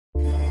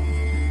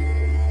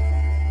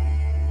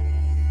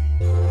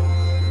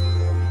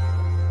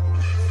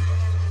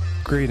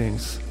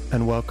Greetings,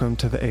 and welcome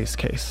to the ACE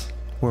Case,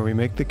 where we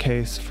make the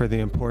case for the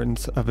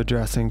importance of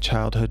addressing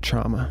childhood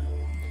trauma.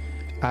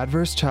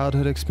 Adverse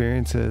childhood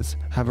experiences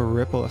have a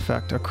ripple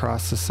effect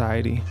across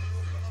society.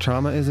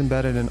 Trauma is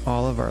embedded in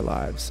all of our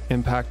lives,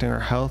 impacting our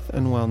health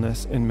and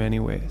wellness in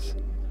many ways.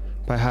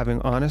 By having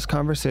honest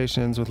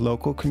conversations with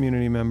local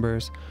community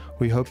members,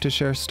 we hope to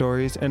share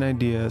stories and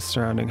ideas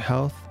surrounding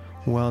health,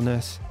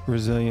 wellness,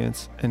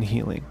 resilience, and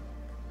healing.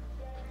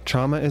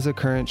 Trauma is a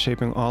current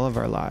shaping all of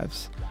our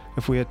lives.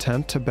 If we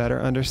attempt to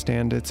better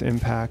understand its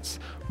impacts,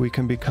 we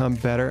can become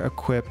better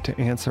equipped to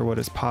answer what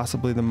is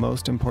possibly the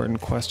most important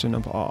question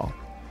of all.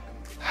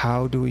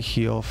 How do we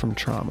heal from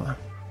trauma?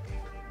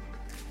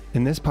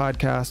 In this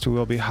podcast, we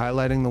will be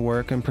highlighting the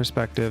work and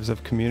perspectives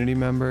of community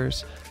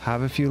members,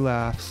 have a few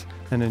laughs,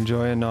 and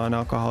enjoy a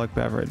non-alcoholic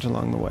beverage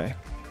along the way.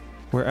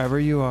 Wherever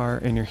you are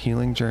in your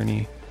healing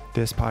journey,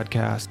 this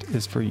podcast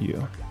is for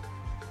you.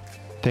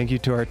 Thank you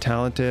to our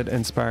talented,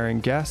 inspiring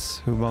guests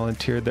who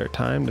volunteered their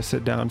time to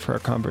sit down for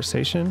a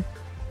conversation.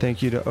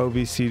 Thank you to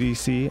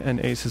OBCDC and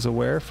ACEs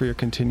Aware for your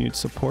continued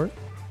support.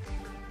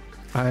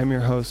 I am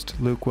your host,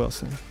 Luke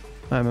Wilson.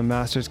 I am a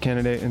master's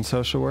candidate in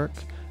social work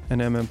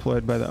and am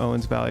employed by the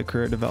Owens Valley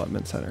Career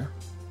Development Center.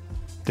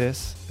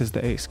 This is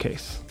the ACE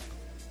Case.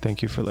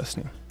 Thank you for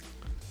listening.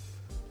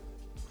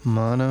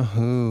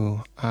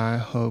 Manahu, I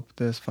hope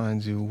this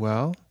finds you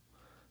well.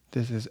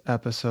 This is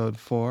episode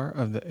 4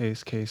 of the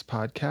ACE Case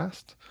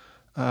podcast.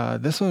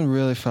 This one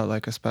really felt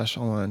like a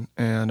special one,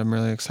 and I'm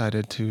really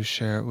excited to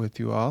share it with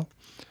you all.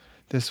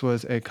 This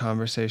was a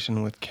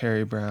conversation with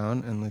Carrie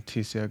Brown and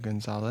Leticia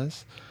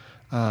Gonzales,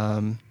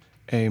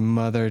 a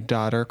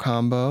mother-daughter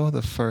combo,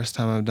 the first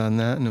time I've done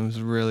that, and it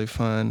was really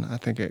fun. I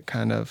think it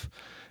kind of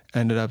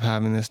ended up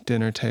having this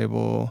dinner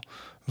table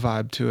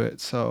vibe to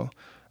it, so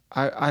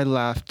I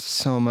laughed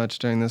so much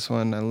during this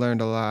one. I learned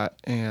a lot,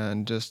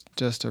 and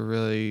just a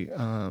really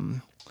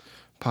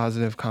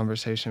positive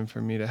conversation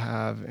for me to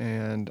have.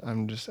 And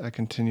I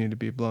continue to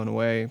be blown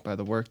away by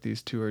the work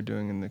these two are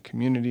doing in the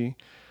community.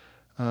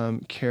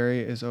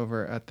 Carrie is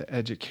over at the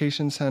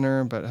Education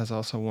Center, but has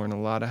also worn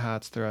a lot of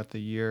hats throughout the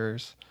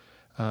years.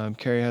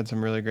 Carrie had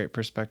some really great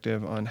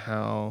perspective on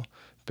how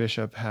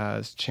Bishop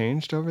has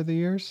changed over the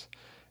years,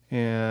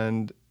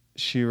 and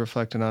she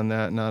reflected on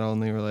that, not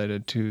only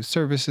related to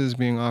services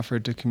being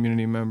offered to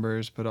community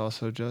members, but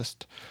also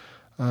just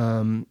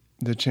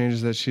the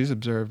changes that she's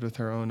observed with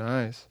her own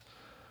eyes.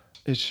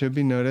 It should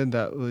be noted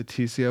that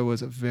Leticia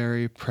was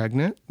very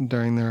pregnant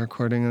during the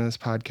recording of this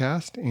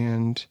podcast,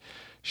 and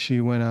she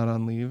went out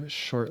on leave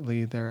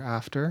shortly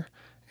thereafter.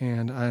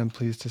 And I am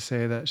pleased to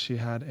say that she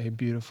had a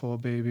beautiful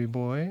baby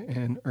boy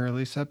in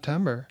early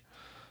September.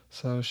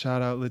 So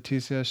shout out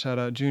Leticia, shout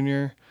out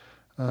Junior.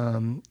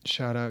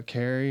 Shout out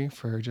Carrie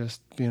for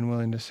just being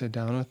willing to sit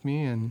down with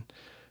me and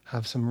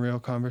have some real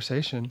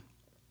conversation.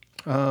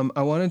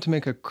 I wanted to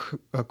make a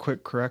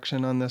quick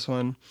correction on this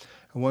one.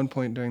 At one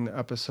point during the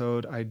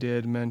episode, I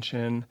did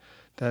mention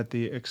that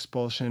the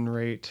expulsion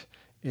rate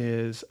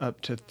is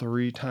up to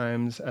 3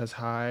 times as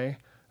high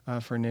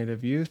for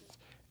Native youth,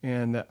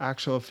 and the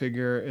actual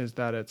figure is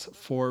that it's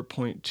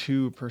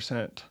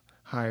 4.2%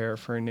 higher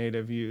for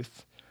Native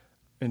youth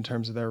in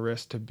terms of their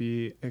risk to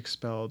be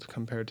expelled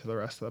compared to the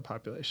rest of the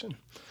population.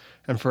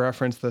 And for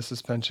reference, the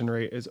suspension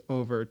rate is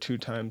over 2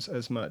 times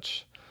as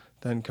much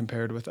than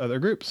compared with other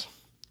groups.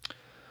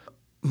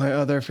 My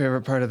other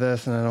favorite part of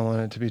this, and I don't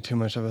want it to be too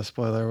much of a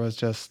spoiler, was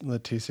just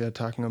Leticia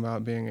talking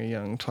about being a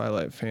young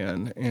Twilight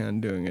fan and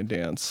doing a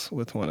dance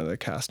with one of the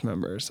cast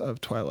members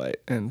of Twilight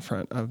in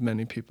front of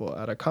many people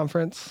at a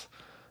conference.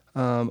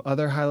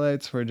 Other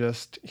highlights were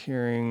just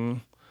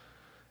hearing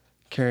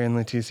Carrie and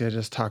Leticia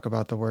just talk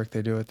about the work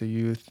they do with the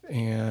youth,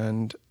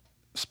 and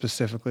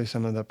specifically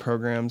some of the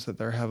programs that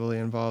they're heavily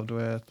involved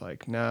with,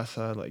 like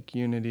NASA, like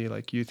Unity,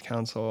 like Youth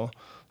Council,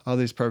 all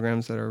these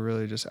programs that are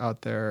really just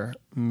out there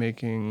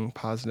making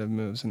positive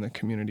moves in the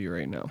community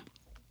right now.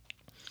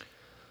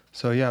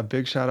 So yeah,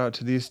 big shout out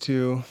to these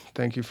two.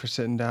 Thank you for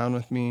sitting down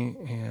with me,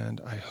 and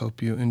I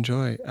hope you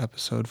enjoy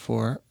episode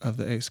 4 of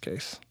the ACE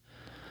Case.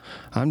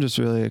 I'm just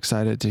really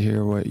excited to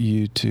hear what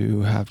you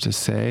two have to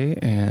say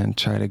and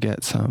try to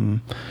get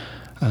some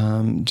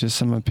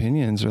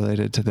opinions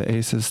related to the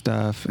ACEs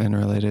stuff and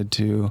related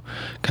to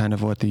kind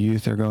of what the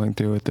youth are going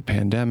through with the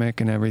pandemic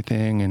and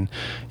everything, and,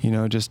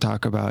 just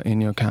talk about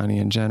Inyo County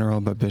in general,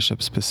 but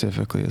Bishop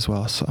specifically as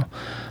well. So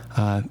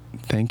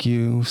thank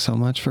you so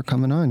much for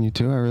coming on, you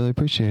two. I really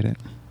appreciate it.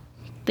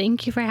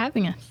 Thank you for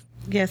having us.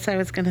 Yes, I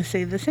was going to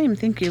say the same.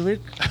 Thank you, Luke.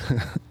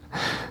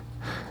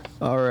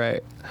 All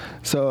right.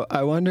 So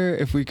I wonder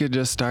if we could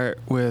just start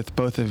with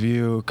both of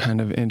you kind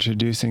of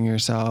introducing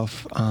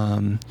yourself,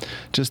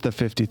 just the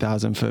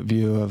 50,000 foot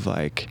view of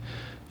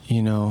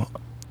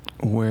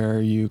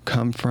where you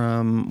come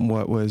from,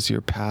 what was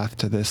your path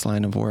to this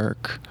line of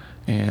work,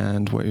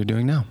 and what you're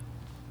doing now.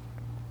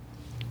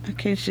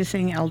 Okay, she's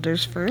saying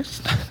elders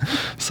first.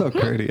 So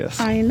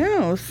courteous. I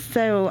know.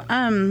 So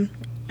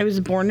I was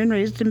born and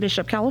raised in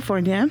Bishop,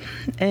 California,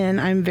 and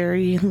I'm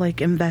very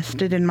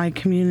invested in my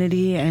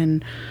community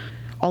and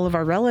all of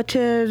our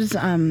relatives,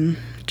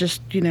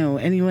 just,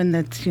 anyone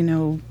that's,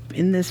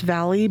 in this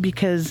valley,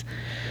 because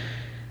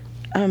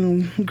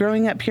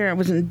growing up here, I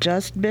wasn't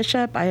just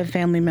Bishop. I have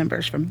family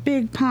members from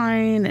Big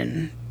Pine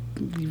and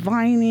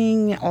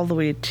Vining all the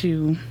way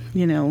to,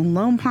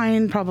 Lone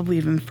Pine, probably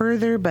even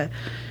further, but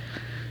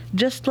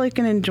just like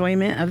an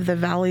enjoyment of the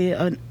valley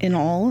in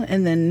all,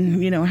 and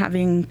then,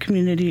 having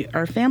community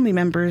or family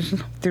members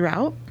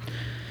throughout.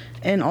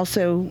 And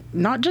also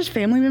not just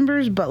family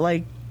members, but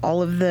like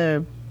all of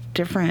the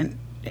different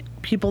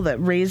people that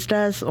raised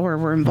us or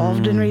were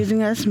involved in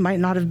raising us. Might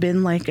not have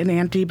been like an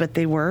auntie, but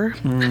they were.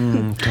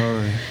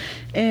 Totally.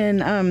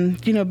 And,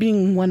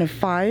 being one of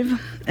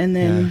 5 and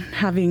then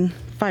having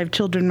 5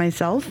 children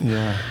myself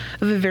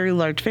of a very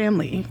large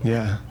family.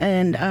 Yeah.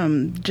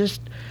 And just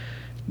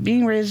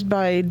being raised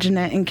by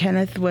Jeanette and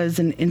Kenneth was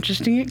an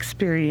interesting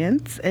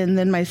experience. And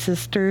then my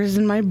sisters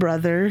and my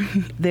brother,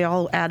 they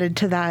all added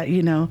to that,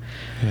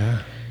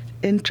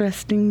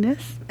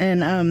 interestingness.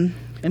 And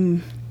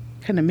I'm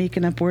kind of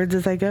making up words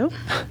as I go.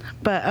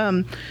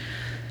 But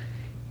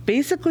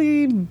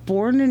basically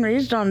born and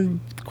raised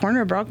on the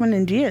corner of Brockman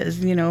and Diaz.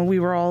 We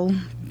were all,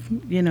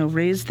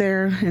 raised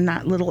there in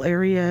that little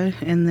area.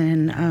 And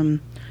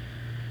then,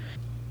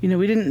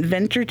 we didn't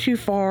venture too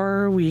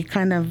far. We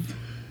kind of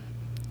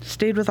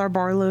stayed with our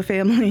Barlow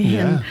family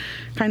and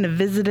kind of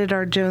visited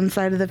our Jones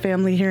side of the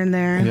family here and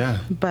there. Yeah.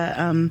 But,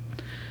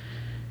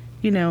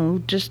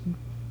 just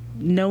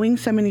knowing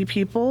so many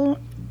people,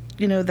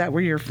 that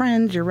were your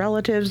friends, your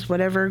relatives,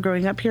 whatever,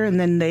 growing up here, and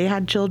then they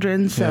had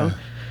children. So,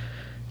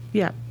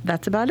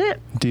 that's about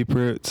it. Deep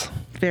roots.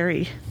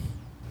 Very.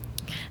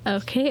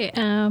 Okay,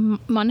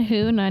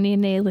 Manahu Nani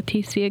Ne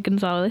Leticia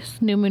Gonzales,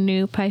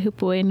 Numunu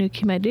Paihupoe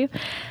Nukimedu.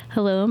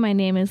 Hello, my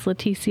name is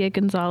Leticia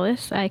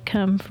Gonzales. I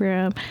come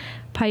from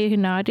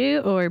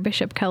Payuhunadu, or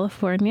Bishop,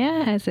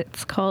 California, as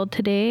it's called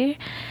today.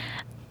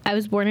 I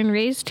was born and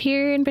raised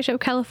here in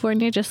Bishop,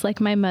 California, just like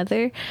my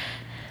mother.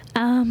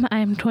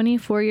 I'm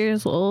 24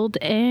 years old,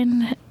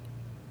 and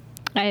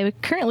I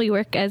currently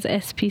work as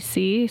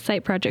SPC,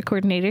 Site Project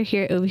Coordinator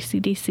here at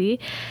OVCDC.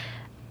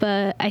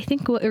 But I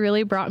think what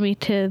really brought me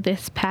to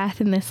this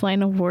path and this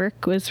line of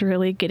work was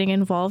really getting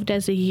involved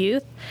as a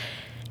youth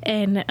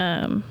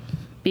and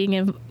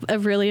being a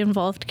really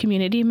involved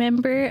community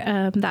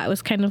member. That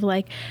was kind of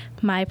like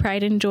my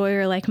pride and joy,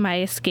 or like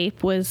my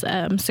escape, was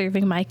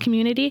serving my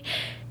community.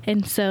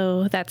 And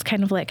so that's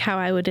kind of like how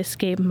I would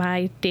escape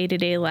my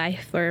day-to-day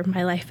life or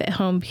my life at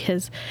home,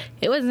 because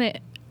it wasn't,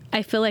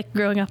 I feel like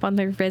growing up on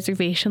the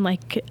reservation,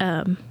 like,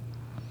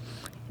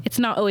 it's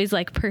not always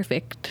like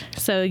perfect.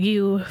 So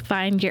you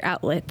find your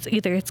outlets,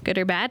 either it's good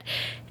or bad.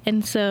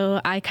 And so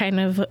I kind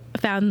of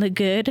found the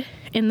good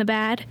in the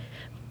bad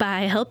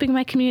by helping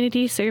my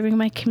community, serving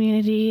my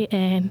community,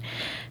 and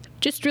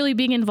just really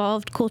being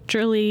involved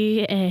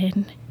culturally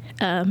and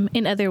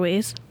in other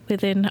ways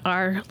within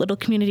our little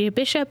community of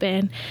Bishop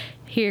and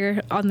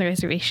here on the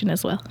reservation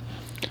as well.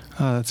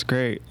 Oh, that's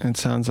great. It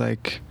sounds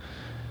like,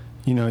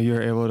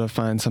 you're able to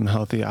find some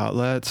healthy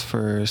outlets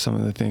for some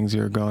of the things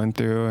you're going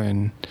through.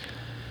 And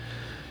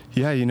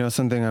yeah,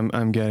 something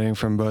I'm getting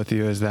from both of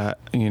you is that,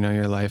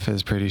 your life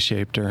is pretty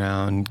shaped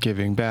around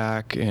giving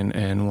back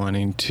and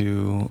wanting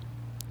to,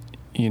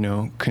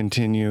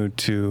 continue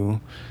to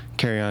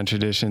carry on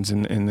traditions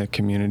in the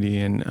community.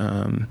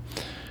 And,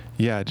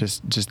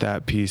 just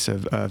that piece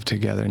of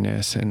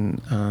togetherness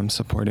and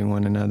supporting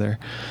one another.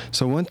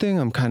 So one thing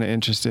I'm kind of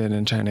interested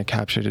in trying to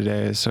capture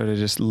today is sort of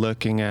just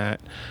looking at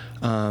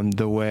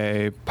the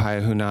way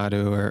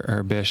Payuhunadu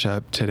or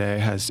Bishop today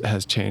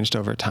has changed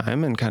over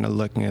time, and kind of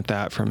looking at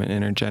that from an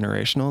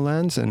intergenerational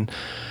lens. And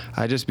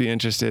I'd just be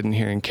interested in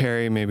hearing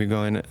Carrie, maybe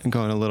going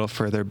a little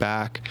further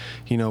back,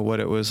 what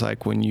it was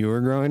like when you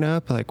were growing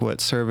up, like what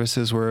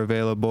services were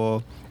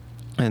available.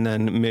 And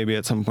then maybe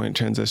at some point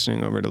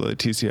transitioning over to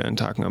Leticia and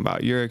talking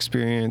about your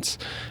experience.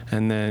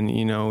 And then,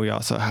 we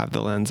also have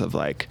the lens of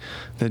like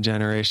the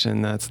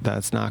generation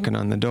that's knocking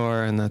on the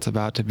door and that's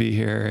about to be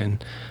here.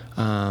 And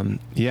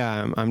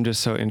I'm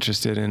just so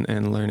interested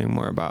in learning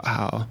more about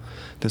how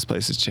this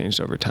place has changed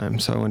over time.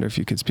 So I wonder if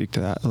you could speak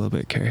to that a little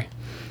bit, Carrie.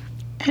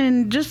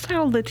 And just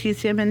how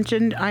Leticia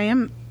mentioned, I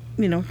am,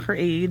 her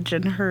age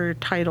and her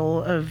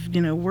title of,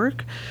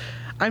 work.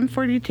 I'm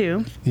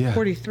 42,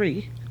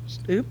 43.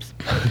 Oops.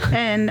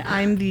 And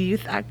I'm the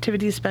youth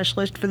activity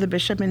specialist for the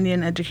Bishop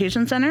Indian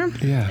Education Center.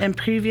 Yeah. And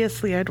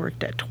previously I'd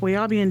worked at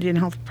Toyabe Indian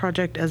Health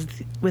Project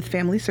with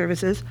Family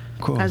Services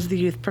as the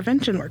youth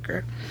prevention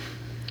worker.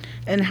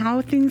 And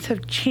how things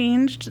have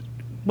changed,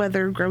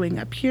 whether growing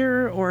up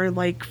here or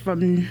like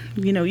from,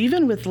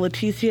 even with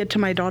Leticia to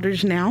my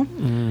daughters now.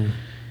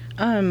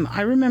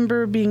 I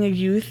remember being a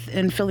youth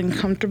and feeling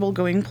comfortable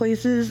going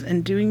places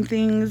and doing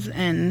things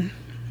and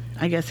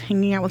I guess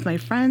hanging out with my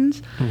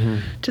friends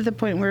to the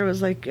point where it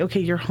was like,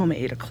 okay, you're home at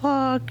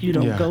 8:00. You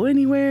don't go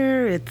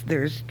anywhere.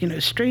 There's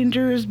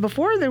strangers.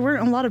 Before there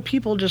weren't a lot of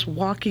people just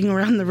walking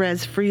around the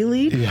res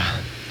freely. Yeah.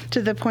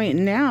 To the point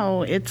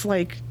now it's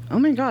like, oh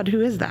my God, who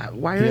is that?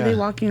 Why are they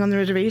walking on the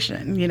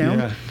reservation?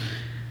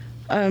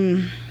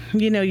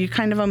 you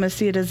kind of almost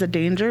see it as a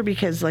danger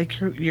because like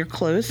you're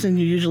close and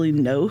you usually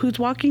know who's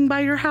walking by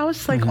your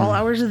house like all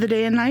hours of the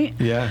day and night.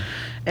 Yeah.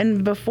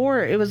 And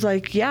before it was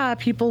like, yeah,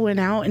 people went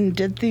out and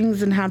did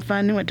things and had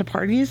fun and went to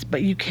parties,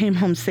 but you came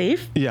home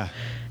safe. Yeah.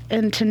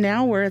 And to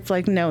now where it's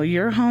like, no,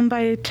 you're home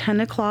by 10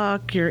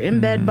 o'clock, you're in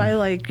bed by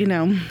like,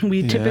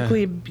 we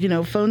typically,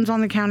 phones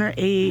on the counter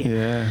 8.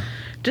 Yeah.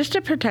 Just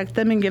to protect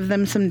them and give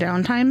them some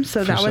downtime.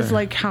 So that was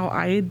like how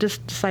I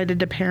just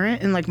decided to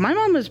parent. And like my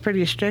mom was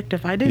pretty strict.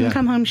 If I didn't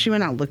come home, she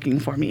went out looking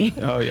for me.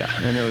 Oh yeah,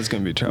 and it was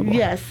gonna be trouble.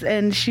 Yes,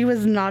 and she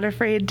was not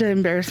afraid to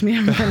embarrass me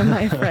in front of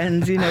my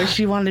friends.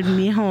 She wanted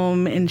me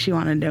home and she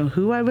wanted to know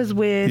who I was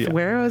with,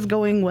 where I was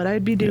going, what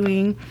I'd be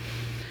doing.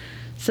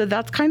 So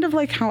that's kind of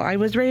like how I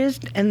was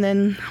raised. And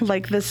then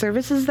like the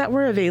services that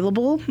were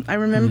available, I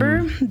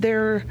remember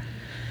they're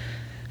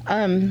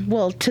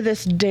to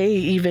this day,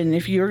 even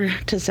if you're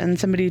to send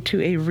somebody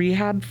to a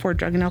rehab for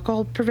drug and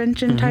alcohol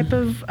prevention type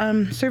of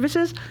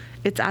services,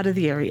 it's out of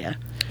the area.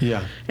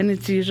 Yeah. And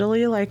it's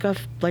usually like a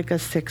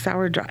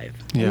 6-hour drive.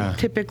 Yeah.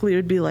 Typically it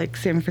would be like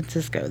San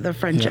Francisco, the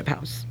Friendship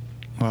House.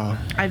 Wow.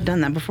 I've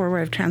done that before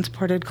where I've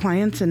transported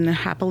clients and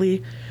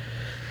happily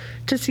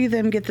to see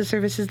them get the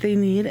services they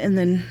need and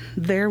then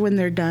there when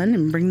they're done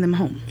and bring them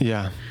home.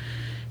 Yeah.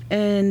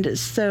 And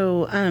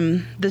so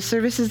the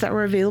services that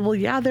were available,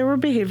 there were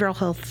behavioral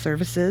health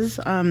services,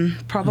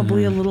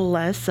 probably a little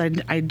less. I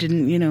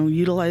didn't,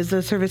 utilize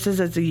those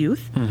services as a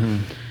youth.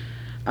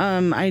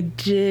 I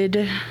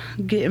did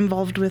get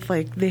involved with,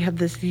 like, they have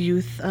this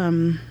youth,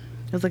 it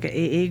was like an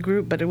AA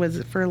group, but it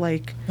was for,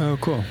 like... Oh,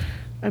 cool.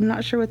 I'm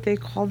not sure what they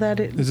call that.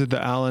 Is it the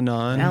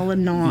Al-Anon?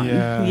 Al-Anon,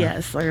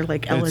 yes, or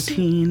like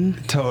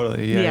Elateen.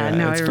 Totally, yeah.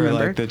 Now it's I for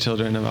remember. Like the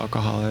children of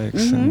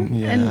alcoholics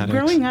and addicts.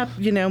 Growing up,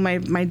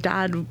 my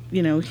dad,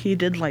 he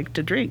did like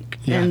to drink,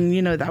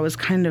 and that was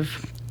kind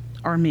of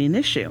our main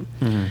issue.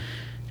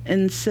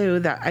 And so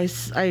that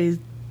I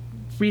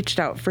reached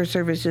out for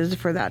services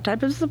for that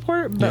type of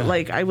support, but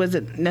like I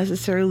wasn't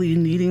necessarily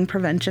needing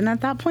prevention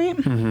at that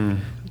point.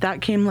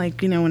 That came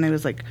like when I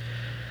was like,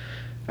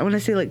 I want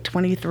to say like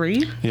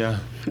 23. Yeah.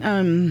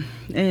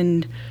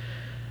 And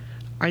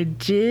I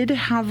did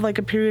have like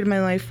a period of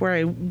my life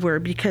where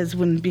because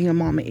when being a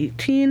mom at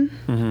 18,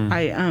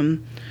 I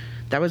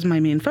that was my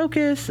main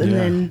focus. And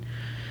then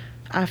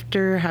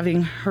after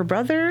having her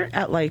brother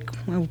at like,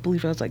 I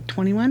believe I was like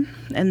 21.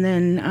 And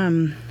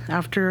then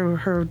after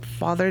their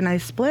father and I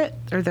split,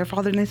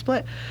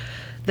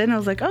 then I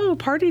was like, oh,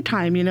 party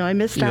time. I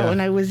missed out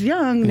when I was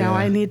young. Now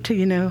I need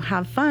to,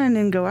 have fun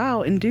and go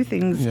out and do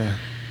things. Yeah.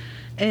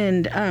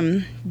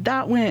 And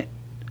that went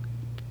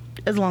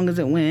as long as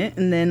it went.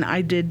 And then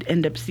I did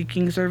end up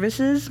seeking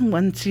services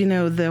once,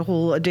 the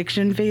whole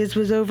addiction phase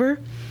was over.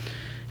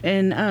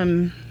 And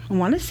I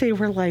want to say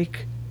we're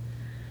like,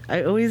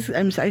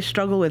 I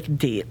struggle with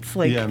dates,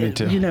 like, me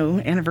too.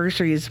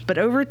 Anniversaries. But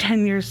over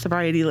 10 years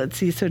sobriety, let's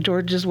see. So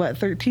George is what,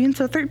 13?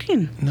 So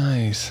 13.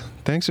 Nice.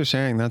 Thanks for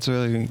sharing. That's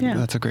really,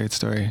 that's a great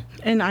story.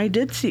 And I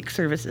did seek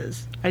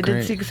services.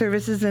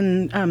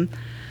 And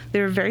they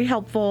were very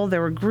helpful.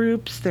 There were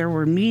groups, there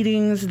were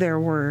meetings,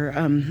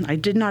 I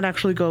did not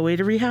actually go away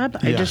to rehab.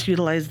 I just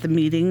utilized the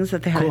meetings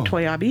that they had at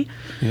Toyabe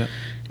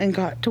and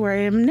got to where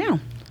I am now.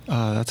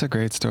 That's a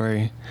great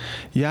story.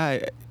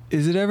 Yeah.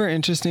 Is it ever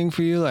interesting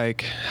for you,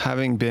 like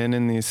having been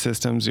in these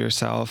systems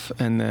yourself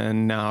and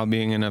then now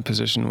being in a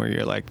position where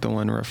you're like the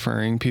one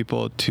referring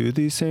people to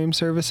these same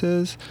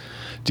services?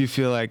 Do you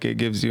feel like it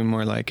gives you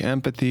more like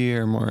empathy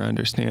or more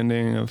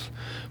understanding of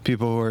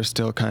people who are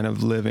still kind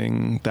of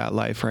living that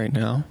life right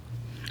now?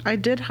 I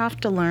did have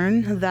to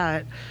learn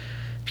that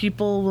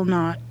people will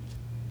not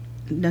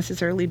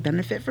necessarily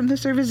benefit from the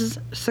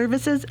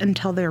services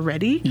until they're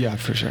ready. Yeah,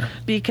 for sure.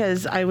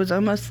 Because I was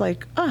almost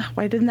like,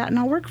 why didn't that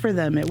not work for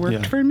them? It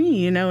worked for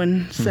me,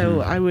 and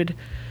so I would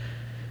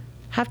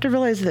have to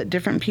realize that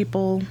different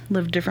people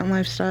live different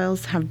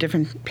lifestyles, have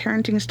different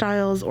parenting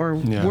styles, or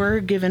were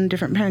given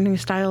different parenting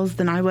styles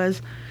than I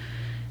was.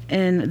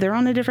 And they're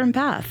on a different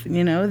path.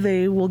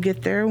 They will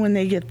get there when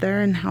they get there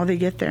and how they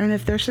get there. And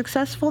if they're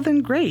successful,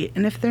 then great.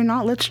 And if they're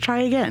not, let's try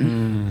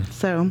again.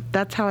 So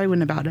that's how I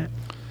went about it.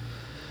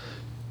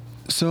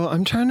 So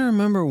I'm trying to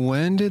remember,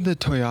 when did the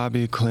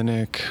Toyabe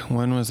Clinic,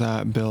 when was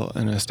that built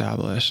and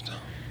established?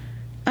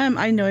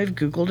 I know I've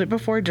Googled it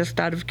before just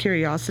out of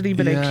curiosity,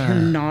 but I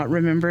cannot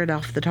remember it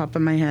off the top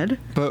of my head.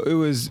 But it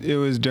was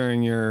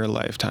during your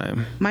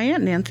lifetime. My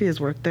Aunt Nancy has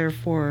worked there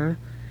for...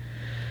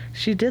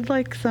 She did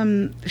like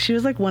she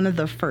was like one of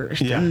the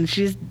first, and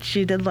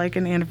she did like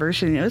an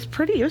anniversary. It was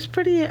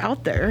pretty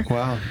out there.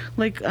 Wow.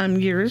 Like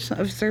years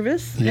of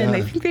service, and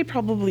I think they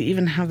probably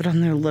even have it on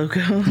their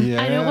logo.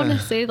 I don't want to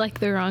say like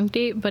the wrong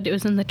date, but it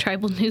was in the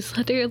tribal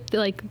newsletter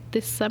like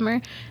this summer,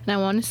 and I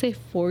want to say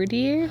 40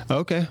 years.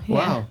 Okay.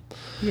 Wow.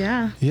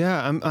 Yeah.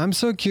 Yeah, I'm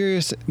so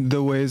curious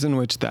the ways in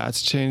which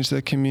that's changed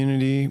the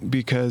community,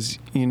 because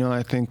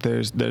I think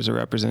there's a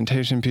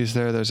representation piece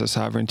there, there's a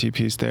sovereignty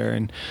piece there,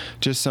 and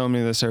just so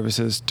many of the services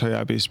services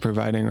Toyabe is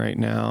providing right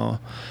now,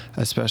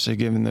 especially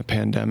given the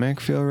pandemic,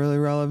 feel really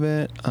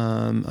relevant.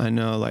 I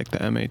know like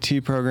the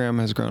MAT program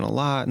has grown a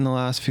lot in the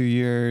last few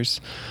years.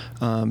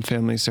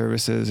 Family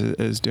Services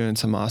is doing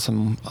some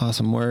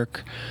awesome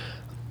work.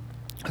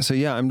 So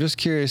yeah, I'm just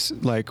curious,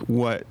 like,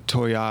 what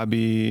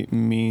Toyabe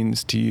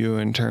means to you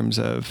in terms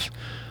of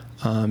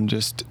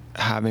just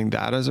having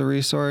that as a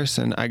resource.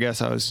 And I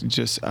guess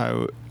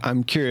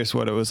I'm curious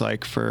what it was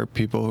like for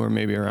people who were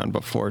maybe around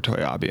before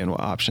Toyabe and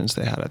what options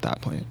they had at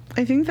that point.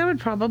 I think that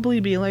would probably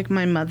be like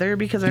my mother,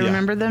 because I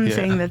remember them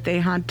saying that they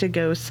had to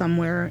go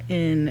somewhere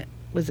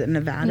was it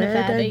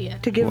Nevada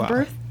to give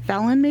birth?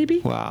 Fallon, maybe?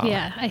 Wow.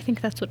 Yeah, I think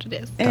that's what it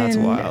is. That's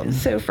wild.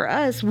 So for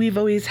us, we've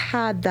always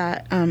had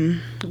that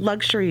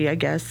luxury, I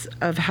guess,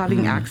 of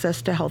having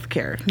access to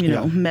healthcare, you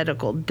know,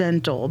 medical,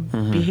 dental,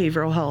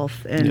 behavioral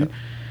health. And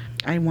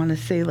I want to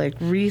say, like,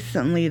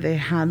 recently they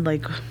had,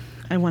 like,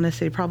 I want to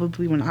say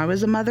probably when I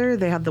was a mother,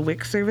 they had the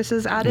WIC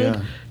services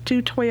added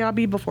to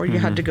Toyabe before you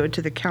had to go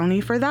to the county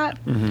for that.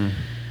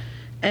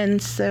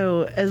 And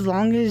so as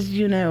long as,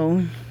 you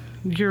know,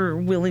 you're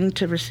willing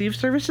to receive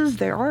services,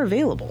 they are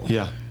available.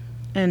 Yeah.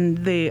 And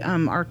they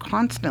are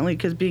constantly,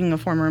 because being a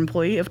former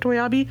employee of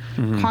Toyabe,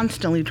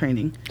 constantly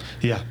training.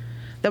 Yeah.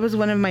 That was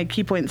one of my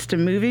key points to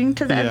moving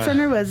to the Ed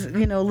Center was,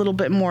 you know, a little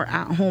bit more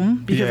at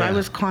home, because I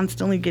was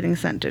constantly getting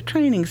sent to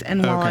trainings.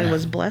 And while I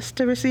was blessed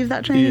to receive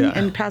that training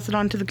and pass it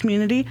on to the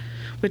community,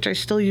 which I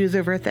still use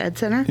over at the Ed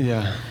Center,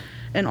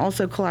 and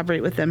also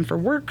collaborate with them for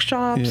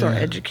workshops or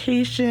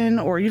education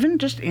or even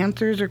just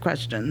answers or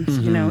questions,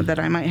 you know, that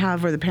I might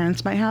have or the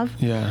parents might have.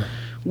 Yeah.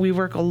 We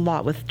work a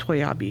lot with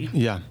Toyabe.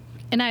 Yeah.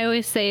 And I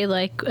always say,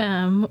 like,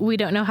 we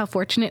don't know how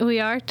fortunate we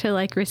are to,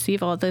 like,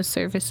 receive all those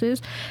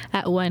services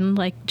at one,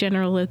 like,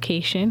 general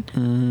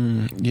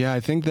location. Yeah, I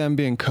think them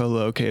being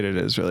co-located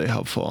is really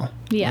helpful.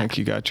 Yeah. Like,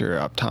 you got your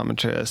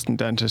optometrist and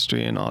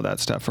dentistry and all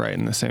that stuff right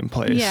in the same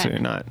place. Yeah. So you're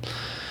not...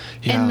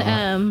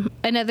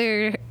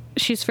 And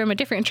she's from a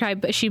different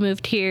tribe, but she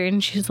moved here,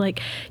 and she's like,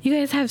 you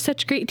guys have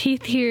such great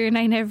teeth here, and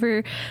I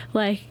never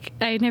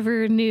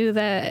knew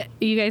that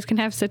you guys can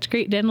have such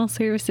great dental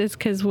services,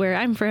 because where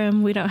I'm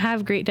from, we don't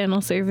have great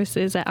dental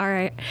services at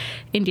our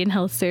Indian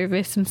Health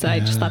Service. And so I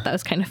just thought that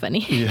was kind of funny,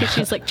 because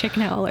she's like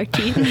checking out all our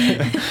teeth.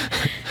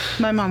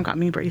 My mom got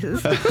me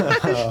braces.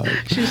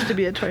 She used to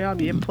be a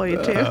Toyabe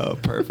employee too. Oh,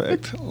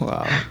 perfect.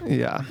 Wow.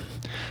 Yeah.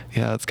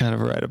 Yeah, that's kind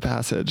of a rite of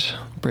passage.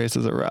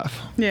 Braces are rough.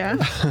 Yeah.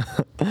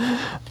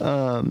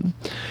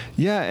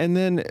 Yeah, and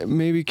then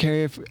maybe,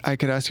 Carrie, if I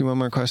could ask you one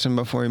more question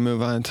before we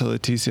move on to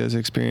Leticia's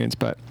experience,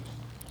 but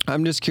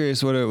I'm just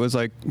curious what it was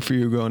like for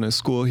you going to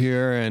school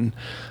here, and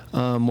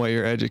what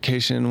your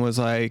education was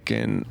like,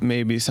 and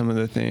maybe some of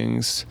the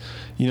things,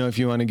 you know, if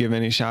you want to give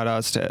any shout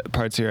outs to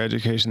parts of your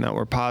education that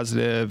were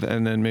positive,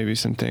 and then maybe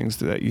some things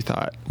that you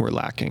thought were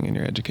lacking in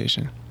your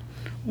education.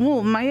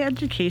 Well, my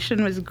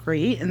education was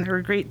great, and there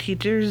were great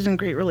teachers and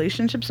great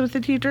relationships with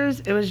the teachers.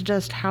 It was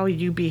just how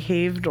you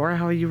behaved or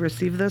how you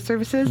received those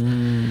services.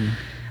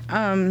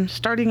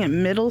 Starting at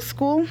middle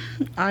school,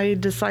 I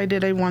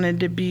decided I wanted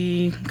to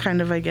be kind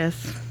of, I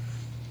guess,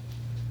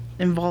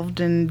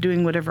 involved in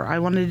doing whatever I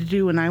wanted to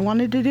do when I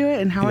wanted to do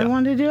it and how I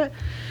wanted to do it.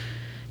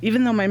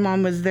 Even though my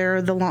mom was there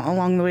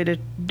along the way to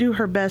do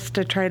her best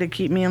to try to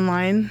keep me in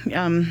line,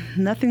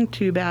 nothing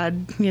too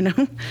bad, you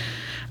know.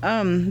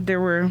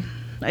 There were...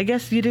 I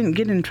guess you didn't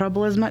get in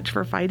trouble as much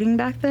for fighting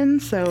back then.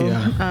 So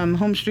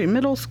Home Street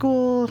Middle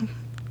School,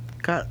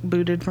 got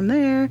booted from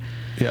there.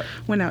 Yeah.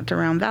 Went out to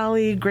Round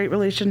Valley. Great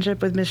relationship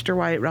with Mr.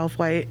 White, Ralph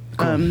White.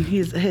 Cool.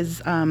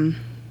 His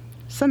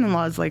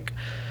son-in-law is like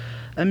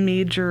a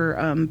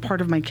major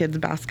part of my kids'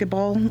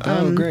 basketball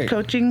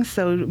coaching.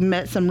 So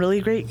met some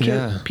really great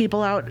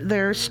people out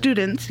there,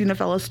 students, you know,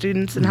 fellow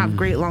students, and have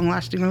great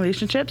long-lasting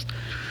relationships.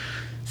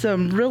 So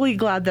I'm really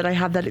glad that I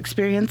had that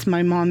experience.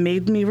 My mom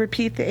made me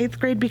repeat the 8th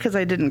grade because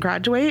I didn't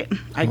graduate.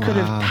 I could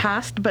have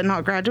passed but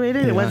not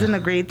graduated. It wasn't a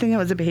grade thing. It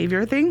was a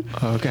behavior thing.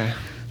 Okay.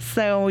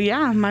 So,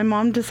 yeah, my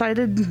mom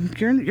decided,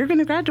 you're going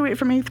to graduate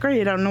from 8th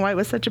grade. I don't know why it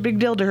was such a big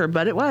deal to her,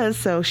 but it was.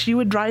 So she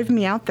would drive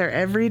me out there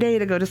every day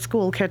to go to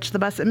school, catch the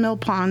bus at Mill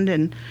Pond,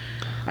 and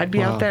I'd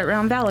be out there at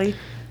Round Valley.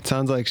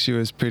 Sounds like she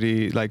was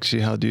pretty, like she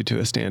held you to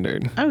a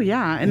standard. Oh,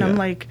 yeah. And I'm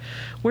like,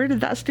 where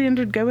did that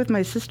standard go with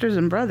my sisters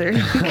and brothers?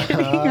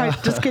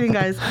 Just kidding,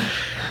 guys.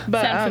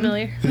 But, sound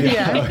familiar?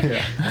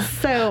 Yeah.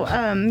 So,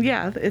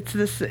 it's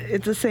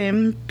the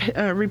same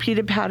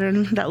repeated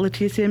pattern that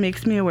Leticia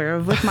makes me aware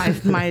of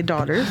with my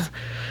daughters.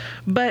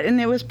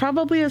 And it was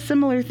probably a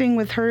similar thing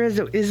with her as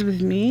it is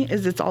with me,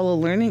 is it's all a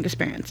learning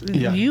experience.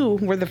 Yeah. You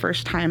were the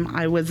first time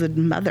I was a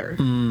mother.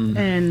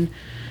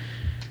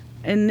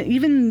 And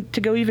even to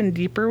go even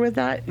deeper with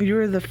that, you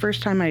were the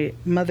first time I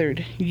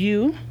mothered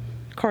you,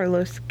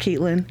 Carlos,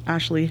 Caitlin,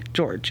 Ashley,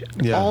 George.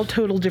 Yeah. All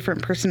total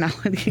different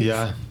personalities.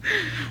 Yeah.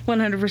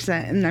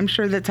 100%. And I'm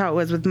sure that's how it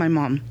was with my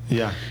mom.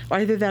 Yeah.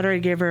 Either that or I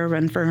gave her a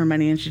run for her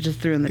money and she just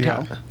threw in the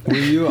towel. Were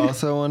you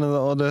also one of the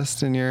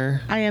oldest in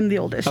your... I am the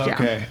oldest,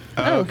 Okay.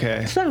 yeah.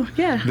 Okay. So,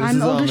 yeah, This I'm is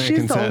the all oldest, she's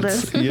making the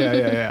sense. oldest.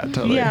 Yeah,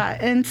 totally. Yeah,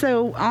 and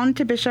so on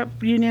to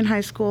Bishop Union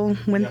High School,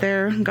 went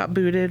there, got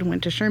booted,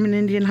 went to Sherman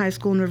Indian High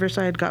School in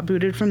Riverside, got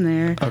booted from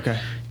there. Okay.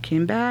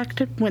 Came back,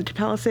 went to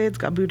Palisades,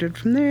 got booted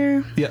from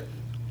there. Yeah.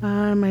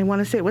 I want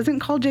to say it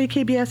wasn't called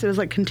JKBS, it was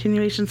like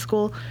continuation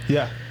school.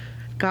 Yeah.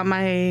 Got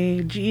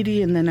my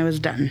GED and then I was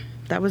done.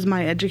 That was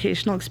my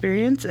educational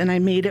experience, and I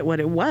made it what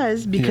it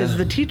was because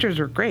the teachers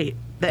were great.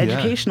 The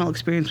educational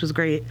experience was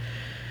great.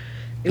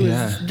 It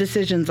was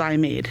decisions I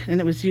made, and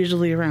it was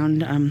usually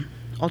around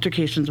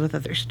altercations with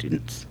other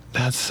students.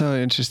 That's so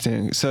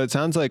interesting. So it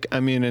sounds like, I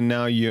mean, and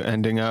now you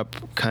ending up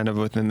kind of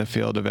within the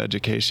field of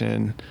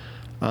education,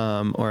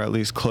 or at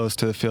least close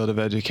to the field of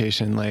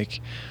education.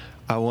 Like,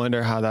 I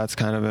wonder how that's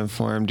kind of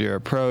informed your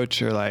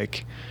approach, or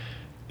like,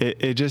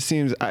 it just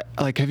seems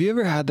like, have you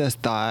ever had this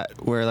thought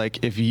where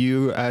like, if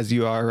you, as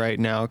you are right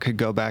now, could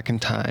go back in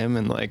time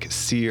and like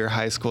see your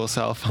high school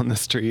self on the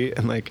street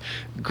and like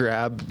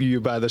grab you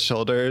by the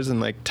shoulders and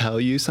like tell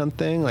you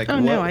something? Like,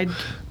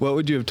 what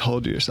would you have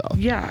told yourself?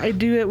 Yeah, I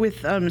do it with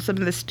some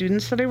of the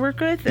students that I work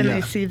with, and I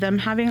see them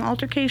having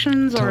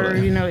altercations or,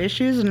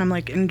 issues, and I'm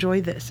like,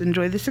 enjoy this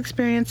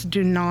experience.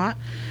 Do not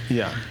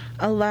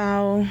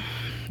allow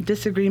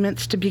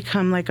disagreements to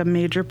become like a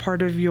major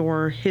part of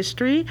your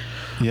history,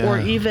 or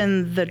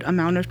even the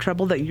amount of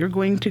trouble that you're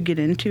going to get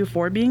into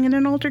for being in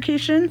an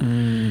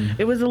altercation.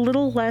 It was a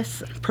little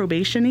less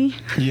probation-y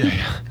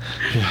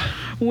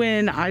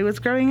when I was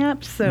growing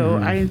up, so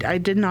I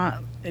did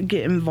not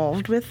get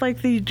involved with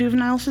like the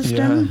juvenile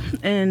system.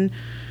 And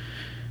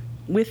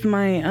with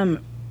my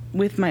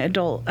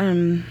adult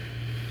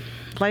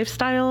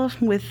lifestyle,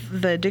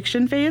 with the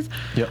addiction phase,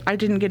 I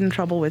didn't get in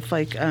trouble with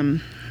like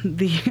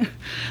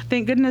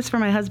thank goodness for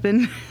my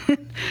husband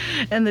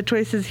and the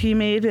choices he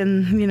made,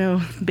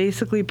 and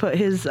basically put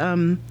his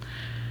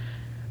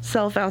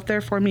self out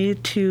there for me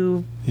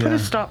to put a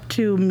stop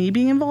to me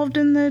being involved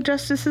in the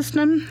justice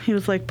system. He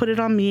was like, put it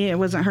on me. It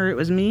wasn't her, it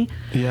was me.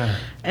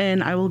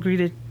 And I will agree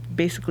to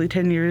basically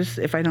 10 years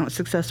if I don't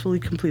successfully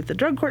complete the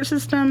drug court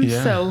system.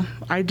 So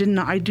I do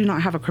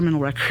not have a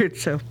criminal record,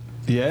 so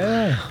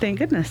thank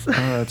goodness. Oh,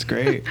 that's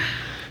great.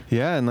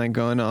 Yeah, and like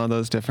going to all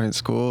those different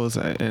schools,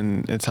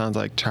 and it sounds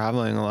like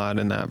traveling a lot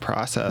in that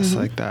process,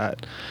 like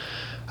that.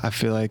 I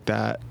feel like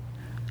that.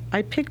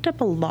 I picked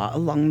up a lot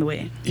along the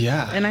way.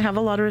 Yeah. And I have a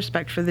lot of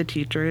respect for the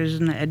teachers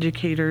and the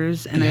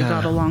educators, and I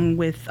got along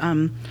with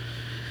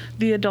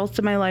the adults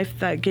in my life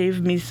that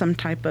gave me some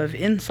type of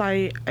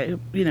insight. I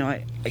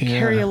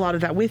carry a lot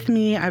of that with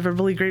me. I have a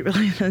really great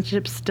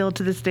relationship still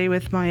to this day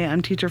with my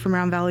teacher from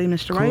Round Valley,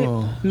 Mr.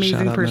 White. Amazing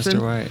Shout out person.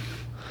 Mr. White.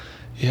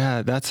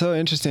 Yeah, that's so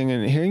interesting.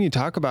 And hearing you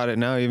talk about it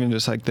now, even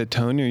just like the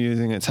tone you're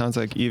using, it sounds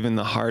like even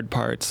the hard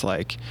parts,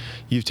 like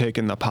you've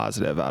taken the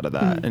positive out of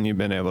that and you've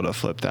been able to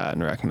flip that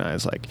and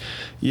recognize like,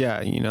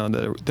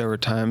 there were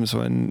times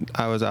when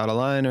I was out of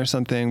line or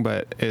something,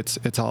 but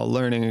it's all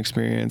learning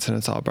experience and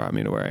it's all brought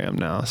me to where I am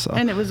now. So.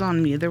 And it was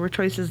on me. There were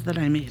choices that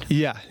I made.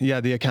 Yeah.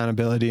 The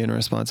accountability and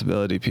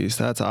responsibility piece.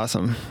 That's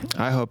awesome.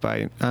 I hope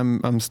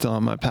I'm still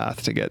on my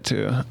path to get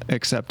to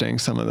accepting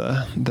some of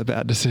the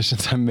bad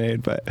decisions I've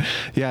made. But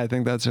yeah, I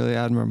think that's really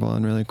admirable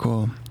and really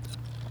cool.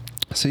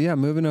 So yeah,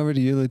 moving over to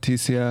you,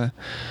 Leticia,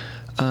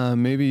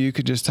 maybe you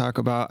could just talk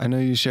about, I know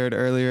you shared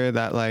earlier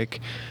that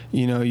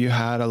you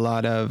had a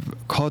lot of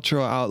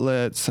cultural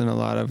outlets and a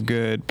lot of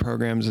good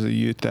programs as a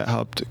youth that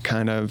helped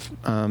kind of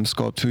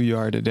sculpt who you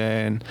are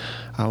today. And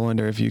I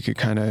wonder if you could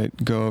kind of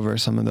go over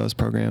some of those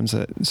programs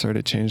that sort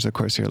of changed the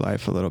course of your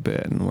life a little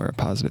bit and were a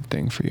positive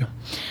thing for you.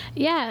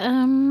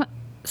 Yeah.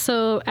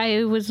 So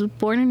I was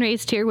born and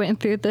raised here,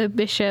 went through the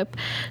Bishop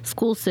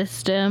school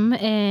system,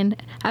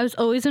 and I was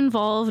always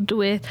involved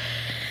with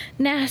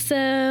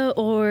NASA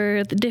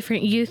or the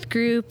different youth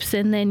groups,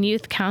 and then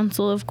youth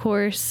council, of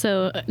course.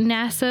 So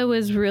NASA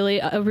was really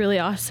a really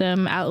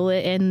awesome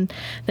outlet, and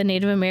the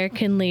Native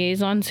American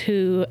liaisons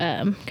who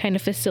kind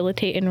of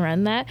facilitate and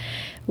run that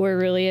were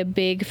really a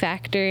big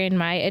factor in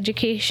my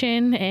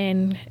education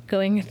and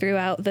going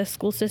throughout the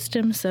school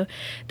system. So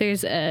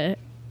there's a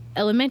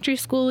elementary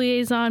school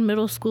liaison,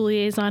 middle school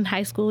liaison,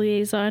 high school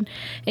liaison,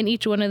 and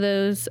each one of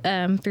those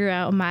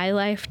throughout my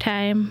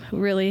lifetime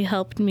really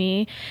helped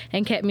me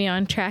and kept me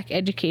on track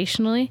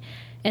educationally.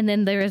 And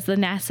then there was the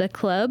NASA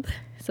club,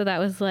 so that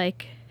was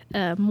like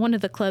one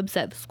of the clubs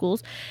at the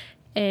schools,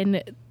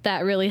 and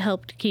that really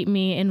helped keep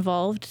me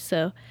involved.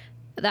 So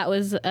that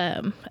was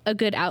a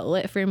good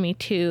outlet for me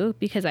too,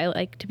 because I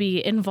like to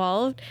be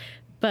involved.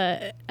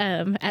 But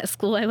at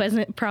school, I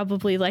wasn't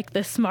probably like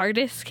the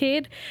smartest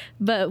kid.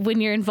 But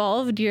when you're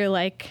involved, you're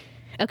like,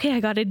 okay, I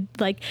got to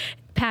like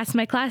pass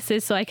my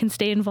classes so I can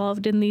stay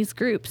involved in these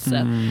groups.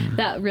 So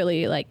that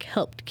really like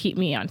helped keep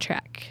me on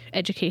track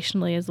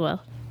educationally as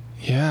well.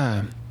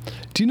 Yeah.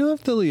 Do you know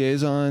if the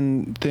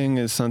liaison thing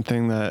is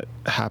something that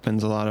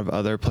happens a lot of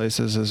other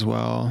places as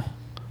well,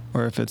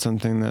 or if it's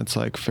something that's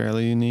like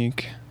fairly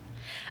unique?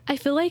 I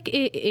feel like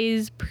it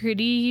is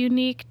pretty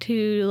unique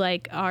to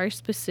like our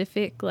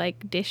specific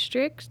like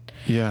districts.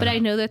 Yeah. But I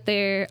know that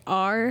there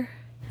are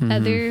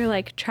other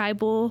like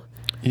tribal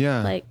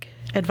like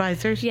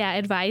advisors. Yeah,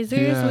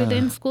 advisors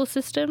within school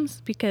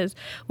systems, because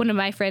one of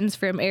my friends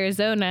from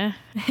Arizona,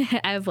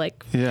 I have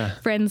like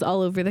friends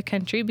all over the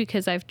country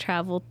because I've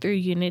traveled through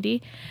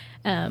Unity,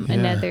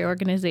 another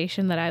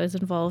organization that I was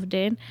involved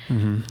in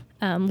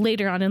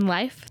later on in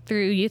life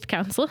through youth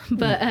council.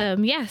 But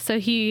so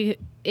he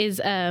is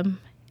an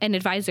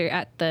advisor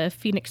at the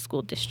Phoenix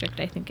School District,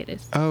 I think it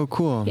is. Oh,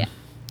 cool. Yeah.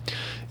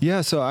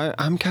 Yeah, so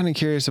I'm kind of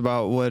curious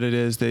about what it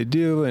is they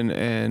do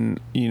and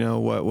you know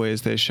what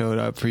ways they showed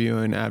up for you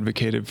and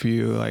advocated for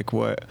you. Like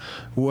what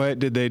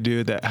did they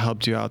do that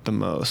helped you out the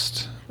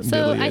most?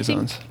 So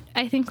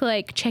I think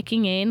like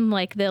checking in,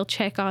 like they'll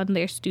check on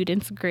their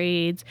students'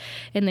 grades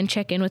and then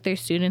check in with their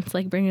students,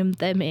 like bringing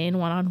them in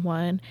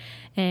one-on-one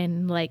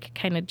and like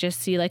kind of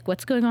just see like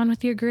what's going on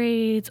with your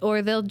grades,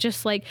 or they'll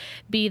just like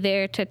be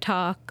there to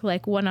talk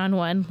like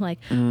one-on-one, like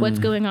what's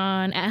going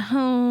on at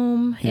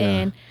home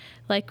and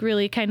like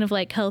really kind of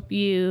like help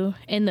you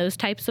in those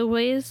types of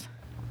ways.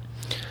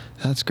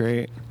 That's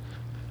great.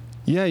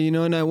 Yeah, you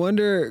know, and I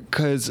wonder,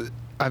 because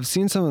I've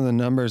seen some of the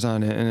numbers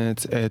on it,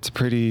 and it's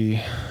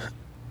pretty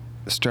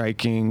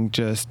striking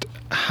just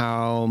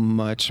how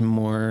much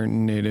more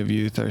Native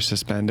youth are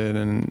suspended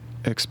and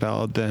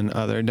expelled than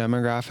other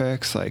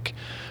demographics. Like,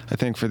 I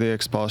think for the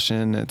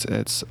expulsion,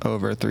 it's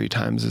over 3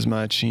 times as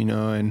much, you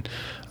know,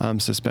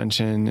 and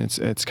suspension,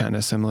 it's kind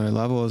of similar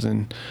levels.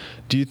 And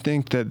do you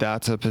think that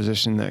that's a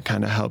position that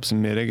kind of helps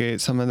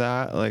mitigate some of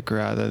that? Like,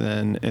 rather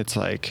than it's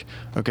like,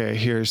 okay,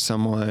 here's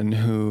someone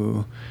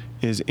who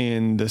is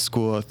in the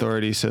school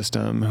authority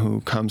system, who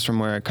comes from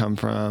where I come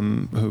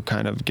from, who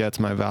kind of gets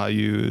my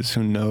values,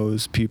 who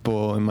knows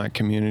people in my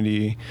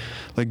community.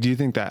 Like, do you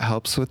think that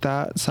helps with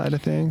that side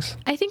of things?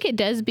 I think it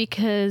does,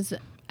 because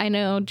I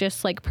know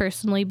just like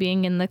personally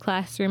being in the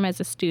classroom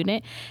as a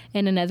student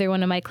and another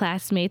one of my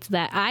classmates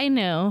that I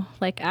know,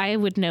 like I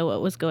would know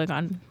what was going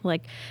on,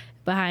 like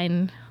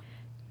behind,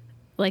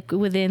 like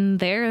within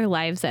their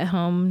lives at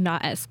home,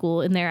 not at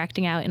school, and they're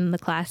acting out in the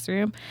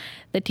classroom.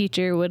 The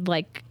teacher would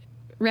like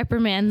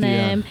reprimand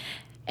them,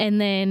 and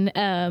then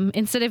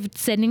instead of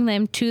sending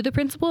them to the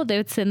principal, they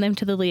would send them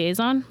to the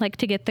liaison, like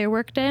to get their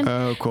work done.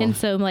 Oh, cool. And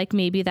so like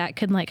maybe that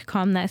could like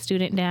calm that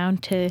student down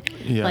to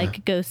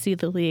like go see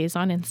the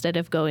liaison instead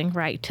of going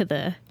right to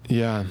the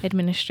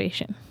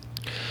administration.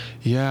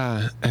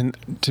 Yeah. And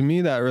to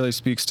me, that really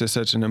speaks to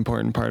such an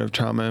important part of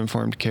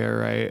trauma-informed care,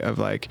 right? Of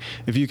like,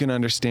 if you can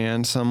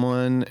understand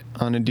someone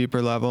on a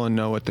deeper level and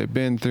know what they've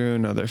been through,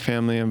 know their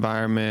family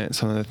environment,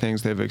 some of the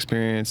things they've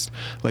experienced,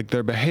 like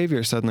their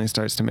behavior suddenly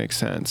starts to make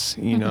sense.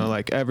 You know,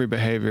 like every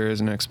behavior is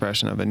an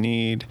expression of a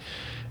need.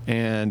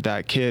 And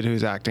that kid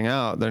who's acting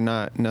out, they're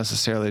not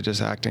necessarily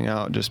just acting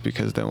out just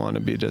because they want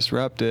to be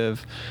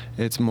disruptive.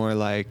 It's more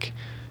like,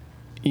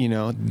 you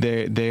know,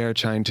 they are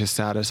trying to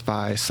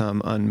satisfy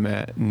some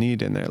unmet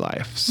need in their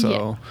life.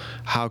 So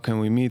how can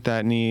we meet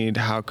that need?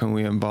 How can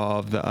we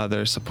involve the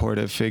other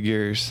supportive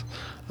figures,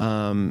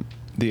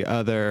 the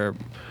other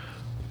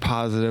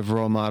positive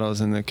role models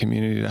in the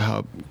community to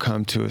help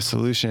come to a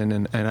solution?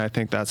 And I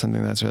think that's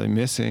something that's really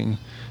missing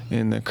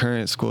in the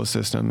current school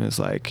system, is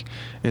like,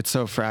 it's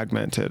so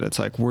fragmented. It's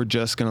like, we're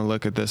just going to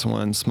look at this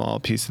one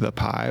small piece of the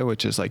pie,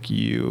 which is like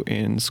you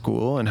in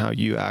school and how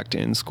you act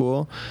in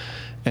school.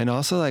 And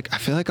also, like, I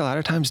feel like a lot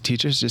of times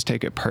teachers just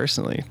take it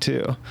personally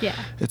too. Yeah.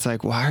 It's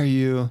like, why are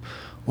you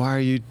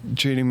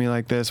treating me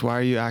like this? Why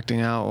are you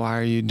acting out? Why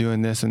are you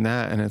doing this and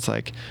that? And it's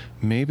like,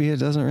 maybe it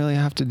doesn't really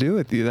have to do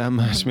with you that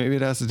much. Maybe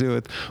it has to do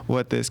with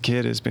what this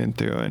kid has been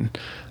through.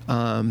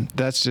 And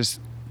that's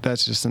just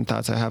some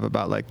thoughts I have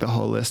about like the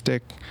holistic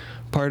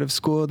part of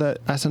school that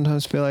I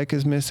sometimes feel like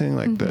is missing,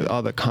 like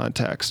all the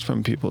context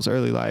from people's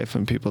early life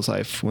and people's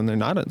life when they're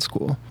not in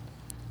school.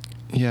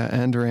 Yeah,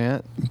 end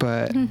rant,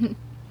 but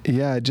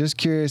yeah, just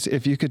curious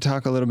if you could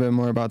talk a little bit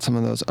more about some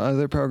of those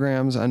other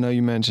programs. I know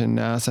you mentioned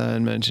NASA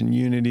and mentioned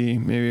Unity.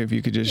 Maybe if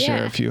you could just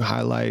share a few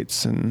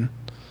highlights. And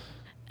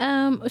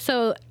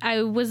so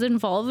I was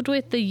involved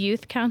with the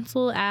youth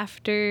council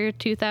after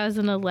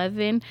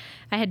 2011.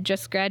 I had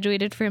just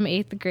graduated from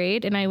 8th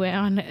grade, and I went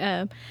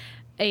on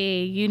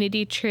a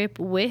Unity trip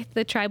with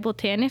the tribal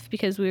TANF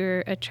because we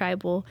were a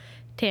tribal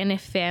TANF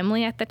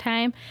family at the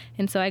time.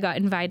 And so I got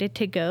invited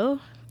to go,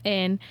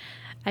 and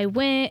I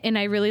went, and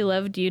I really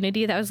loved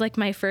Unity. That was like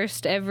my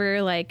first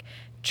ever like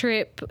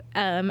trip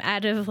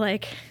out of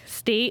like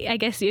state, I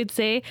guess you'd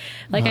say.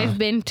 Like I've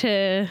been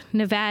to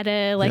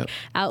Nevada, like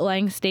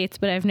outlying states,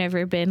 but I've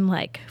never been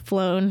like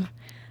flown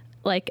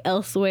like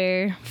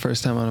elsewhere.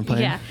 First time on a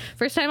plane? Yeah,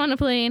 first time on a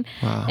plane.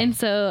 Wow. And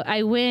so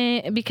I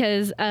went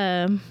because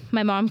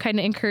my mom kind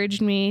of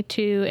encouraged me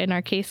to, and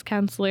our case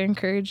counselor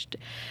encouraged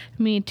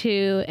me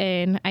to,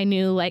 and I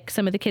knew like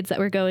some of the kids that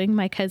were going,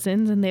 my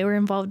cousins, and they were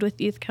involved with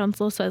youth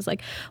council. So I was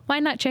like, why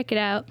not check it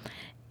out?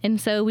 And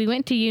so we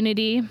went to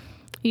Unity.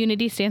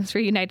 Unity stands for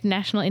United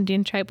National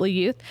Indian Tribal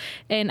Youth.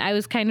 And I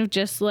was kind of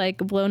just like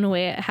blown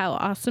away at how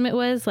awesome it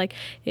was. Like,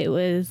 it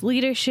was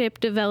leadership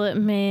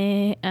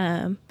development.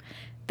 I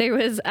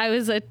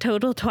was a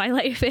total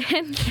Twilight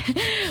fan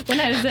when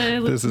I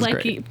was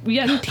a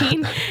young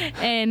teen.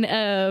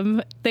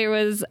 And there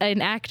was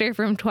an actor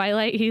from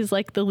Twilight. He's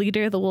like the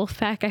leader of the wolf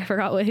pack. I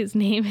forgot what his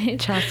name is.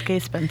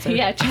 Chaske Spencer.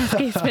 Yeah,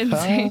 Chaske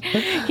Spencer.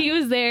 He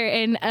was there.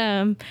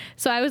 And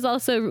so I was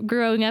also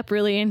growing up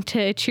really into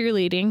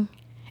cheerleading.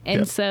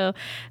 And so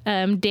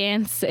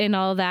dance and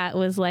all that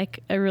was like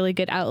a really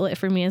good outlet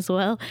for me as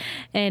well.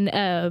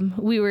 And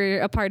we were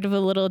a part of a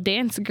little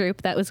dance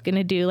group that was going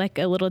to do like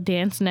a little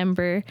dance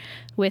number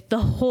with the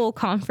whole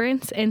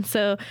conference. And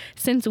so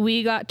since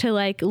we got to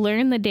like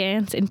learn the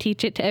dance and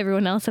teach it to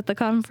everyone else at the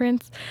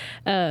conference,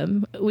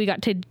 we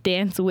got to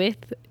dance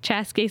with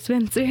Chaske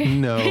Spencer.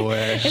 No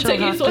way. She'll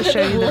have to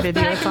show you the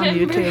videos on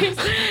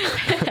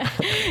YouTube.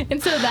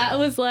 And so that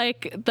was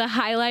like the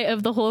highlight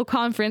of the whole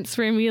conference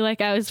for me. Like,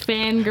 I was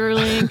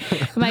fangirling.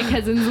 My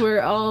cousins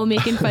were all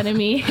making fun of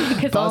me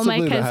because all my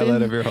cousins. The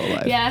highlight of your whole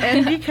life. Yeah.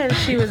 And because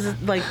she was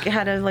like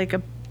had a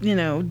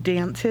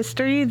dance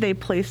history, they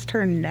placed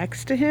her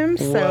next to him.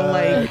 So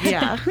like,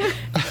 yeah.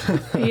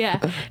 Yeah.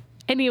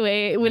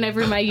 Anyway,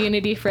 whenever my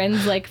Unity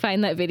friends like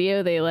find that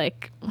video, they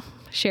like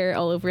share it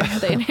all over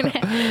the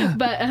internet.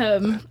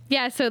 But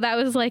yeah, so that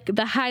was like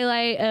the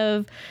highlight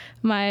of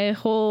my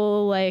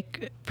whole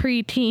like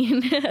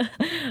preteen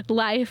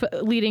life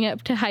leading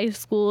up to high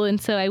school.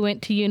 And so I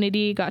went to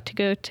Unity, got to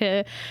go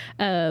to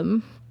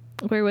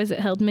where was it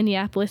held?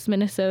 Minneapolis,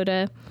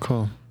 Minnesota.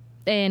 Cool.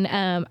 And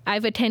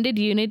I've attended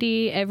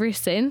Unity ever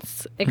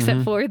since,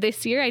 except for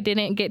this year. I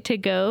didn't get to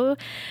go.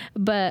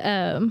 But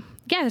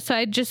yeah, so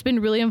I'd just been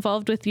really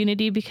involved with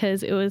Unity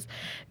because it was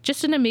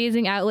just an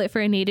amazing outlet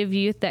for a Native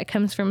youth that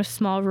comes from a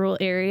small rural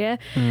area.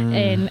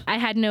 And I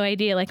had no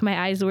idea, like my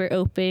eyes were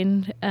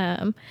opened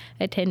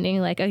attending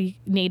like a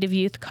Native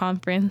youth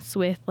conference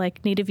with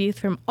like Native youth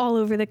from all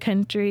over the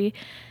country.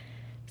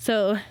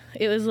 So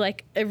it was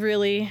like a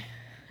really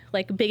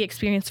like big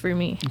experience for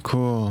me.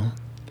 Cool.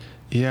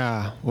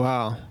 Yeah.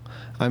 Wow.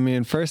 I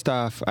mean, first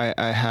off,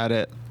 I had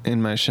it in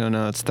my show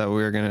notes that we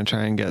were going to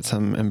try and get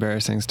some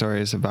embarrassing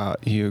stories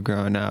about you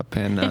growing up.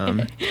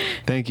 And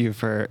thank you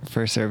for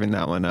serving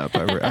that one up.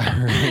 I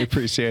really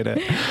appreciate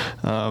it.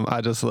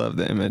 I just love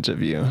the image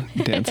of you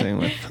dancing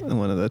with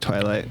one of the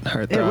Twilight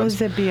heartthrobs. It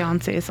was a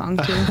Beyonce song,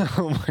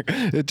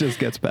 too. It just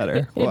gets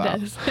better. Wow. It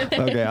does.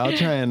 Okay, I'll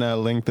try and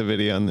link the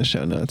video in the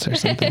show notes or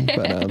something.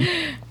 But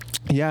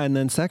yeah, and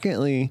then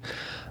secondly,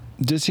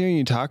 just hearing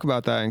you talk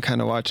about that and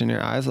kind of watching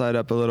your eyes light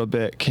up a little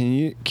bit, can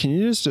you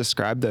just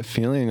describe the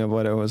feeling of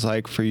what it was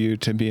like for you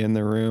to be in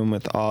the room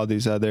with all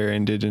these other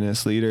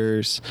Indigenous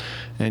leaders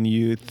and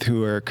youth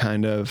who are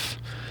kind of,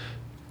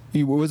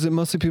 was it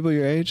mostly people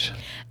your age?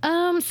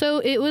 So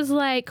it was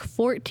like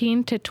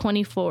 14 to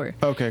 24.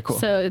 Okay, cool.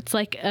 So it's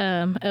like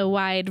a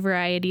wide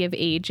variety of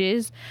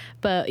ages,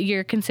 but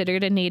you're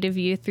considered a Native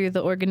youth through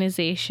the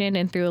organization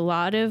and through a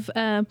lot of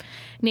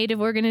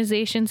Native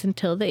organizations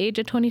until the age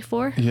of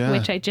 24,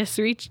 which I just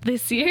reached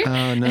this year.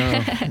 Oh,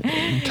 no.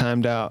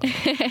 Timed out.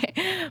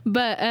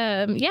 But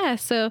yeah,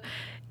 so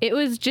it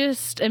was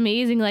just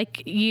amazing.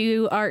 Like,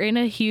 you are in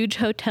a huge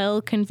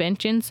hotel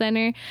convention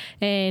center,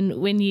 and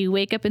when you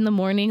wake up in the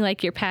morning,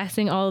 like, you're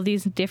passing all of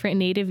these different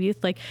Native youth.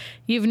 Like,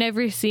 you've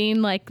never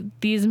seen like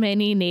these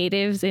many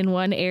natives in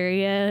one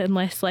area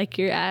unless like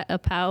you're at a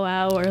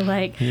powwow or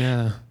like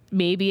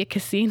maybe a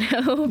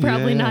casino,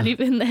 probably not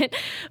even that.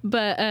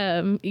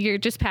 But you're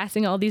just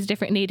passing all these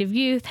different Native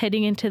youth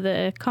heading into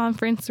the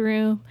conference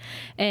room.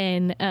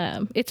 And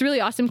it's really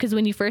awesome because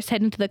when you first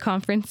head into the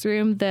conference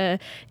room, the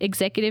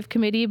executive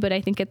committee, but I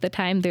think at the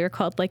time they were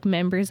called like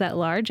members at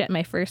large at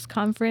my first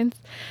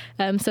conference.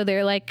 So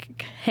they're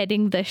like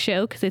heading the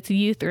show because it's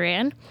youth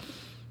ran.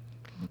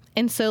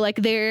 And so, like,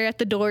 they're at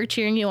the door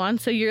cheering you on.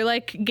 So you're,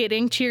 like,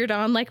 getting cheered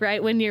on, like,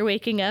 right when you're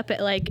waking up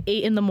at, like,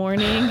 8 in the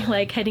morning,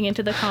 like, heading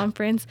into the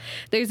conference.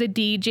 There's a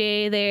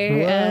DJ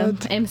there,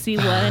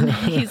 MC1.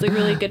 He's a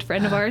really good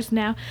friend of ours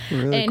now.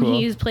 Really cool.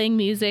 He's playing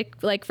music,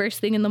 like, first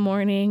thing in the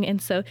morning.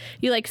 And so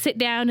you, like, sit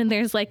down, and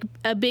there's, like,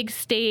 a big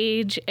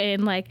stage.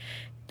 And, like,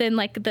 then,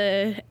 like,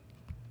 the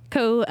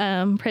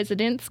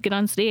co-presidents get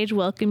on stage,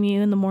 welcome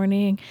you in the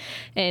morning.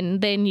 And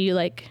then you,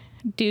 like,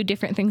 do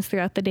different things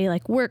throughout the day,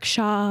 like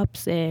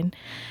workshops and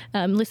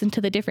listen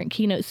to the different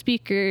keynote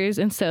speakers.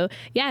 And so,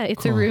 yeah,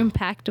 it's a room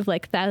packed of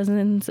like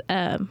thousands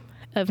of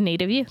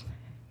Native youth.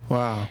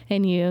 Wow.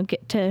 And you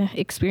get to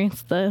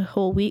experience the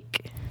whole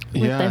week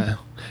with them.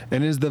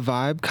 And is the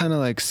vibe kind of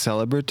like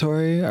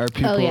celebratory? Are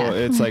people,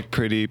 it's like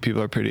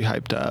people are pretty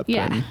hyped up?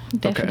 Yeah,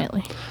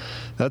 definitely. Okay.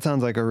 That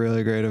sounds like a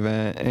really great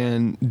event.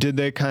 And did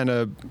they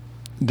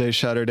they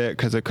shuttered it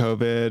because of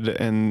COVID,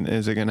 and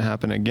is it going to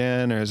happen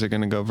again, or is it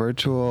going to go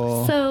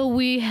virtual? So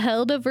we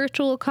held a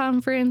virtual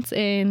conference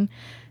in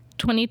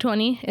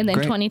 2020, and then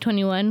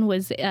 2021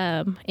 was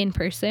in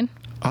person.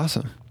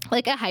 Awesome.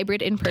 like a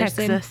hybrid in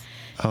person. Texas.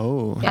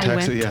 Oh, Yeah.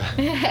 Texas,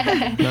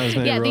 yeah. Not as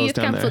many Yeah, the rules youth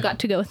down council there. got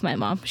to go with my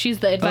mom. She's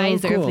the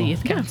advisor of cool. the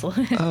youth council.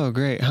 Oh,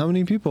 great. How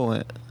many people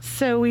went?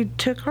 So we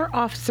took our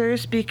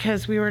officers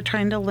because we were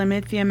trying to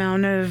limit the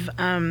amount of,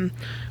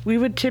 we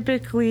would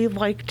typically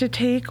like to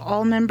take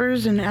all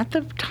members, and at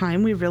the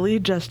time we really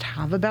just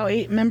have about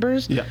 8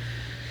 members. Yeah.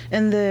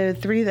 And the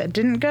 3 that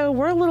didn't go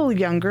were a little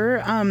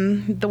younger.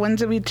 The ones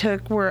that we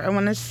took were, I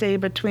want to say,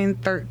 between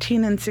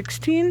 13 and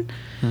 16.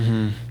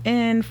 Mm-hmm.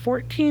 And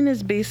 14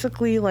 is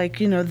basically like,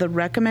 the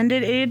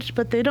recommended age,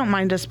 but they don't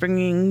mind us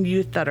bringing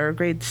youth that are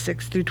grades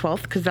 6 through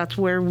 12 because that's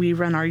where we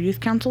run our youth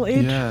council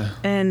age. Yeah.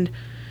 And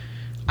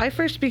I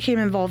first became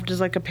involved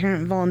as like a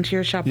parent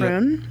volunteer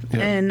chaperone.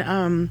 Yep.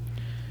 And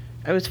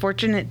I was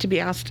fortunate to be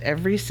asked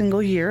every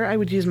single year. I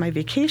would use my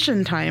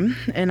vacation time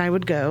and I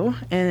would go.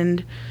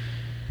 And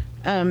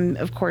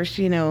of course,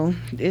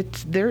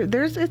 it's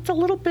it's a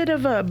little bit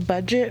of a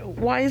budget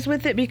wise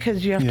with it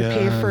because you have to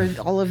pay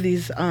for all of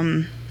these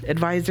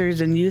advisors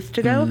and youth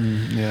to go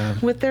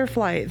with their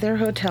flight, their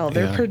hotel,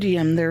 their per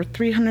diem, their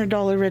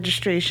 $300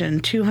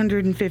 registration,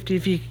 $250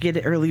 if you could get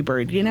it early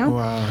bird,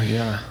 Wow,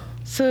 yeah.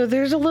 So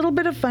there's a little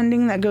bit of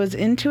funding that goes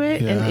into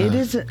it, and it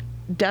is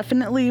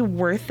definitely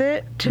worth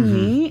it to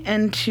me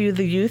and to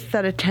the youth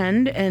that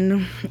attend,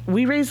 and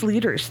we raise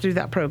leaders through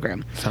that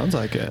program. Sounds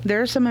like it. There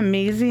are some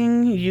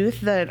amazing youth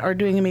that are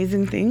doing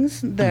amazing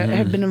things that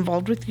have been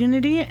involved with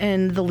Unity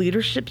and the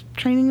leadership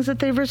trainings that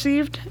they've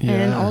received,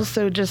 and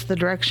also just the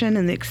direction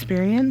and the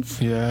experience,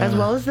 as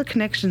well as the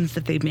connections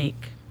that they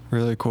make.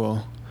 Really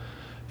cool.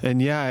 And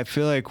yeah, I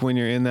feel like when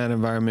you're in that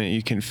environment,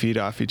 you can feed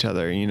off each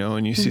other,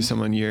 and you see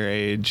someone your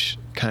age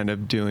kind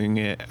of doing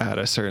it at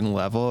a certain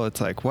level.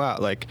 It's like, wow,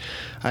 like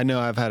I know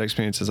I've had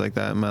experiences like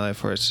that in my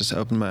life where it's just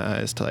opened my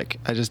eyes to like,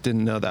 I just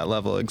didn't know that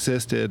level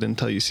existed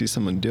until you see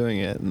someone doing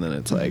it. And then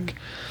it's like,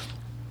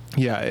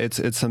 yeah,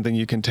 it's something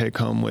you can take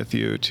home with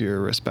you to your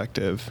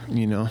respective,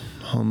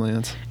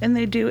 homelands. And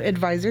they do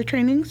advisor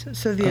trainings.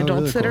 So the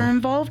adults that are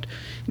involved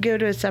go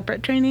to a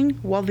separate training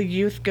while the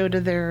youth go to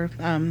their,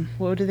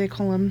 what do they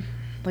call them?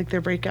 Like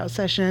their breakout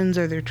sessions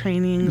or their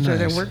trainings or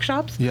their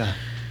workshops. Yeah.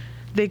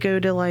 They go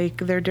to like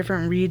their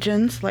different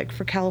regions. Like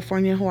for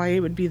California, Hawaii, it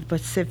would be the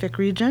Pacific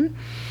region.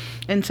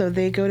 And so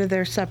they go to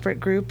their separate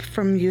group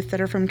from youth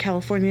that are from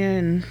California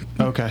and,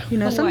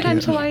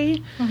 sometimes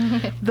Hawaii.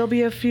 There'll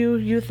be a few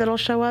youth that'll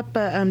show up,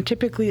 but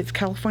typically it's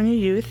California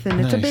youth, and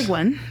it's a big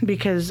one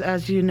because,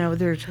 as you know,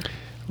 there's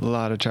a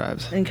lot of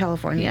tribes in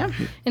California.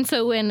 And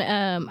so when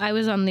I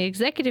was on the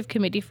executive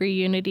committee for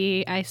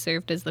Unity, I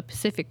served as the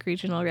Pacific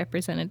regional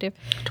representative.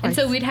 Twice. And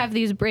so we'd have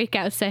these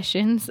breakout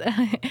sessions.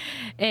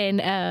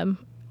 And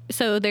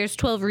so there's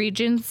 12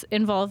 regions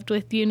involved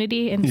with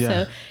Unity. And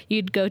so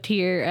you'd go to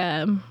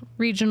your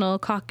regional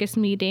caucus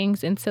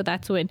meetings. And so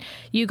that's when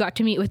you got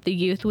to meet with the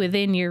youth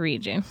within your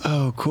region.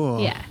 Oh,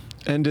 cool. Yeah.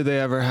 And do they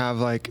ever have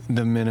like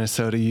the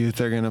Minnesota youth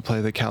are going to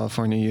play the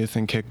California youth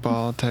in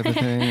kickball type of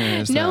thing?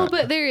 Or is No,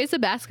 but there is a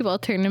basketball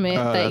tournament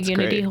that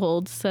Unity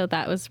holds, so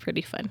that was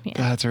pretty fun. Yeah.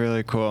 That's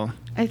really cool.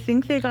 I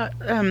think they got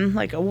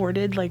like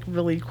awarded like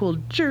really cool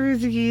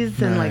jerseys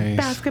and like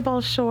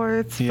basketball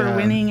shorts for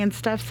winning and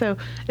stuff. So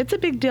it's a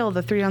big deal,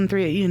 the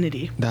 3-on-3 at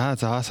Unity.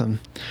 That's awesome.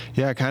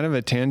 Yeah, kind of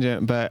a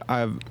tangent, but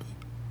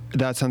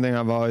that's something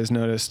I've always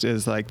noticed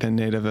is like the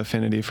Native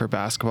affinity for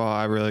basketball.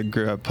 I really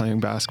grew up playing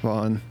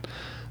basketball and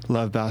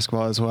love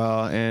basketball as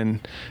well, and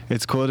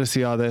it's cool to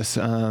see all this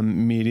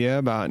media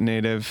about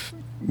Native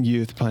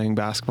youth playing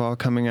basketball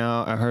coming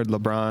out. I heard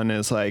LeBron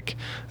is like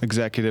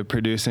executive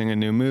producing a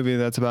new movie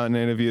that's about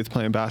Native youth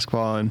playing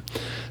basketball, and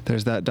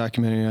there's that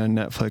documentary on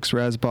Netflix,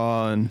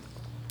 Resball, and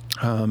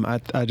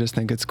I just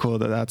think it's cool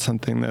that that's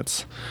something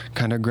that's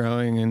kind of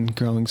growing and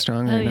growing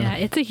strong right now.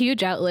 It's a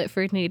huge outlet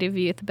for Native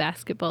youth.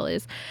 Basketball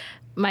is.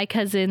 My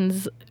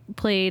cousins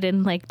played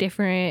in like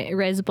different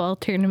res ball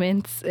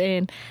tournaments,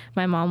 and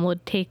my mom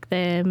would take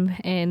them,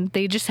 and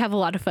they just have a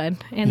lot of fun,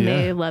 and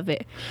they love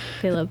it.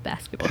 They love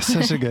basketball. It's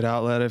such a good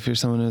outlet if you're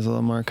someone who's a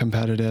little more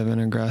competitive and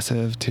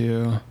aggressive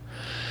too.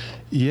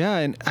 Yeah,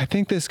 and I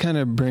think this kind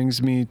of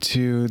brings me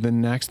to the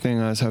next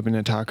thing I was hoping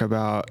to talk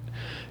about,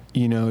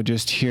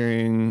 just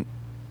hearing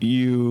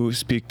you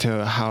speak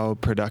to how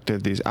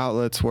productive these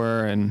outlets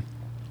were and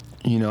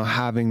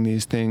having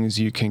these things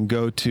you can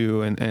go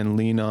to and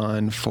lean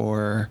on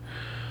for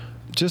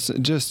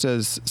just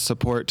as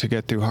support to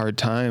get through hard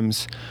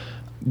times.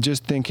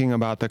 Just thinking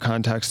about the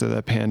context of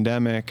the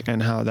pandemic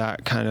and how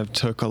that kind of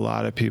took a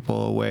lot of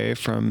people away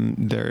from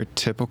their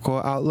typical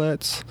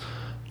outlets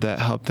that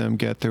helped them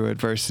get through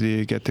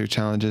adversity, get through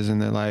challenges in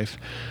their life.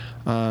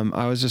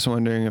 I was just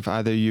wondering if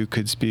either you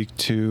could speak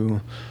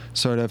to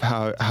sort of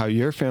how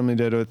your family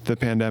did with the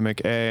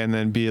pandemic, A, and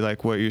then B,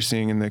 like what you're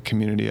seeing in the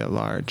community at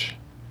large.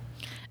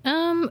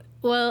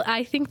 Well,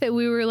 I think that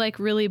we were like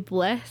really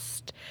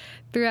blessed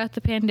throughout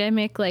the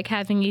pandemic, like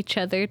having each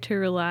other to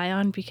rely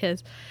on,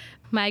 because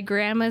my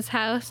grandma's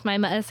house, my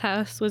mother's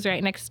house was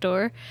right next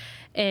door,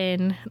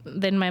 and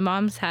then my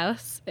mom's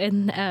house,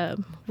 and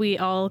we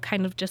all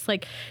kind of just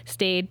like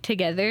stayed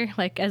together,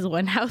 like as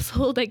one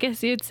household, I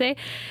guess you'd say.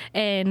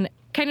 And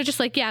kind of just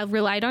like,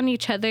 relied on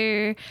each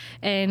other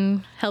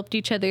and helped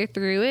each other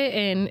through it.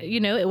 And,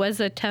 it was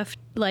a tough,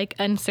 like,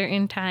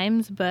 uncertain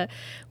times, but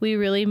we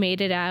really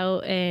made it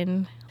out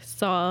and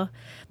saw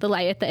the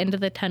light at the end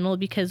of the tunnel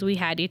because we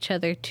had each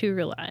other to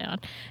rely on.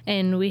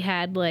 And we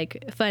had,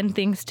 like, fun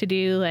things to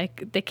do.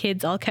 Like, the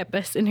kids all kept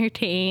us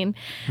entertained.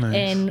 Nice.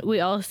 And we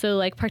also,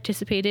 like,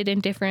 participated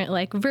in different,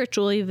 like,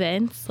 virtual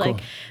events. Cool.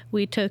 Like,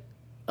 we took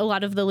a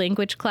lot of the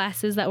language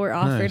classes that were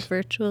offered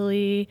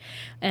virtually,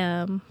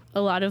 a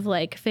lot of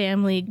like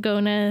family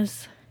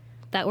gonas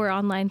that were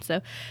online.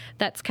 So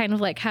that's kind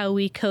of like how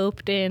we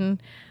coped and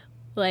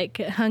like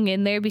hung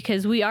in there,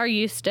 because we are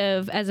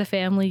as a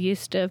family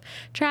used to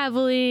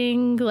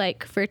traveling,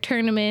 like for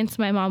tournaments.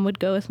 My mom would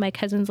go with my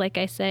cousins, like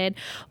I said,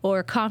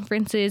 or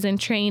conferences and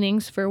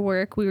trainings for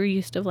work. We were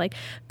used to like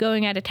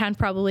going out of town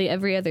probably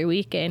every other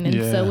weekend.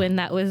 And so when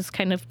that was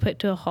kind of put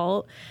to a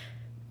halt,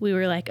 we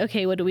were like,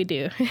 okay, what do we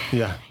do?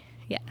 Yeah.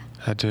 Yeah.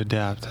 Had to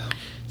adapt.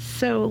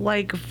 So,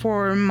 like,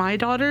 for my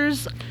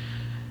daughters,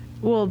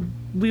 well,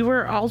 we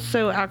were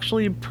also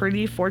actually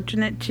pretty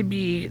fortunate to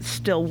be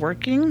still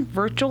working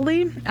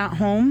virtually at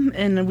home.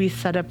 And we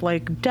set up,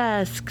 like,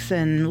 desks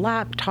and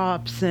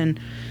laptops, and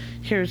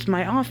here's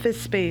my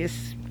office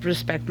space.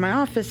 Respect my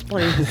office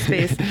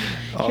space.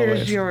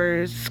 Here's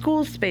your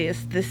school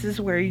space. This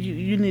is where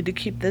you need to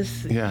keep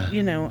this. Yeah.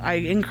 I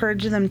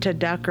encourage them to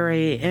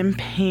decorate and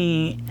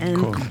paint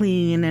and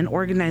clean and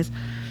organize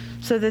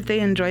so that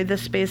they enjoyed the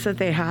space that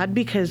they had,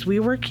 because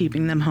we were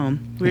keeping them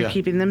home. We were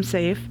keeping them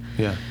safe.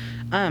 Yeah.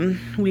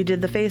 We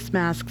did the face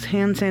masks,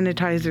 hand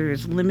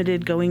sanitizers,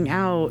 limited going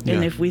out.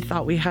 And if we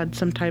thought we had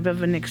some type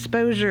of an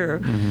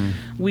exposure,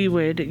 we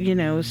would,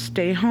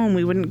 stay home.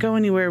 We wouldn't go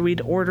anywhere.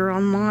 We'd order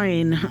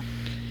online.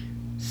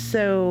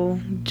 So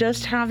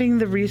just having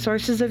the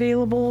resources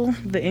available,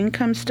 the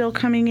income still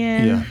coming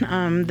in,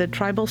 the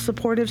tribal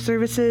supportive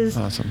services.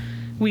 Awesome.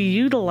 We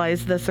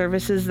utilized the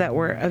services that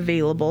were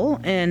available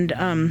and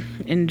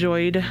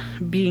enjoyed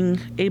being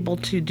able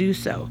to do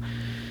so.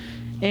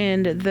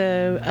 And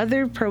the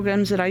other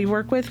programs that I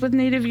work with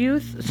Native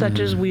youth, such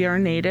as We Are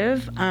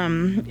Native,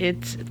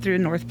 it's through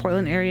North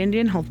Portland Area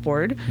Indian Health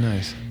Board.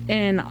 Nice.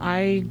 And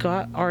I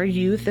got our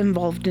youth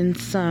involved in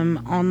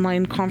some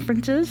online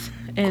conferences,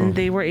 and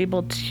they were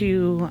able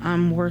to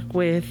work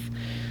with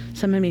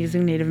some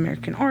amazing Native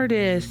American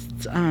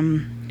artists,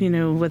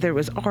 whether it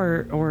was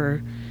art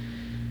or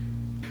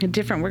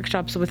different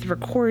workshops with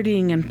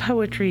recording and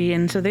poetry.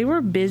 And so they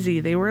were busy.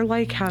 They were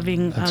like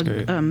having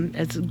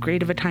as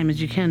great of a time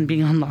as you can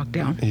being on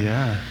lockdown.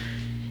 Yeah.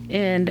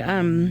 And,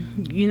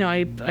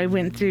 I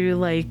went through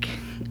like,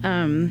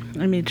 I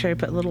made sure I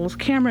put little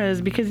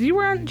cameras, because you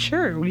weren't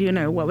sure,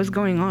 what was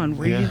going on.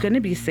 Were you going to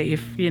be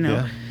safe,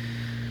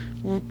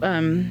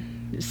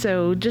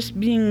 So just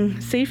being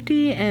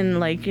safety and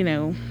like,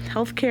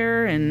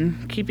 healthcare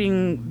and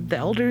keeping the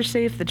elders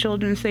safe, the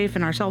children safe,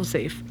 and ourselves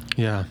safe.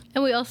 Yeah.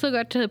 And we also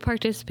got to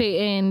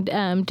participate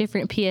in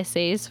different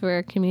PSAs for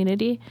our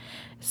community.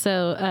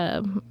 So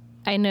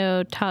I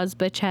know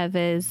Tazba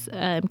Chavez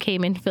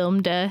came and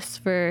filmed us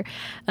for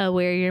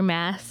Wear Your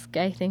Mask.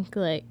 I think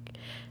like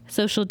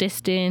social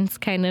distance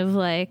kind of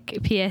like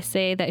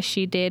PSA that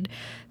she did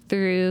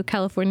through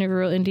California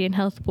Rural Indian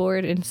Health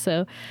Board. And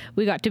so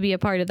we got to be a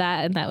part of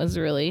that, and that was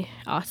really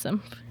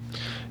awesome.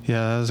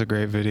 Yeah, that was a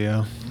great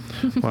video.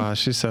 Wow,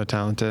 she's so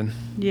talented.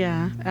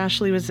 Yeah,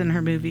 Ashley was in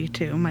her movie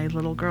too, my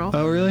little girl.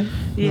 Oh, really?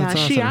 Yeah, That's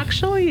awesome. She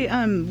actually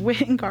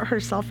went and got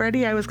herself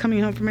ready. I was coming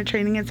home from a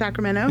training in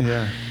Sacramento.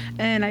 Yeah.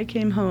 And I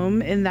came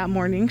home in that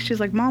morning. She's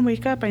like, Mom,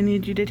 wake up. I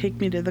need you to take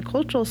me to the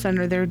cultural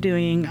center. They're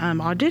doing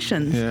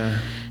auditions. Yeah.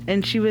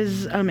 And she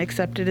was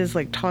accepted as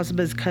like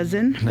Tazba's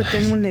cousin. Nice. But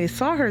then when they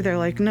saw her, they're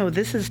like, no,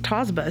 this is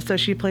Tazba. So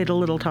she played a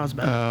little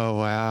Tazba. Oh,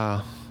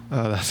 wow.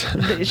 Oh,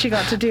 that's... She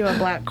got to do a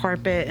black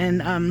carpet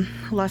in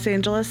Los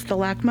Angeles, the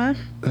LACMA.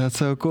 That's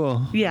so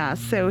cool. Yeah,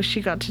 so she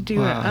got to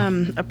do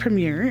a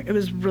premiere. It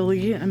was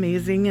really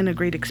amazing and a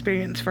great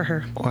experience for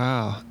her.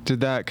 Wow. Do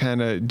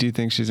you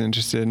think she's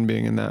interested in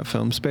being in that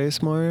film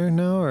space more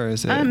now, or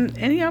is it?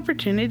 Any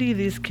opportunity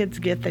these kids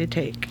get, they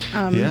take.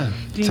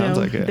 Sounds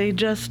like it. They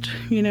just,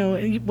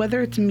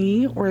 whether it's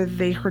me or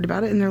they heard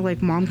about it and they're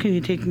like, Mom, can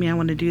you take me? I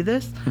want to do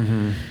this.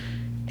 Mm-hmm.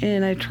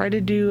 And I try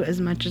to do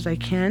as much as I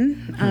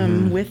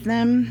can with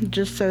them,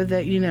 just so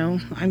that,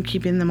 I'm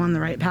keeping them on the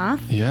right path.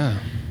 Yeah.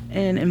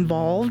 And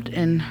involved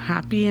and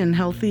happy and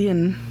healthy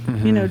and,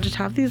 just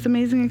have these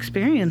amazing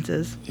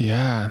experiences.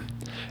 Yeah.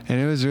 And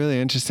it was really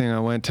interesting.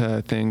 I went to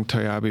a thing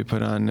Toyabe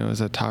put on. It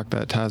was a talk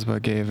that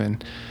Tazba gave,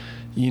 and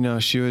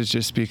she was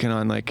just speaking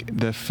on like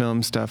the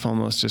film stuff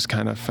almost just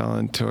kind of fell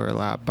into her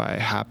lap by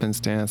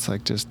happenstance,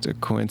 like just a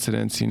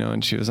coincidence,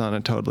 and she was on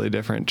a totally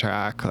different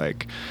track,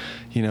 like,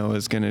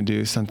 was going to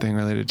do something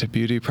related to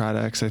beauty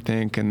products, I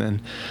think. And then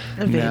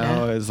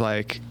now is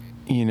like,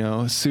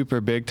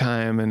 super big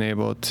time and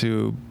able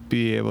to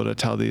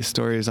tell these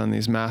stories on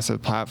these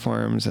massive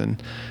platforms.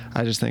 And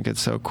I just think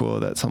it's so cool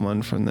that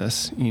someone from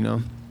this,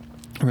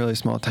 really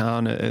small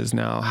town is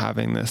now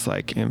having this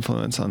like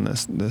influence on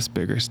this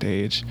bigger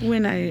stage.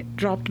 When I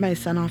dropped my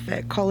son off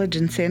at college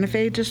in Santa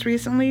Fe just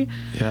recently,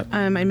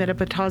 I met up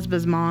with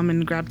Tasba's mom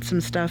and grabbed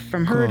some stuff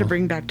from her to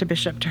bring back to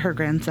Bishop to her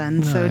grandson.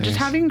 Nice. So just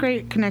having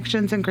great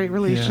connections and great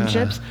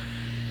relationships.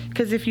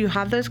 Because if you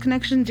have those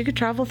connections, you could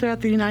travel throughout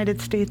the United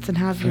States and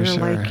have your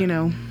like, you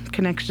know,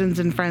 connections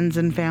and friends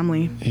and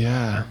family.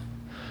 Yeah.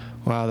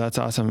 Wow, that's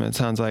awesome. It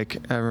sounds like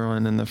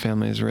everyone in the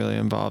family is really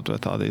involved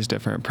with all these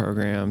different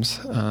programs.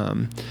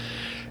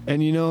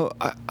 And, you know,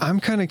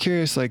 I'm kind of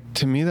curious, like,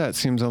 to me, that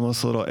seems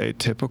almost a little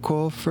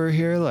atypical for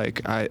here.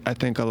 Like, I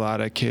think a lot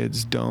of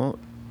kids don't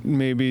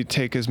maybe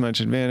take as much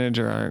advantage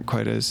or aren't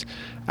quite as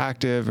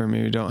active or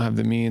maybe don't have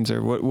the means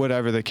or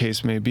whatever the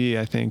case may be.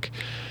 I think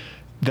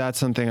that's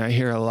something I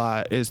hear a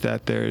lot, is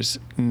that there's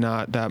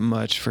not that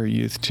much for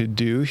youth to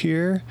do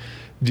here.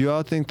 Do you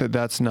all think that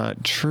that's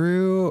not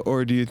true,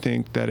 or do you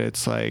think that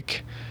it's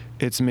like,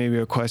 it's maybe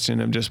a question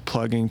of just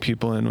plugging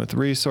people in with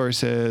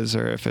resources,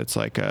 or if it's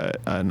like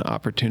an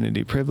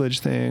opportunity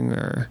privilege thing,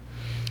 or?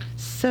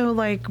 So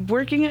like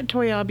working at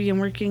Toyabe and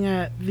working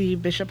at the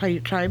Bishop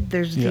Paiute tribe,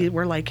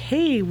 we're like,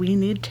 hey, we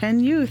need 10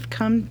 youth,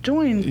 come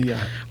join.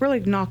 Yeah. We're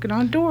like knocking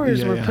on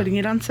doors. We're putting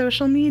it on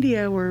social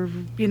media. We're,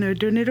 you know,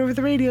 doing it over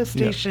the radio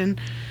station.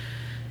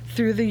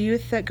 Through the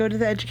youth that go to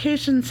the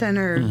education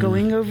center,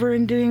 going over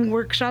and doing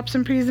workshops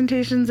and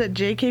presentations at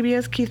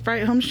JKBS, Keith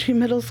Bright, Home Street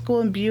Middle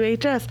School, and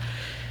BUHS.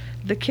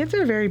 The kids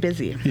are very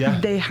busy. Yeah.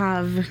 They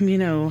have, you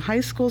know,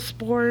 high school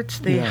sports.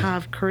 They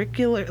have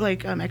curricular,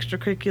 like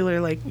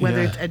extracurricular, like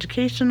whether it's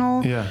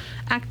educational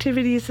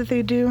activities that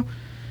they do.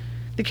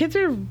 The kids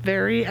are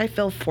very, I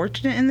feel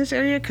fortunate in this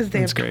area because they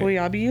have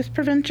Toyabe Youth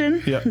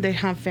Prevention. Yep. They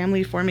have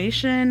family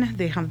formation.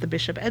 They have the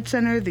Bishop Ed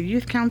Center, the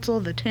Youth Council,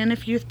 the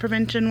TANF Youth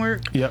Prevention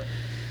work. Yep.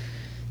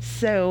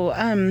 So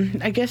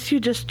I guess you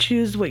just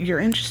choose what you're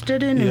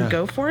interested in and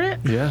go for it.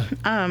 Yeah.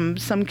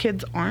 Some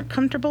kids aren't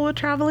comfortable with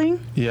traveling.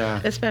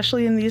 Yeah.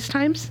 Especially in these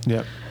times.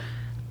 Yep.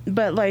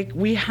 But like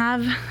we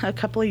have a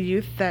couple of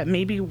youth that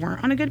maybe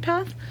weren't on a good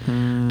path,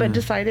 but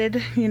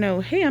decided, you know,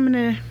 hey, I'm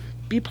going to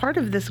be part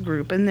of this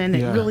group. And then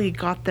it really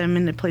got them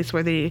in a place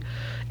where they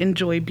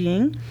enjoy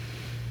being.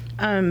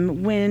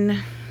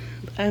 When,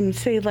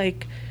 say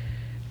like,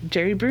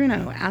 Jerry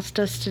Bruno asked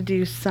us to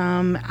do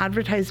some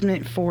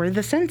advertisement for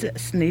the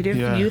census, Native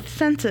Youth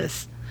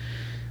Census.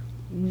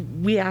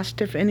 We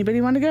asked if anybody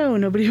wanted to go.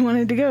 Nobody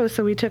wanted to go,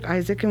 so we took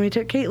Isaac and we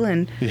took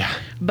Caitlin. Yeah.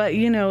 But,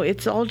 you know,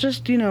 it's all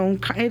just, you know,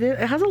 it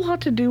has a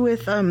lot to do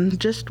with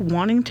just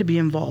wanting to be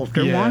involved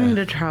or wanting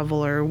to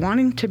travel or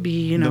wanting to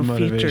be, you know,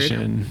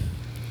 featured.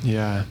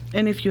 Yeah.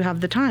 And if you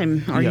have the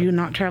time, are you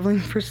not traveling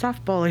for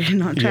softball? Are you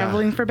not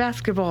traveling for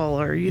basketball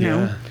or, you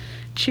know,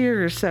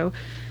 cheer? So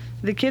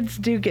the kids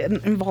do get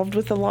involved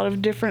with a lot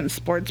of different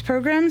sports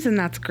programs, and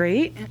that's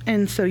great.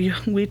 And so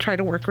we try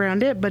to work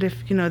around it. But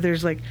if, you know,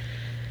 there's like,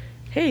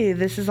 hey,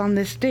 this is on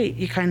this date,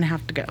 you kind of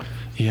have to go.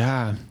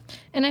 Yeah.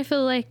 And I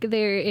feel like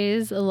there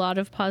is a lot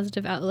of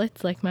positive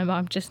outlets, like my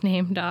mom just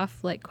named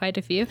off like quite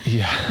a few.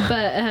 Yeah.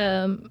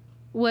 But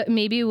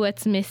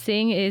what's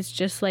missing is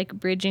just like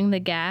bridging the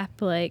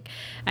gap. Like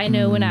I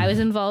know when I was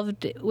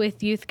involved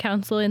with youth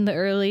council in the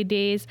early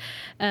days,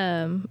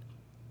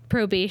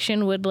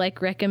 probation would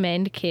like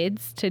recommend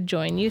kids to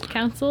join youth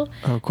council.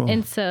 Oh, cool.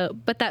 And so,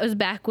 but that was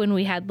back when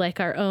we had like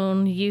our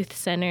own youth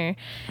center,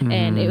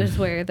 and it was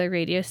where the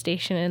radio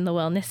station and the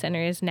wellness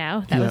center is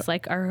now. That was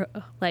like our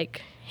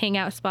like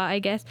hangout spot, I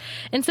guess.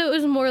 And so it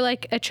was more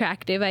like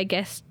attractive, I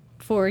guess,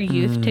 for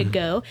youth to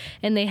go,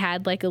 and they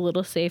had like a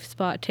little safe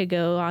spot to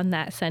go on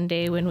that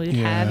Sunday when we'd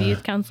have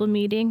youth council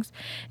meetings.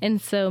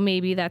 And so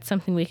maybe that's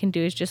something we can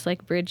do, is just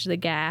like bridge the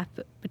gap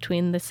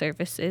between the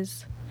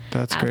services.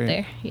 That's out great.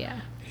 There.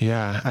 Yeah.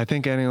 Yeah, I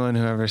think anyone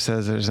who ever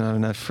says there's not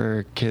enough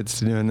for kids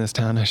to do in this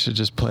town, I should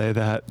just play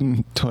that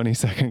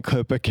 20-second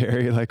clip of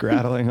Carrie like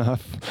rattling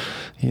off,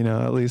 you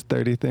know, at least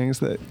 30 things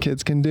that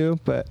kids can do.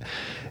 But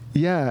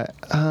yeah,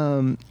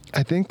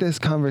 I think this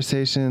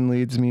conversation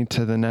leads me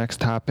to the next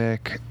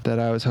topic that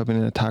I was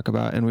hoping to talk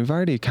about, and we've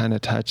already kind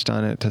of touched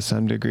on it to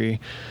some degree,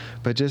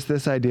 but just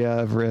this idea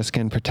of risk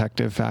and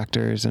protective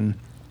factors. And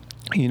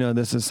you know,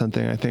 this is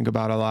something I think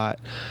about a lot,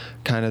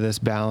 kind of this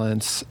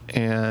balance.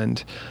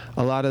 And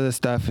a lot of this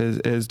stuff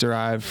is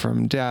derived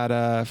from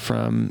data,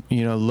 from,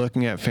 you know,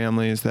 looking at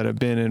families that have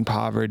been in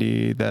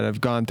poverty, that have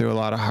gone through a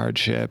lot of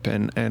hardship,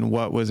 and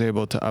what was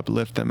able to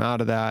uplift them out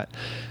of that.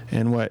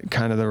 And what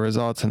kind of the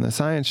results in the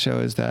science show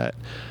is that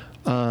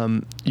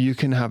you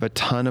can have a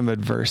ton of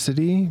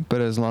adversity,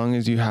 but as long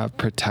as you have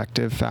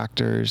protective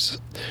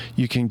factors,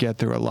 you can get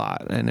through a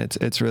lot. And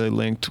it's really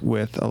linked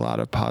with a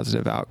lot of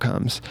positive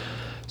outcomes.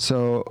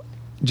 So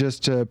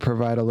just to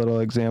provide a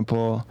little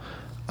example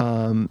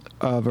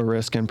of a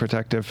risk and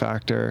protective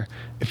factor,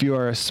 if you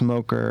are a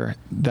smoker,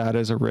 that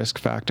is a risk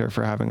factor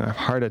for having a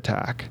heart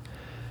attack.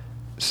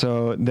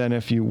 So then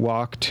if you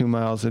walk 2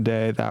 miles a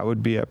day, that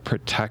would be a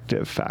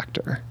protective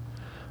factor.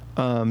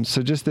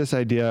 So just this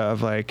idea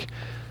of like,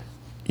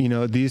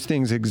 these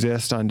things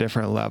exist on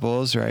different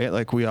levels, right?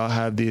 Like we all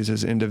have these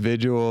as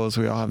individuals,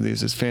 we all have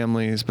these as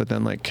families, but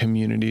then like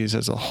communities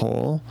as a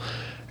whole.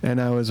 And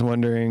I was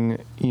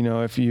wondering,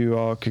 if you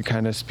all could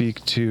kind of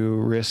speak to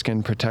risk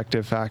and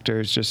protective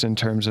factors just in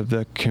terms of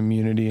the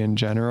community in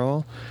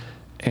general,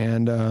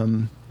 and,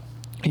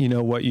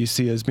 what you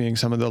see as being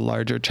some of the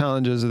larger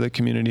challenges of the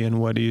community, and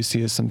what do you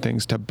see as some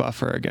things to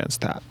buffer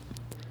against that?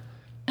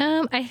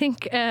 I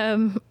think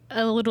a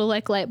little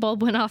like light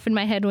bulb went off in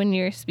my head when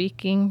you were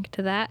speaking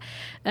to that.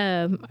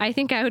 I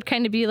think I would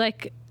kind of be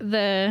like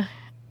the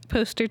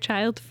poster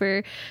child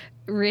for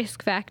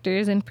risk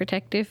factors and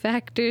protective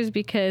factors,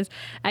 because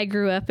I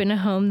grew up in a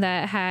home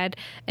that had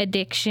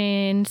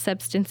addiction,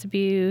 substance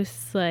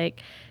abuse, I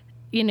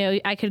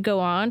could go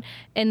on.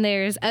 And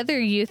there's other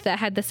youth that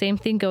had the same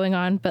thing going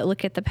on, but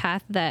look at the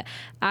path that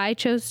I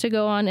chose to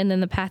go on and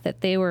then the path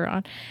that they were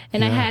on.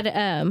 And I had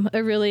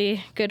a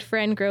really good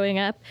friend growing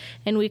up,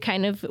 and we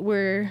kind of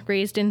were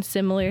raised in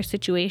similar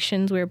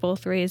situations. We were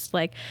both raised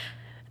by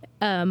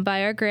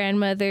our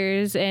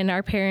grandmothers, and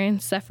our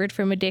parents suffered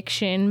from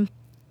addiction.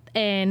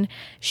 And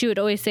she would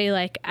always say,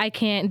 I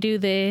can't do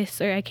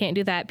this or I can't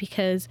do that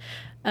because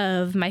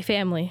of my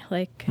family.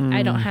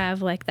 I don't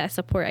have, that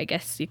support, I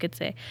guess you could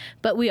say.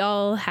 But we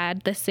all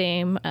had the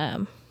same,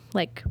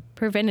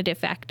 preventative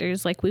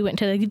factors. We went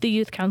to the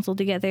youth council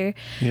together.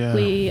 Yeah.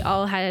 We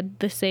all had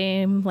the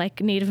same,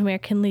 Native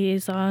American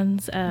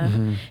liaisons.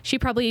 She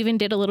probably even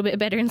did a little bit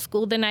better in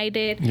school than I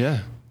did.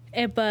 Yeah.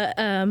 But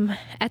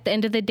at the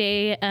end of the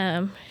day,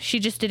 she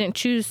just didn't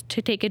choose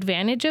to take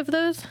advantage of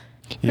those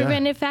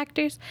preventive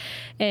factors,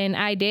 and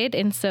I did,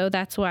 and so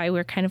that's why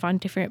we're kind of on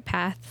different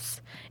paths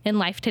in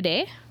life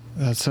today.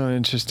 That's so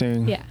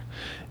interesting.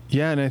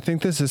 Yeah, and I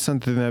think this is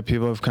something that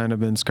people have kind of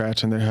been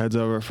scratching their heads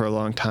over for a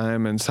long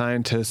time, and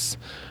scientists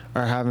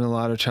are having a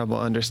lot of trouble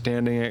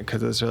understanding it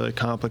because it's really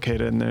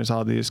complicated and there's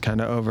all these kind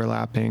of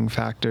overlapping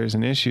factors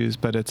and issues.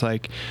 But it's I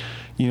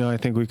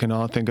think we can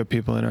all think of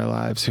people in our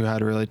lives who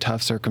had really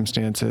tough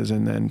circumstances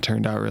and then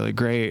turned out really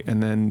great.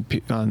 And then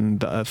on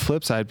the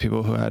flip side,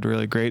 people who had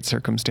really great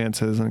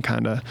circumstances and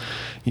kind of,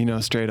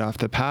 strayed off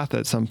the path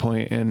at some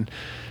point. And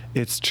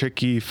it's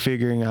tricky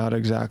figuring out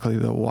exactly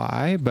the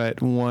why,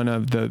 but one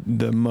of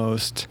the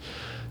most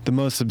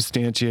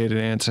substantiated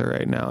answer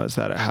right now is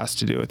that it has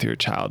to do with your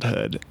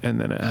childhood,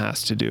 and then it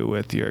has to do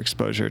with your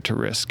exposure to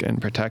risk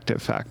and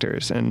protective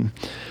factors. And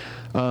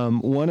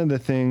one of the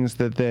things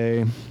that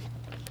they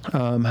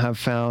have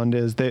found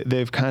is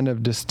they've kind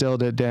of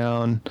distilled it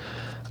down,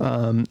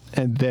 and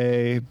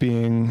they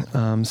being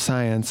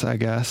science, I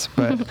guess.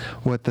 But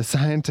what the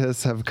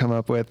scientists have come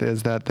up with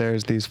is that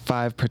there's these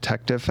 5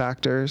 protective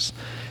factors.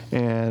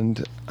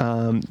 And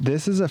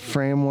this is a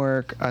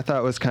framework I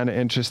thought was kind of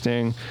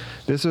interesting.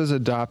 This was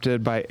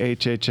adopted by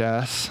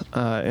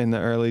HHS in the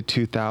early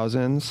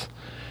 2000s.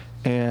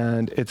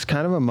 And it's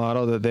kind of a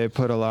model that they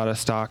put a lot of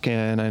stock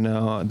in. I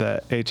know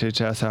that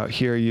HHS out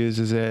here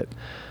uses it.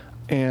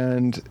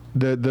 And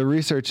the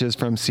research is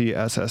from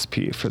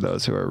CSSP, for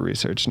those who are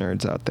research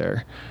nerds out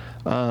there.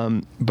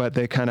 But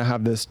they kind of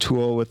have this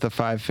tool with the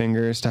 5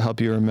 fingers to help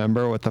you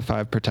remember what the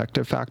 5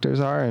 protective factors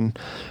are. And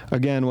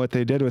again, what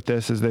they did with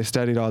this is they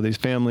studied all these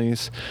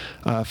families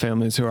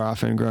who are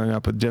often growing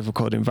up with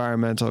difficult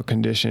environmental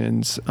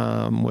conditions,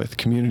 with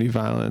community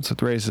violence, with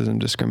racism,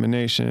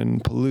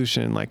 discrimination,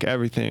 pollution,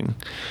 everything,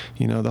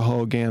 the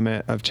whole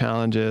gamut of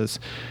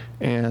challenges.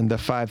 And the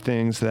 5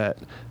 things that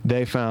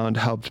they found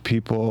helped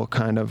people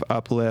kind of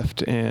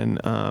uplift and,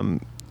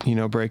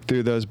 break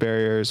through those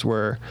barriers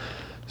were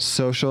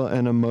social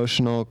and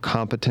emotional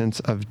competence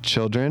of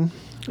children.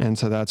 And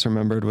so that's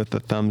remembered with the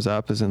thumbs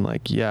up, as in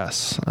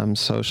yes, I'm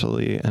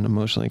socially and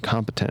emotionally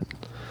competent.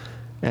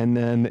 And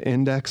then the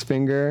index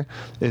finger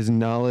is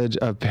knowledge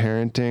of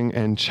parenting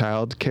and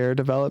child care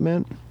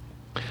development.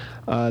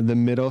 The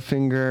middle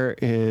finger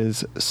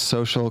is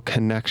social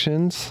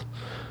connections,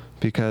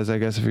 because I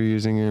guess if you're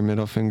using your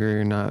middle finger,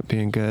 you're not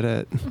being good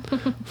at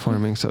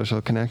forming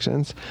social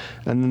connections.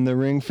 And then the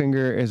ring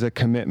finger is a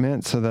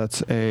commitment, so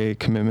that's a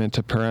commitment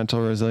to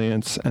parental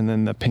resilience. And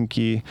then the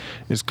pinky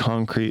is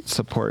concrete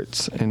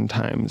supports in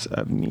times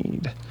of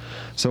need.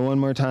 So one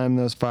more time,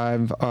 those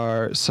 5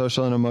 are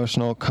social and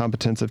emotional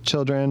competence of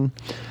children,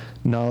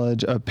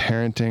 knowledge of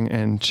parenting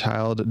and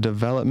child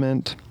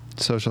development,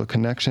 social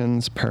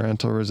connections,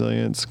 parental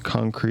resilience,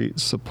 concrete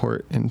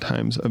support in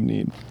times of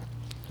need.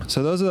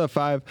 So those are the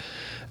 5,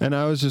 and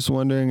I was just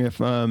wondering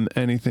if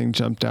anything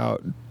jumped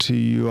out to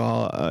you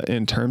all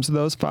in terms of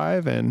those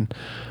 5, and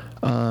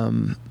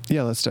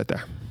let's start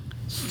there.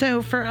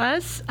 So for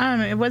us,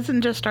 it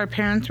wasn't just our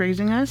parents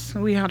raising us.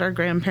 We had our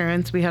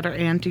grandparents, we had our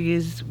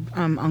aunties,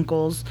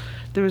 uncles.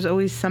 There was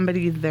always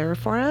somebody there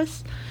for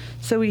us.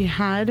 So we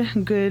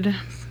had good,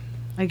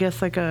 I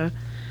guess, a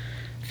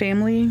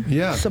family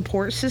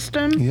support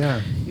system.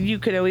 Yeah. You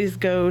could always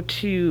go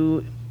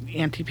to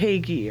Auntie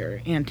Peggy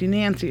or Auntie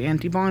Nancy,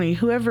 Auntie Bonnie,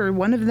 whoever.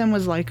 One of them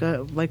was like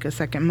a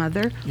second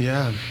mother.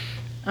 Yeah.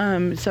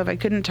 So if I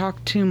couldn't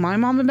talk to my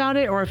mom about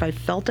it, or if I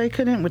felt I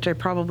couldn't, which I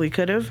probably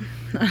could have,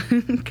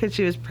 because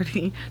she was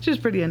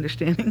pretty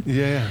understanding.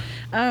 Yeah.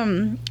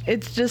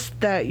 It's just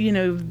that,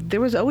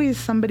 there was always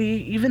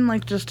somebody, even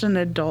like just an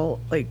adult,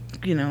 like,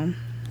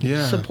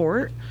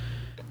 support.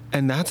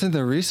 And that's in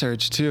the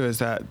research too, is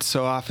that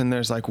so often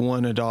there's like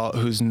one adult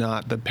who's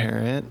not the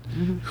parent,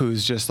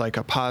 who's just like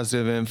a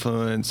positive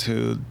influence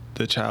who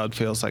the child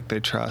feels like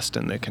they trust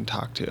and they can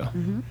talk to.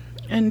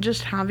 And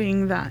just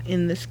having that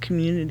in this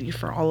community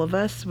for all of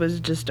us was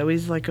just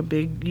always like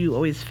you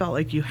always felt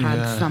like you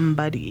had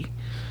somebody.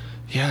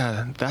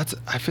 Yeah,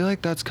 I feel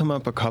like that's come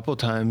up a couple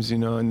times,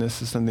 and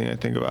this is something I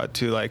think about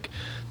too, like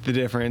the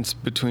difference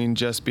between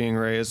just being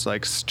raised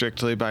like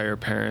strictly by your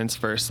parents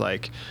versus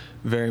like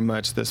very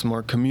much this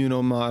more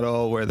communal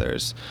model where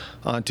there's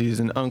aunties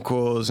and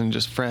uncles and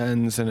just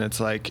friends, and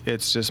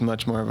it's just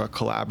much more of a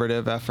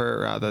collaborative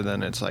effort rather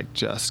than it's like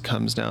just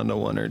comes down to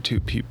one or two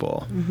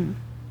people.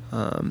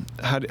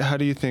 How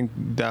do you think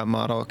that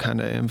model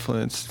kind of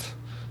influenced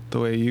the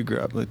way you grew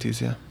up,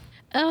 Leticia?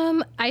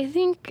 I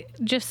think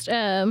just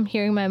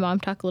hearing my mom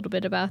talk a little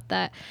bit about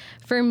that,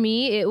 for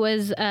me, it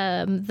was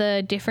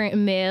the different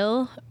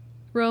male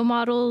role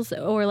models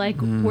or like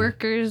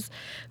workers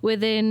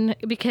within,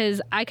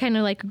 because I kind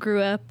of like grew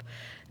up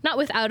not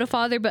without a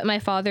father, but my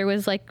father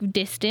was like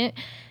distant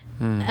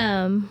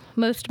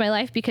most of my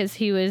life because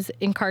he was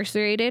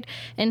incarcerated.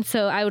 And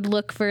so I would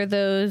look for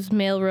those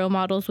male role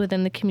models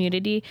within the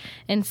community.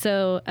 And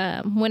so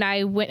when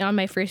I went on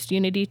my first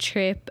Unity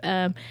trip,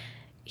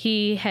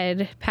 he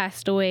had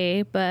passed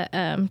away, but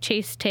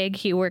Chase Tigg,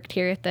 he worked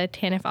here at the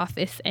TANF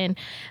office, and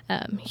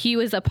he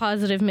was a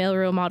positive male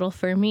role model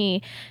for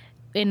me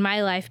in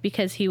my life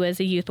because he was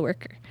a youth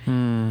worker.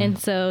 And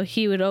so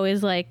he would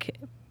always like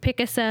pick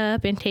us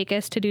up and take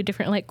us to do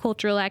different like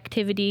cultural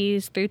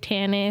activities through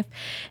TANF.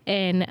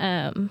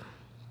 And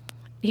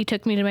he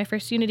took me to my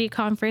first Unity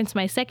conference,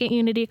 my second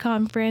Unity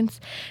conference.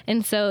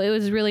 And so it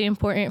was really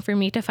important for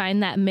me to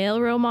find that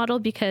male role model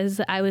because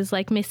I was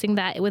like missing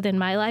that within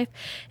my life.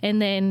 And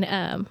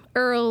then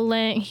Earl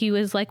Lent, he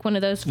was like one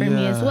of those for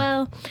me as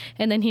well.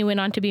 And then he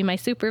went on to be my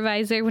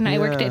supervisor when I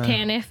worked at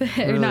TANF,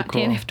 or really not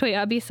cool. TANF,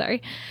 Toyabe,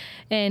 sorry.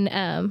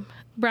 And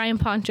Brian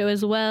Poncho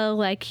as well,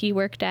 like he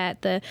worked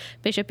at the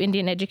Bishop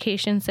Indian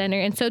Education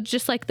Center. And so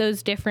just like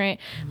those different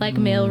like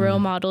male role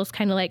models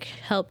kind of like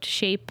helped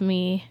shape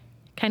me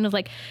kind of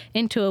like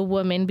into a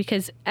woman,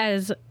 because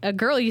as a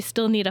girl, you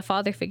still need a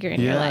father figure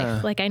in your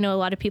life. Like I know a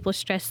lot of people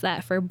stress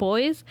that for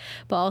boys,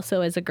 but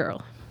also as a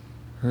girl.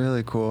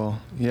 Really cool.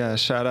 Yeah.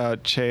 Shout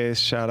out Chase,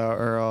 shout out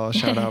Earl,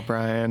 shout out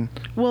Brian.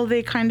 Well,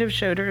 they kind of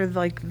showed her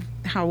like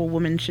how a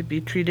woman should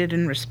be treated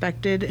and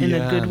respected in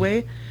a good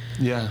way.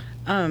 Yeah.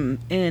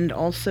 And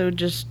also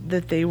just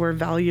that they were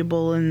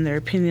valuable and their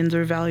opinions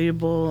were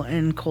valuable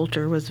and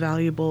culture was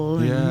valuable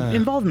and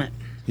involvement.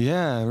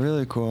 Yeah,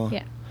 really cool.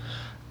 Yeah.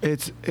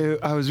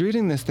 I was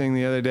reading this thing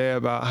the other day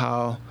about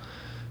how,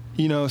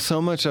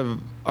 so much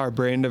of our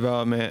brain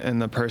development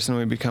and the person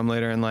we become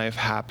later in life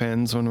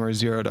happens when we're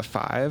 0 to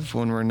 5,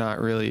 when we're not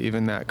really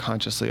even that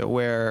consciously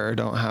aware or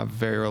don't have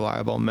very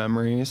reliable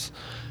memories.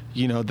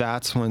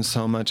 That's when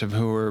so much of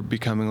who we're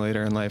becoming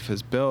later in life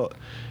is built.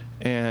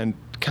 And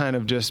kind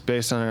of just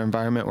based on our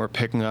environment, we're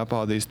picking up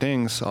all these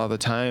things all the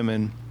time.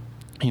 And,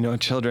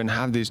 children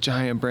have these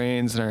giant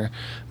brains and are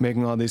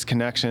making all these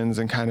connections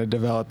and kind of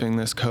developing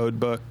this code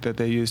book that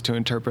they use to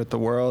interpret the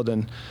world.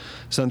 And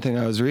something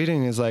I was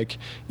reading is like,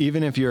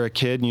 even if you're a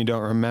kid and you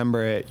don't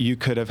remember it, you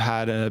could have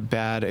had a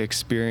bad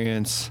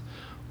experience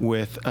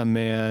with a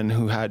man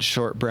who had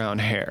short brown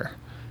hair.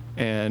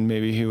 And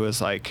maybe he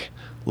was like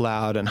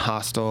loud and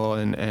hostile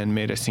and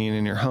made a scene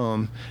in your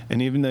home.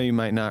 And even though you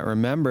might not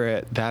remember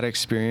it, that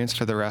experience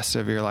for the rest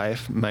of your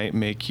life might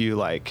make you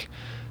like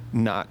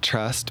not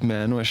trust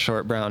men with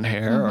short brown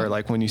hair, or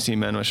like when you see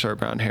men with short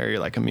brown hair, you're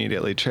like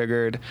immediately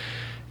triggered.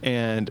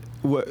 And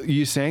what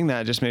you saying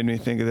that just made me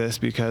think of this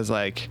because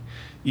like,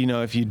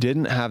 if you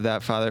didn't have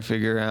that father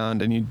figure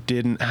around and you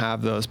didn't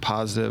have those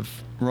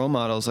positive role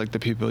models like the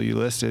people you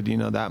listed,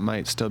 that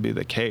might still be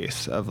the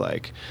case of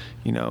like,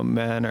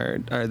 men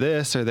are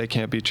this or they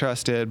can't be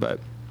trusted. But,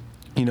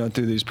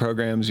 through these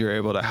programs, you're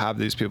able to have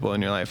these people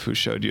in your life who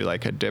showed you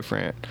like a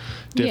different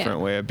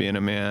way of being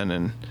a man.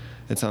 And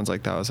it sounds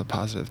like that was a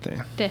positive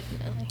thing.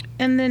 Definitely.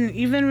 And then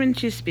even when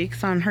she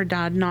speaks on her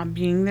dad not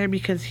being there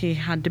because he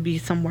had to be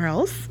somewhere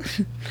else,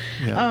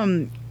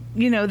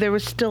 there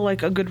was still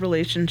like a good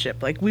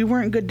relationship. Like we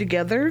weren't good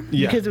together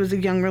because it was a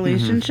young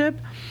relationship.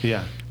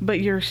 Yeah. But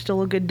you're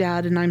still a good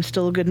dad and I'm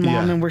still a good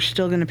mom and we're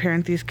still going to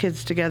parent these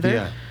kids together.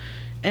 Yeah.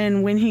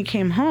 And when he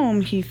came home,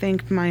 he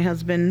thanked my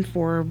husband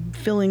for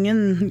filling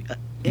in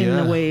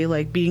a way,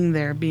 like being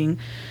there, being,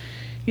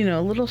 a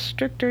little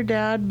stricter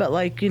dad, but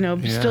like,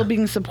 still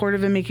being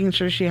supportive and making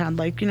sure she had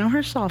like,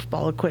 her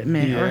softball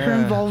equipment or her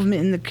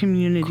involvement in the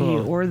community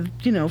or,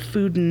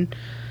 food and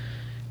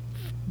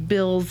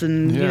bills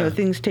and,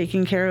 things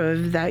taken care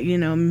of that,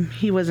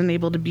 he wasn't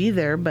able to be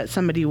there, but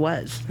somebody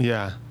was.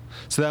 Yeah.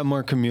 So that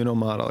more communal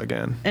model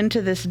again. And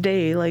to this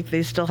day, like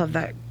they still have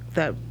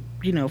that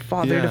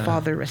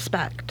father-to-father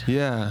respect.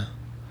 Yeah.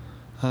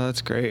 Oh,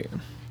 that's great.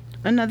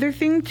 Another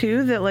thing,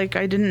 too, that, like,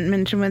 I didn't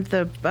mention with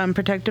the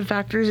protective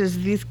factors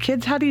is these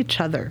kids had each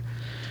other.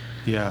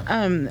 Yeah.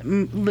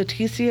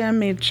 Leticia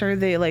made sure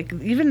they, like,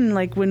 even,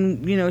 like,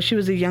 when, she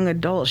was a young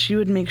adult, she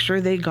would make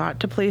sure they got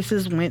to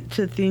places, went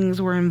to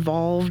things, were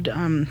involved.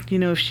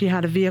 If she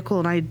had a vehicle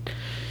and I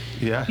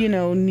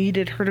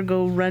needed her to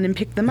go run and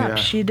pick them up,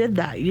 she did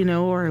that,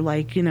 or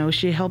like,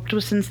 she helped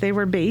with since they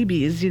were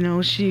babies,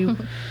 she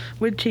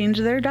would change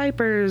their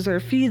diapers or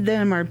feed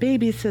them or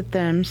babysit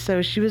them.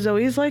 So she was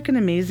always like an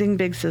amazing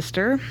big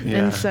sister. Yeah.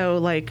 And so,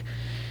 like,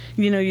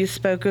 you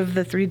spoke of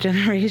the 3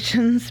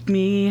 generations,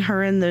 me,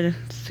 her, and the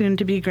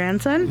soon-to-be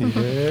grandson.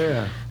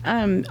 Yeah.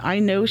 I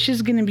know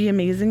she's going to be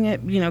amazing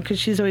at, because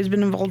she's always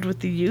been involved with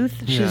the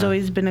youth. She's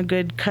always been a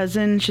good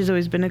cousin. She's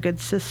always been a good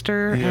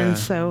sister. Yeah. And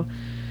so,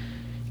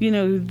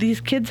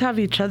 these kids have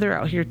each other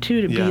out here,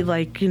 too, to be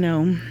like,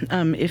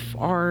 if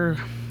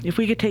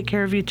we could take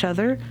care of each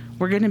other,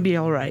 we're going to be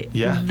all right.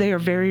 Yeah. They are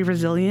very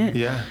resilient.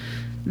 Yeah.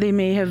 They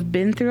may have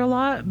been through a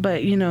lot,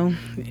 but,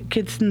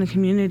 kids in the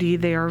community,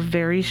 they are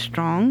very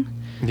strong.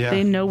 Yeah.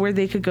 They know where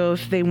they could go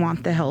if they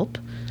want the help.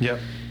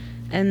 Yep.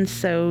 And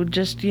so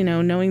just,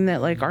 knowing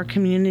that, like, our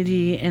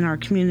community and our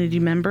community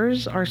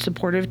members are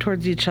supportive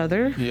towards each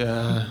other,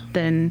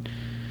 then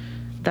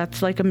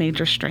that's, like, a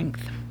major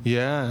strength.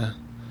 Yeah.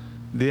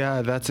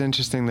 Yeah, that's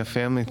interesting, the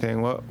family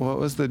thing. What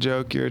was the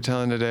joke you were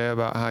telling today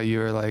about how you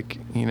were like,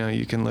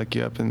 you can look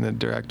you up in the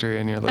directory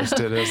and you're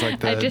listed as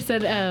like the... I just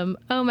said,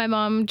 my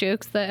mom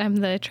jokes that I'm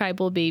the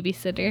tribal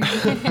babysitter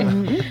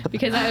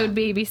because I would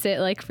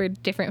babysit like for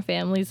different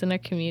families in our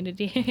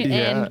community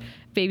and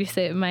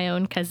babysit my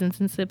own cousins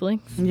and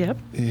siblings. Yep.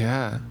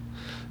 Yeah.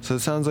 So it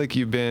sounds like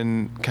you've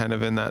been kind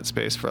of in that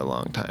space for a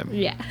long time.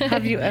 Yeah.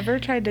 Have you ever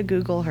tried to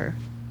Google her?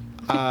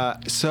 I'm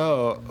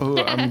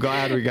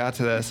glad we got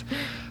to this.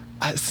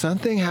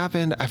 Something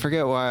happened. I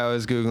forget why I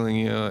was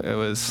Googling you. It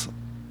was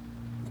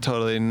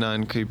totally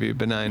non-creepy,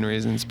 benign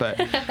reasons. But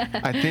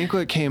I think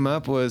what came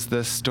up was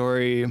the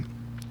story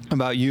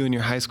about you and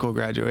your high school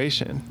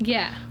graduation.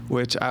 Yeah.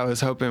 Which I was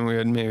hoping we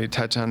would maybe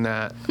touch on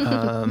that,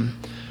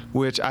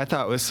 which I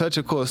thought was such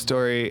a cool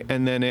story.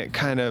 And then it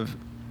kind of,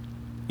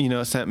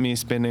 sent me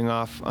spinning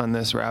off on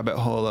this rabbit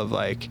hole of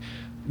like,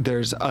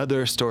 there's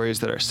other stories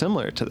that are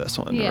similar to this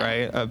one,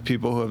 right? Of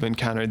people who have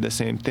encountered the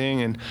same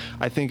thing. And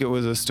I think it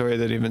was a story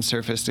that even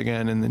surfaced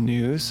again in the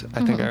news.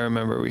 I think I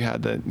remember we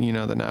had the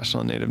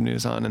National Native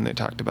News on and they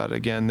talked about it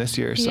again this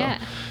year. So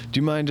do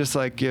you mind just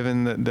like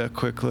giving the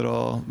quick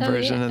little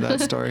version of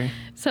that story?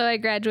 So I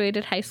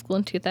graduated high school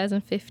in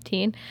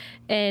 2015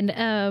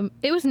 and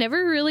it was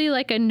never really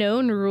like a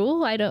known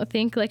rule. I don't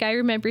think, like, I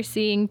remember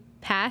seeing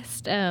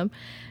past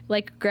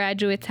like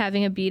graduates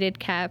having a beaded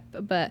cap,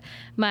 but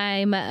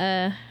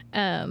my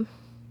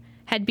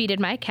had beaded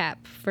my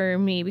cap for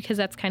me because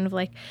that's kind of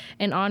like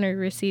an honor,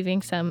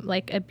 receiving some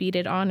like a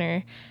beaded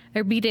honor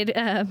or beaded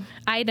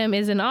item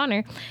is an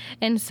honor.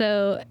 And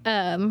so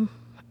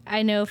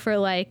I know for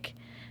like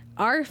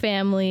our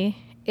family,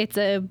 it's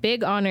a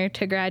big honor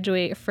to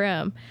graduate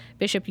from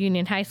Bishop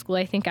Union High School.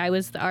 I think I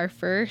was our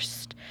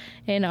first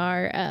in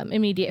our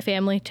immediate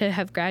family to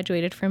have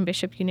graduated from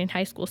Bishop Union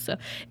High School. So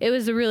it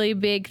was a really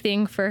big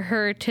thing for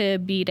her to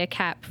bead a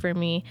cap for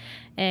me.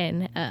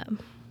 And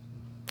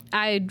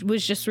I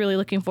was just really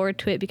looking forward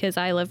to it because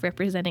I love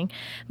representing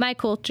my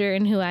culture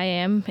and who I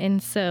am.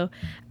 And so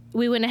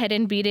we went ahead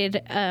and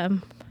beaded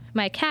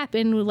my cap.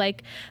 In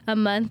like a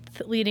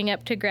month leading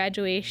up to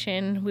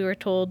graduation, we were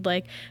told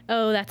like,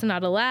 oh, that's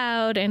not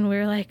allowed. And we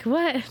were like,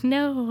 what?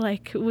 No,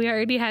 like we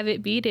already have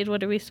it beaded.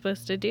 What are we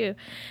supposed to do?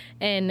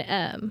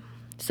 And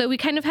so we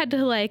kind of had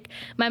to, like,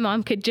 my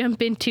mom could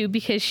jump into,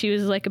 because she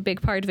was like a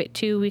big part of it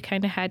too, we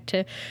kind of had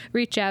to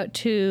reach out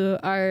to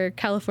our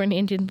California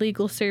Indian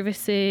Legal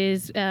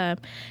Services and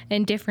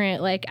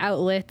different like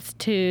outlets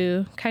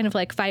to kind of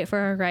like fight for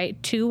our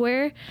right to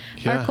wear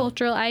our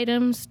cultural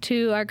items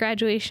to our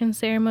graduation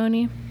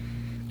ceremony.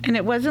 And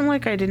it wasn't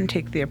like I didn't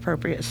take the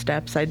appropriate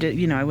steps. I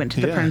did, I went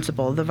to the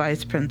principal, the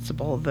vice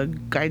principal, the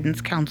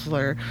guidance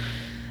counselor,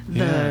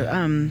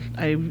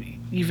 I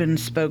even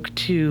spoke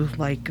to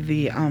like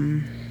the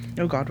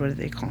oh God, what do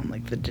they call him?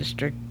 Like the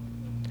district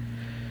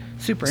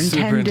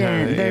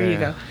superintendent. There you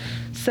go.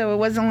 So it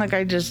wasn't like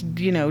I just,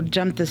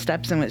 jumped the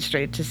steps and went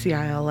straight to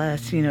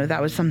CILS.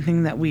 That was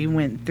something that we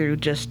went through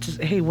just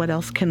to, hey, what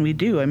else can we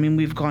do? I mean,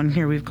 we've gone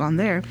here, we've gone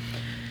there.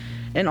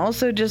 And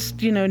also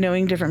just,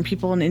 knowing different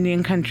people in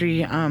Indian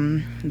country,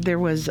 there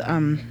was,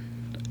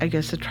 I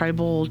guess, a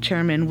tribal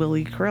chairman,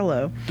 Willie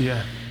Carrillo.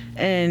 Yeah.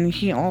 And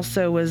he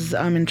also was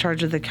in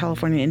charge of the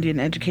California Indian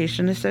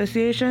Education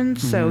Association.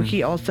 So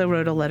he also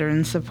wrote a letter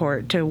in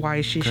support to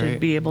why she should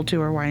be able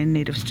to, or why a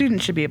Native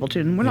student should be able to.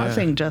 And we're not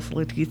saying just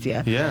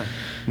Leticia. Yeah.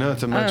 No,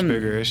 it's a much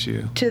bigger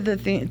issue. To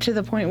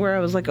the point where I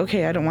was like,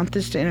 okay, I don't want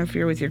this to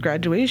interfere with your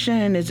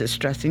graduation. Is it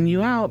stressing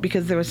you out?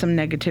 Because there was some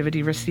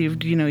negativity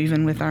received,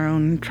 even with our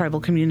own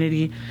tribal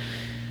community.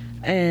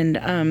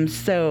 And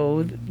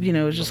so,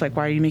 it's just like,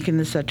 why are you making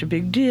this such a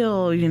big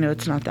deal?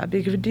 It's not that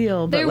big of a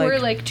deal. But there were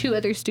like 2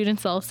 other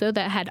students also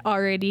that had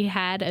already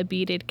had a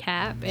beaded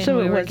cap, and so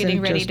we were getting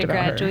ready to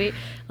graduate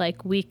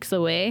like weeks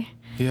away.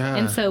 Yeah.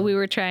 And so we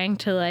were trying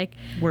to like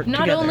work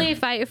not together. only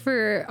fight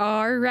for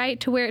our right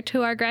to wear it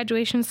to our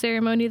graduation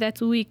ceremony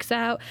that's weeks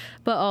out,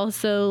 but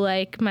also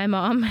like my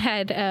mom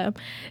had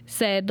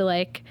said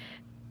like,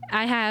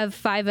 I have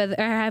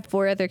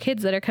 4 other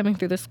kids that are coming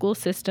through the school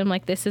system.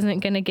 Like, this isn't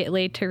going to get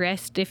laid to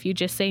rest if you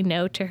just say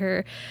no to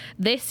her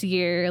this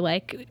year.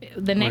 Like,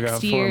 the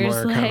next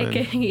year's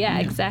like, yeah,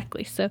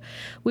 exactly. So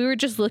we were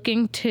just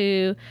looking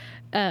to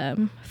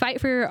fight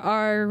for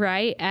our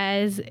right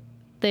as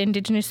the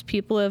Indigenous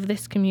people of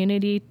this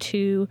community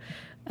to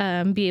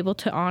be able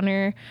to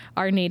honor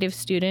our Native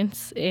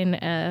students in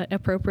an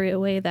appropriate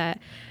way that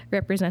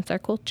represents our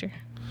culture.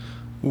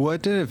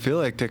 What did it feel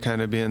like to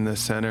kind of be in the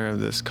center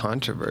of this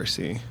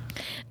controversy?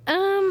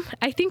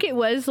 I think it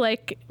was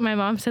like my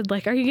mom said,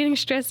 like, are you getting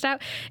stressed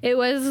out? It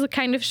was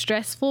kind of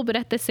stressful, but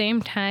at the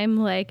same time,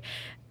 like,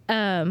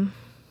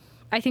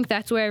 I think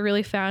that's where I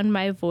really found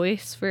my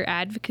voice for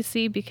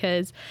advocacy,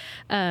 because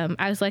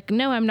I was like,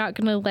 no, I'm not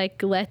going to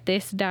like let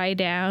this die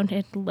down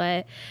and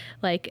let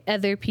like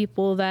other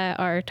people that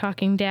are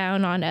talking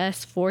down on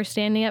us for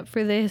standing up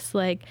for this,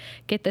 like,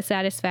 get the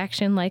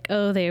satisfaction like,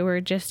 oh, they were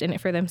just in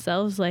it for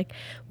themselves. Like,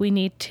 we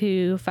need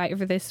to fight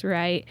for this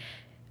right.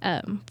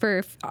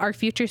 For our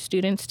future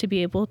students to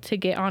be able to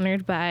get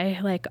honored by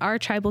like our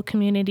tribal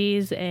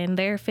communities and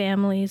their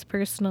families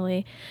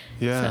personally.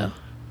 Yeah. So.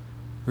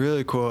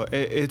 Really cool.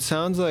 It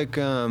sounds like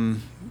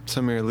some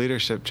of your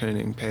leadership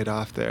training paid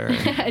off there.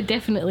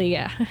 Definitely,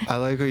 yeah. I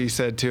like what you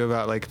said too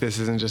about like, this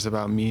isn't just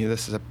about me.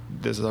 This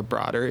is a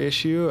broader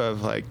issue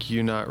of like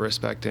you not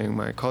respecting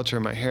my culture,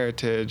 my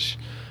heritage,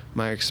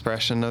 my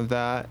expression of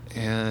that.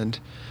 And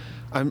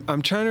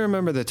I'm trying to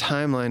remember the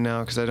timeline now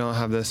because I don't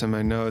have this in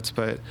my notes.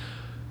 But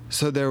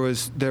so there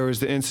was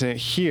the incident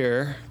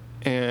here.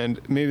 And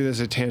maybe there's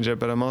a tangent,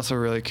 but I'm also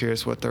really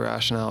curious what the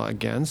rationale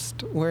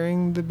against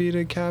wearing the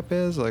beaded cap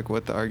is, like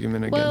what the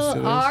argument against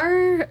it is.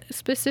 Our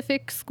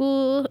specific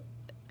school,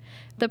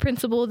 the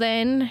principal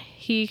then,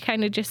 he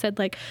kind of just said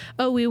like,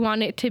 oh, we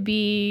want it to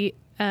be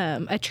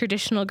a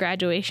traditional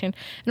graduation.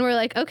 And we're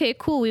like, okay,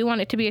 cool. We want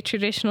it to be a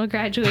traditional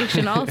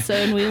graduation also.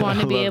 And we want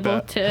to be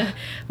able to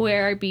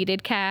wear our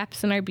beaded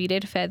caps and our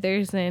beaded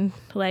feathers and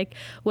like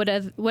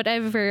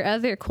whatever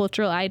other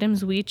cultural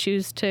items we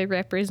choose to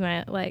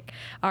represent like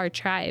our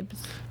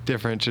tribes.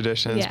 Different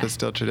traditions, but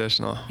still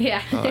traditional.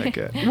 Yeah. I like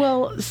it.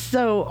 Well,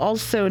 so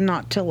also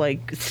not to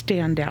like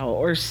stand out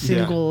or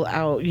single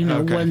out,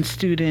 one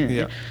student.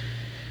 Yeah.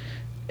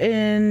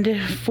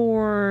 And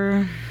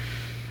for,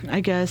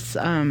 I guess,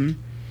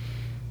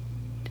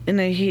 and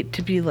I hate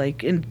to be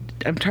like, and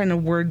I'm trying to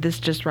word this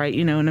just right,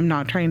 and I'm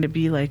not trying to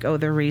be like, oh,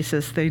 they're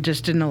racist. They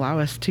just didn't allow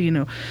us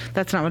to,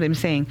 that's not what I'm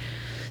saying.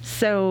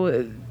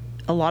 So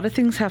a lot of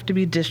things have to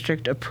be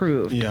district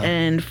approved. Yeah.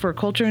 And for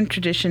culture and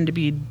tradition to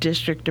be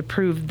district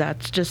approved,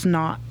 that's just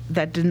not,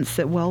 that didn't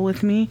sit well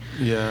with me.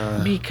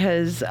 Yeah.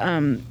 Because,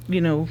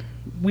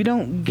 we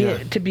don't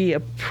get to be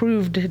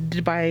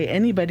approved by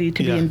anybody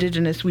to be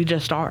Indigenous. We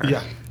just are,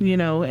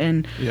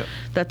 and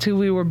that's who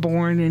we were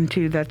born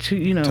into. That's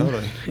who,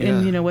 totally.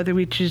 And, whether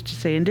we choose to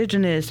say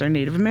Indigenous or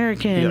Native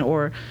American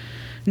or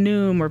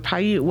Noom or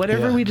Paiute,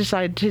 whatever we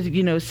decide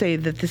to, say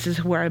that this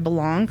is where I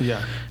belong,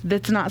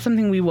 that's not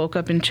something we woke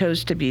up and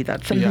chose to be.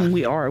 That's something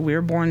we are. We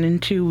were born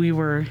into, we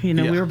were,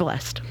 we were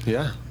blessed.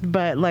 Yeah.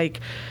 But like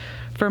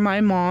for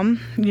my mom,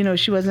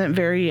 she wasn't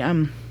very,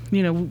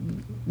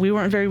 we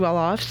weren't very well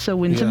off. So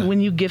when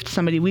you gift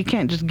somebody, we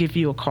can't just give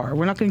you a car.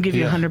 We're not going to give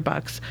you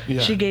 $100. Yeah.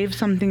 She gave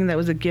something that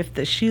was a gift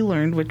that she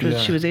learned, which was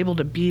she was able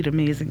to bead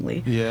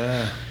amazingly.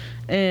 Yeah.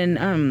 And,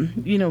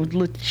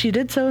 she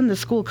did so in the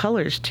school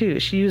colors too.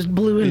 She used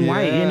blue and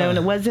white, and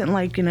it wasn't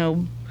like, it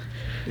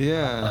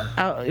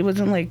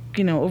wasn't like,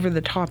 over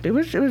the top. It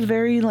was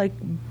very like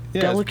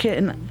delicate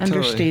and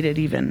understated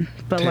even,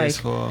 but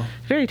tasteful. Like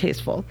very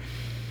tasteful.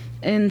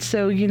 And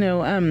so,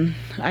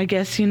 I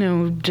guess,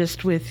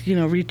 just with,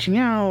 reaching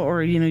out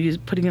or,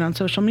 putting it on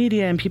social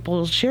media and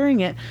people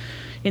sharing it,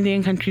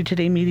 Indian Country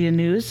Today Media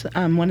News,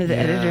 one of the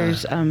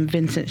editors,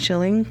 Vincent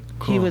Schilling,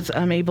 he was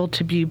able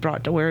to be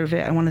brought aware of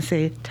it. I want to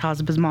say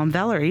Tazba's mom,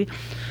 Valerie,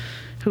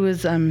 who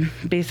was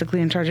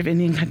basically in charge of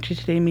Indian Country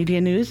Today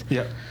Media News,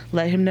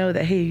 let him know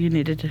that, hey, you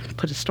needed to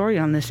put a story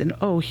on this. And,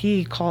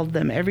 he called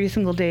them every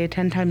single day,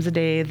 10 times a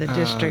day, the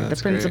district, the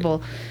principal.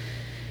 Great.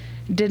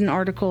 Did an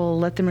article,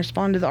 let them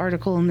respond to the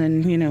article, and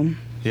then,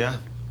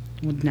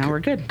 now we're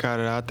good. Got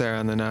it out there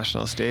on the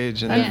national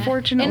stage. And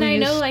unfortunately. And I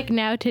know, like,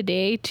 now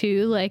today,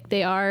 too, like,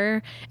 they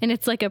are, and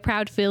it's, like, a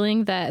proud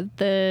feeling that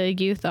the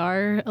youth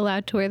are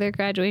allowed to wear their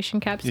graduation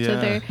caps to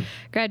their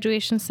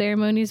graduation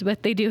ceremonies,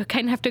 but they do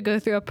kind of have to go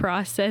through a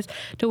process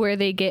to where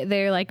they get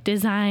their, like,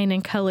 design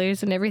and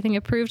colors and everything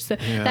approved. So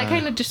that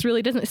kind of just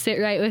really doesn't sit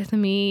right with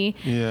me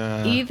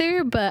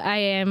either, but I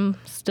am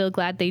still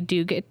glad they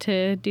do get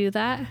to do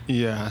that.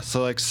 Yeah,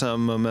 so, like,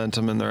 some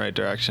momentum in the right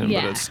direction,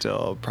 but it's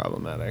still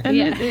problematic.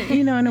 And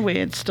in a way,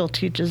 it still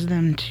teaches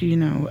them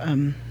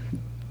to,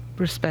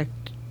 respect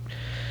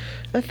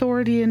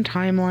authority and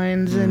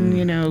timelines and,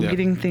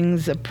 getting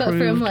things approved. But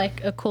from,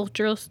 like, a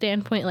cultural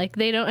standpoint, like,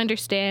 they don't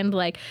understand,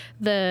 like,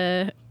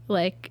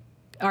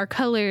 our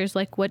colors,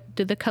 like, what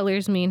do the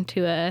colors mean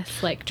to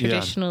us, like,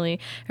 traditionally,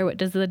 or what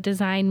does the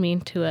design mean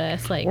to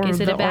us, like, or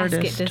is it a basket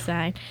artist.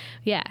 Design?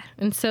 Yeah.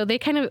 And so they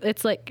kind of,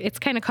 it's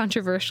kind of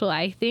controversial,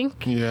 I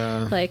think.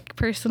 Yeah. Like,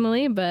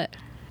 personally, but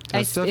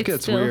that stuff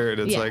gets still weird.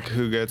 It's like,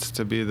 who gets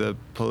to be the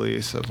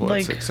police of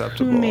what's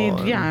acceptable? Who made,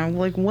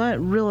 like,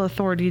 what real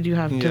authority do you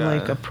have to,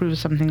 like, approve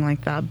something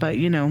like that? But,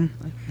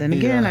 then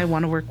again, I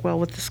want to work well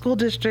with the school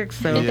district,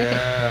 so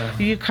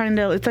you kind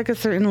of, it's like a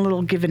certain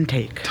little give and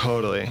take.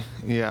 Totally.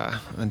 Yeah.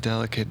 A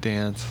delicate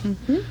dance.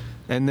 Mm-hmm.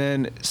 And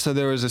then, so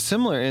there was a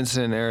similar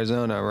incident in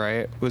Arizona,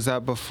 right? Was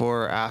that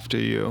before or after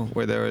you,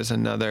 where there was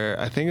another,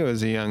 I think it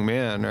was a young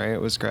man,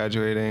 right? Was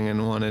graduating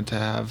and wanted to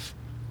have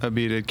a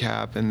beaded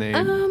cap, and they...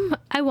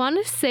 I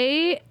want to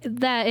say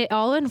that it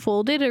all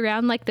unfolded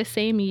around, like, the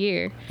same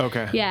year.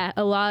 Okay. Yeah,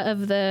 a lot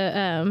of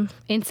the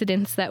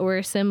incidents that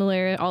were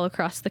similar all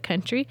across the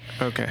country.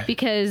 Okay.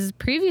 Because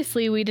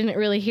previously we didn't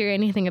really hear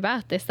anything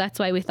about this. That's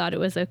why we thought it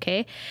was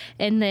okay.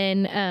 And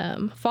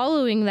then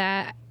following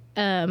that,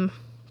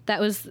 that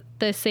was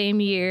the same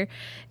year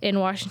in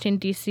Washington,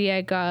 D.C.,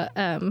 I got...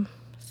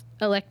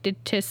 elected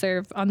to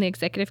serve on the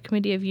executive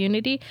committee of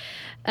Unity.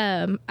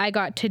 I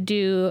got to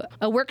do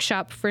a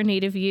workshop for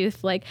Native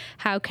youth, like,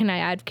 how can I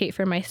advocate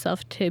for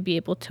myself to be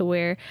able to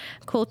wear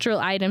cultural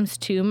items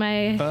to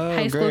my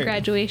high school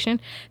graduation.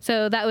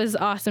 So that was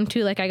awesome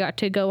too. Like, I got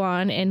to go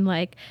on and,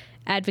 like,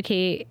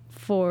 advocate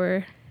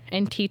for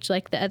and teach,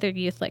 like, the other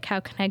youth, like, how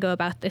can I go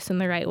about this in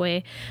the right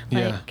way?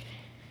 Like,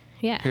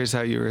 Here's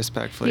how you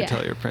respectfully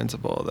tell your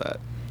principal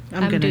that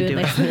I'm going to do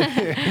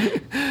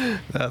it.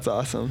 That's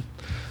awesome.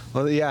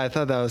 Well, yeah, I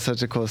thought that was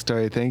such a cool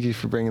story. Thank you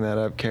for bringing that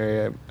up,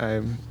 Carrie.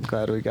 I'm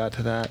glad we got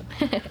to that.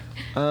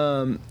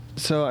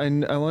 So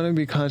I want to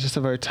be conscious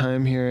of our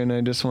time here, and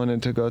I just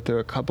wanted to go through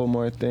a couple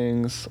more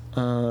things.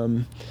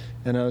 And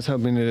I was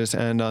hoping to just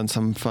end on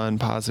some fun,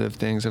 positive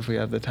things if we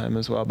have the time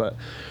as well. But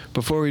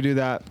before we do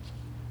that,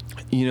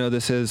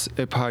 this is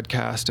a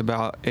podcast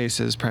about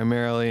ACEs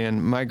primarily,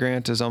 and my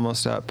grant is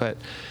almost up. But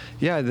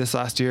yeah, this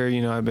last year,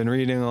 I've been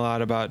reading a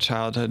lot about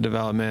childhood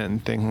development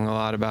and thinking a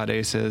lot about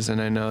ACEs, and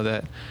I know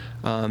that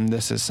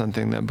this is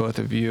something that both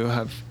of you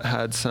have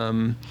had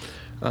some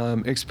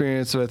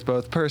experience with,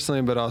 both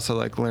personally, but also,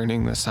 like,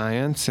 learning the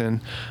science.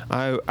 And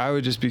I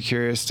would just be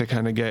curious to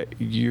kind of get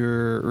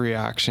your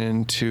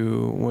reaction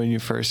to when you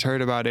first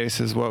heard about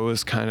ACEs. What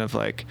was kind of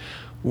like,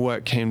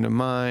 what came to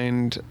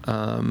mind?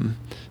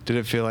 Did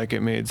it feel like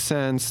it made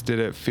sense? Did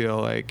it feel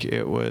like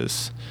it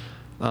was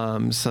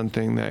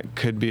something that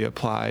could be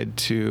applied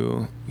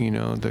to,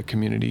 the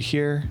community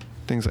here?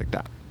 Things like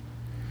that.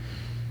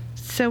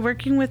 So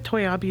working with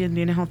Toyabe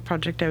Indian Health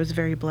Project, I was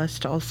very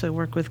blessed to also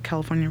work with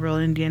California Rural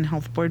Indian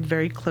Health Board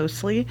very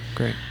closely.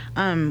 Great.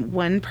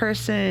 One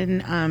person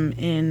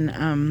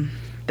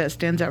that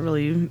stands out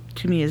really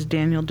to me is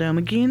Daniel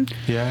Domagine.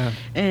 Yeah.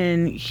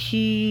 And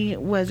he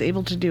was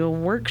able to do a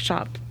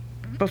workshop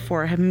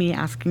before me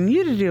asking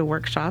you to do a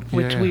workshop,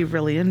 which we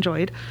really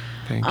enjoyed.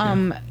 Thank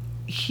you.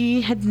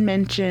 He had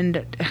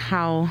mentioned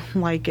how,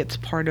 like, it's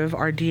part of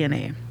our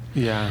DNA.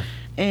 Yeah.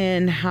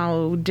 And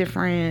how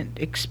different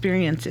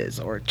experiences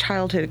or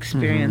childhood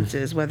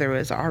experiences, whether it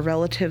was our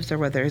relatives or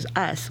whether it's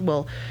us,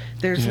 well,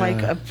 there's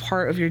like a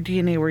part of your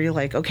DNA where you're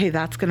like, okay,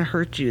 that's going to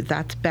hurt you,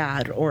 that's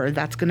bad, or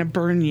that's going to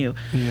burn you.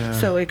 Yeah.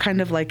 So it kind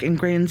of like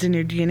ingrains in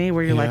your DNA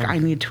where you're like, I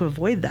need to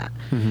avoid that.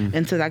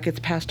 And so that gets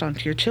passed on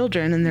to your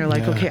children, and they're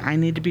like, okay, I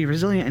need to be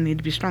resilient, I need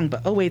to be strong,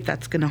 but oh wait,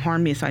 that's going to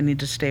harm me, so I need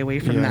to stay away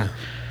from that.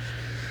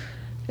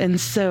 And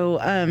so,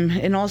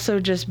 and also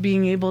just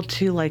being able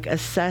to, like,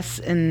 assess,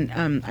 and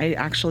I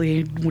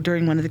actually,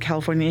 during one of the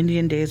California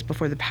Indian Days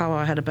before the powwow,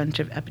 I had a bunch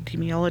of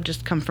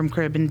epidemiologists come from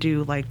Crib and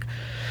do, like,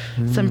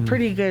 some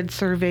pretty good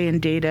survey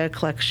and data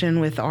collection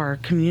with our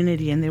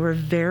community, and they were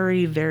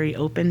very, very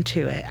open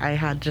to it. I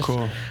had just,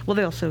 well,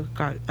 they also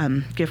got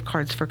gift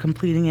cards for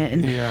completing it,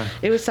 and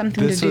it was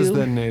something to do. This was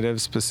the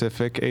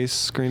Native-specific ACE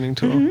screening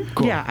tool?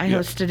 Cool. Yeah, I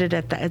hosted it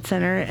at the Ed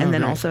Center, and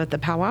then also at the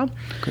powwow.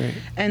 Great.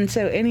 And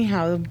so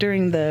anyhow,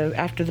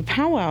 after the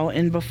powwow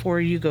and before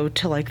you go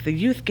to, like, the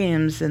youth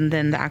games and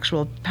then the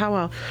actual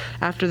powwow,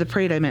 after the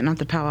parade, I meant not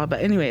the powwow,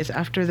 but anyways,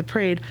 after the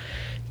parade,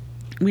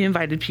 we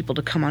invited people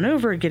to come on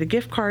over, get a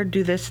gift card,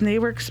 do this, and they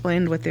were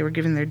explained what they were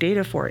giving their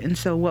data for. And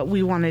so what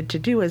we wanted to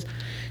do is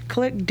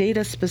collect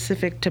data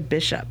specific to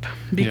Bishop,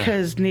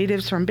 because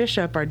natives from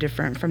Bishop are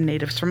different from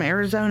natives from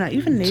Arizona,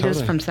 even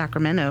natives from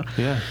Sacramento,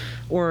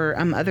 or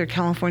other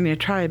California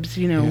tribes.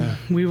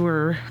 We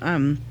were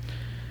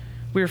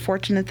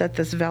fortunate that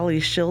this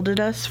valley shielded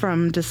us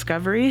from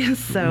discovery.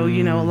 So,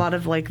 a lot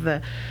of, like,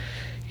 the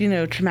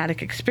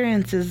traumatic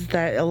experiences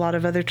that a lot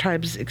of other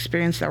tribes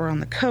experienced that were on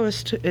the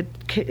coast, it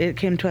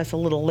came to us a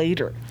little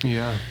later.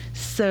 Yeah.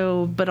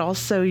 So, but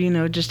also,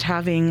 just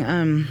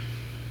having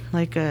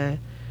like a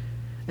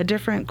a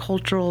different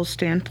cultural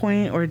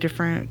standpoint or a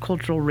different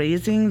cultural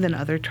raising than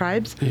other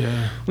tribes.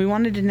 Yeah. We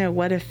wanted to know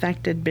what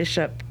affected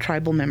Bishop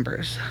tribal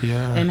members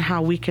and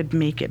how we could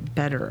make it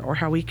better or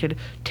how we could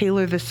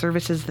tailor the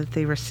services that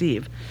they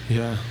receive.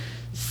 Yeah.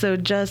 So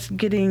just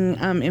getting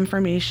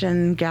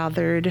information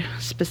gathered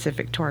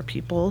specific to our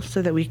people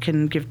so that we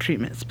can give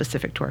treatment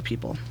specific to our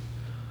people.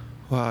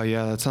 Wow,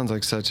 yeah, that sounds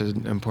like such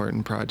an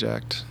important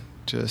project.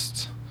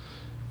 Just,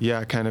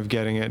 yeah, kind of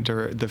getting it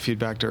the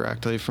feedback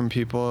directly from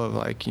people of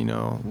like, you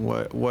know,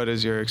 what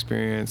is your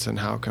experience and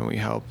how can we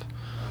help?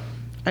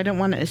 I don't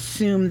want to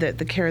assume that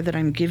the care that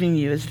I'm giving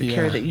you is the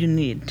care that you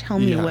need. Tell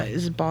me what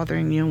is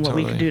bothering you and what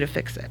we can do to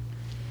fix it.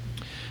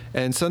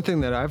 And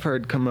something that I've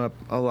heard come up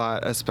a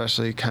lot,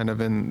 especially kind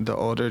of in the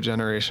older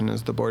generation,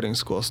 is the boarding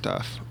school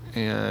stuff.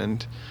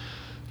 And,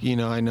 you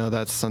know, I know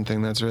that's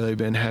something that's really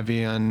been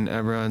heavy on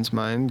everyone's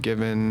mind,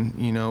 given,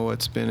 you know,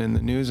 what's been in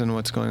the news and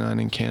what's going on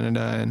in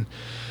Canada. And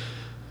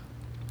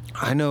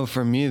I know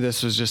for me,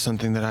 this was just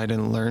something that I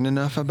didn't learn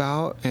enough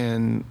about.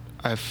 And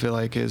I feel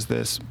like is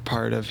this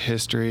part of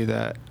history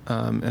that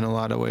in a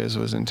lot of ways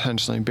was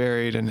intentionally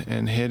buried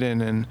and hidden.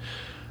 And,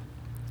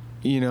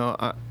 you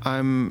know,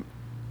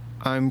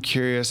 I'm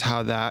curious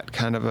how that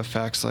kind of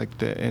affects like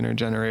the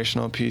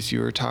intergenerational piece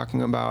you were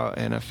talking about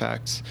and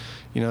affects,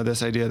 you know,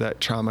 this idea that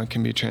trauma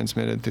can be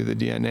transmitted through the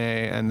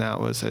DNA. And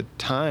that was a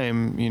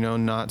time, you know,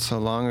 not so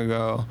long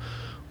ago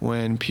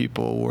when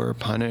people were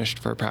punished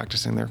for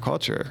practicing their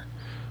culture.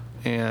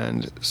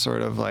 And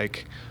sort of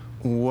like,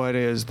 what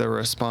is the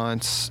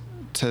response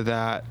to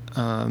that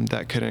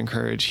that could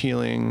encourage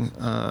healing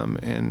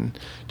and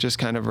just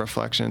kind of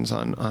reflections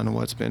on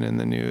what's been in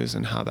the news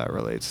and how that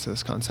relates to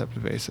this concept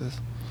of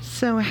ACEs.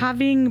 So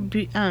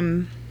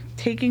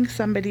taking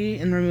somebody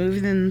and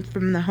removing them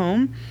from the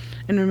home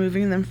and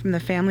removing them from the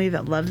family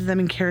that loves them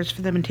and cares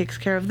for them and takes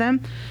care of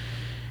them,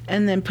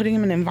 and then putting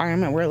them in an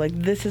environment where like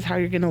this is how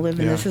you're going to live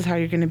and this is how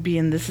you're going to be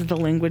and this is the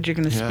language you're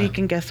going to speak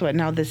and guess what,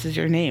 now this is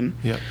your name.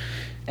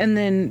 And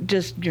then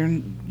just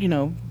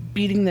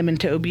beating them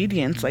into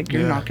obedience, like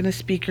you're not going to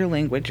speak your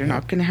language, you're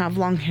not going to have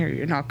long hair,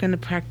 you're not going to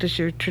practice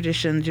your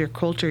traditions, your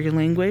culture, your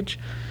language,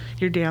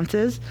 your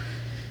dances.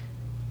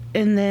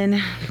 And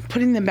then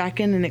putting them back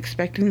in and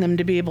expecting them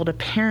to be able to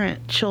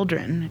parent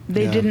children.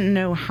 They didn't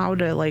know how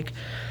to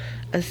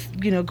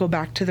go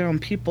back to their own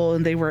people,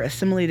 and they were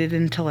assimilated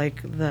into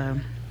like the,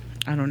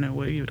 I don't know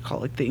what you would call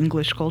it, like the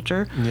English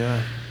culture.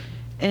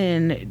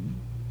 And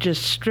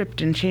just stripped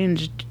and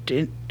changed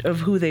of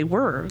who they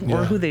were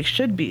or who they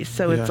should be.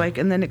 So it's like,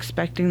 and then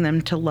expecting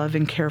them to love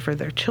and care for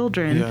their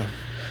children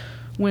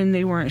when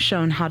they weren't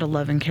shown how to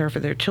love and care for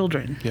their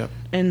children.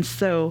 And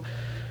so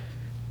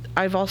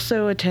I've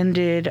also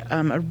attended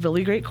a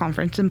really great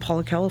conference in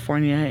Paula,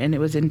 California, and it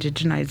was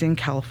Indigenizing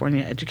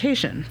California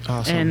Education.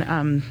 Awesome.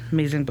 And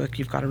amazing book.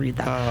 You've got to read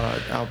that.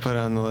 I'll put it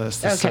on the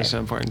list. It's such an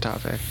important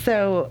topic.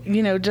 So,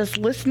 just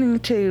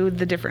listening to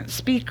the different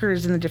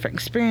speakers and the different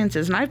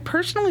experiences. And I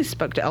personally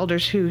spoke to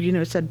elders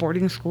who, said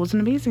boarding school is an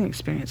amazing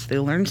experience. They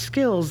learned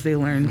skills. They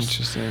learned,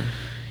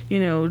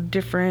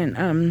 different,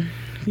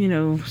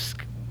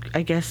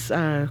 I guess,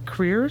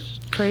 careers,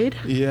 trade.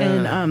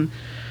 And,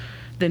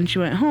 then she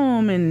went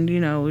home and,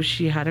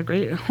 she had a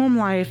great home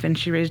life and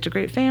she raised a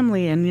great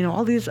family and,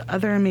 all these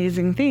other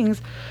amazing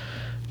things.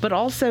 But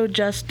also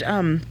just,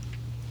 also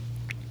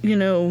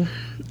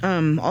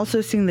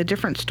seeing the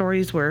different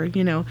stories where,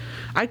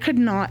 I could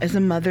not, as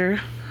a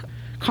mother,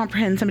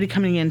 comprehend somebody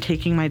coming in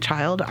taking my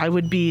child. I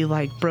would be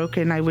like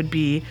broken. I would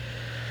be,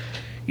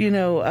 it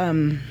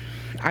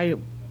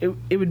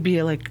would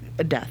be like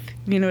a death.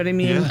 You know what I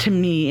mean? To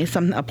me,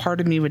 a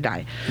part of me would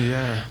die.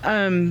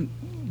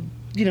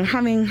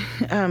 Having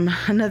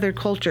another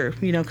culture,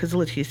 because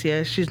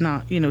Leticia, she's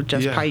not,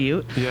 just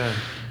Paiute.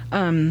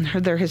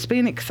 Their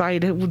Hispanic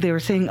side, they were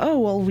saying, oh,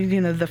 well,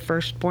 the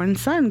firstborn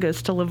son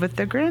goes to live with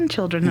their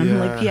grandchildren. I'm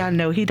like,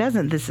 no, he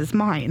doesn't. This is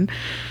mine.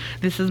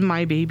 This is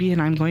my baby, and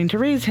I'm going to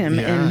raise him.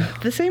 And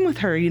the same with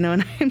her,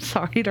 and I'm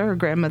sorry to her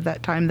grandma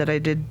that time that I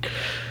did,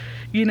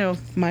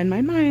 mind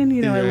my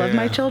mind. I love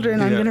my children.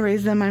 I'm going to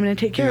raise them. I'm going to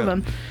take care of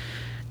them.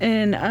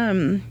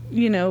 And,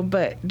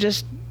 but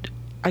just,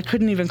 I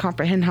couldn't even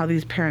comprehend how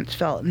these parents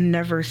felt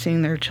never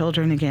seeing their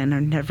children again or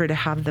never to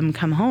have them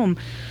come home.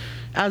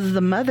 As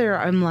the mother,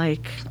 I'm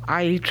like,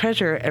 I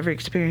treasure every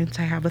experience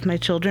I have with my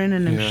children,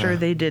 and I'm sure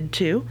they did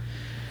too.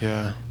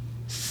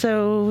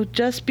 So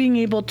just being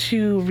able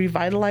to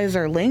revitalize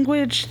our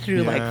language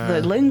through like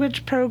the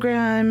language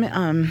program,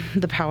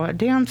 the powwow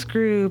dance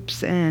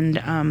groups,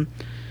 and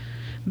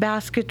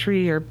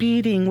basketry or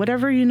beading,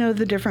 whatever,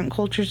 the different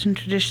cultures and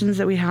traditions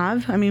that we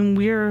have. I mean,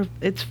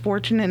 it's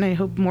fortunate, and I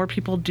hope more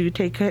people do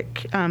take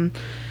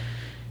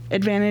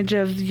advantage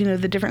of,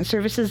 the different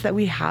services that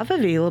we have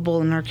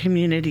available in our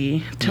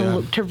community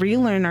to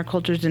relearn our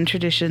cultures and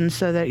traditions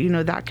so that,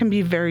 that can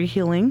be very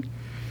healing,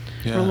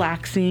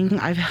 relaxing.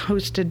 I've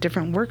hosted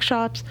different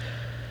workshops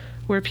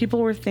where people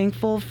were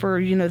thankful for,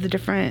 the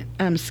different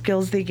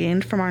skills they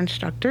gained from our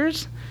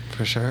instructors.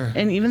 For sure.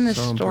 And even the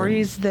So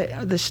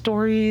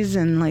stories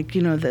and like,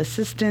 the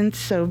assistance.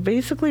 So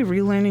basically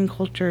relearning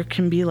culture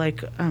can be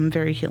like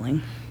very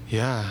healing.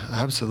 Yeah,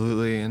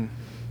 absolutely. And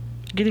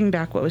getting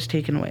back what was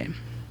taken away.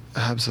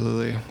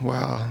 Absolutely.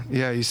 Wow.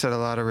 Yeah, you said a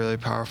lot of really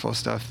powerful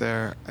stuff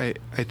there. I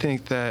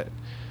think that,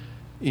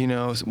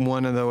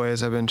 one of the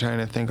ways I've been trying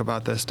to think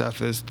about this stuff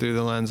is through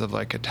the lens of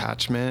like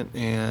attachment.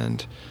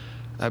 And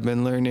I've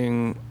been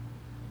learning,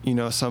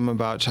 some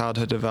about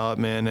childhood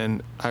development,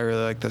 and I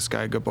really like this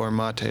guy Gabor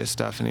Mate's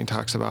stuff, and he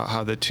talks about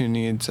how the two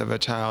needs of a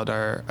child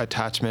are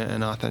attachment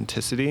and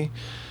authenticity.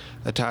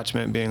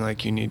 Attachment being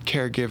like you need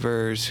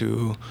caregivers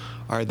who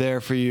are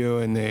there for you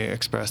and they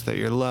express that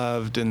you're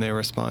loved and they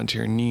respond to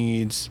your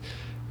needs.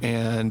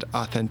 And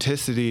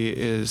authenticity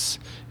is,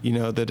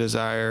 the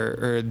desire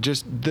or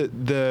just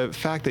the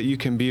fact that you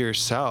can be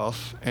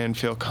yourself and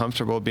feel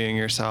comfortable being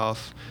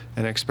yourself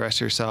and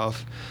express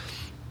yourself.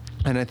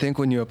 And I think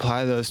when you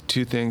apply those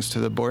two things to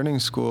the boarding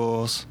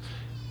schools,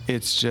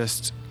 it's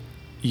just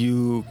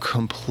you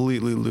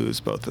completely lose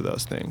both of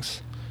those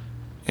things.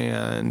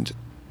 And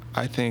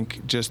I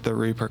think just the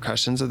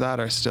repercussions of that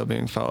are still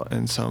being felt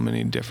in so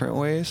many different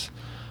ways.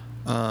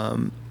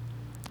 And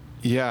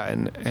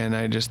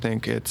I just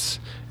think it's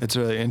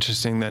really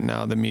interesting that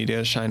now the media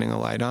is shining a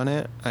light on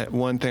it.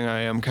 One thing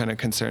I am kind of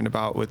concerned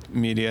about with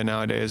media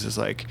nowadays is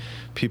like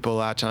people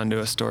latch onto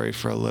a story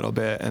for a little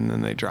bit and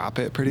then they drop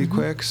it pretty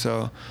quick.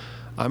 So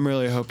I'm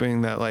really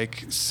hoping that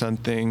like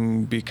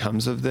something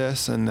becomes of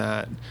this and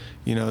that,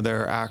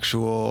 there are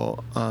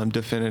actual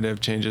definitive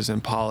changes in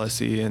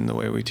policy and the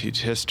way we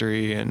teach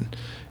history and,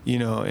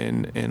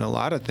 in a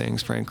lot of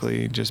things,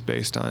 frankly, just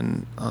based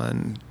on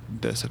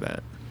this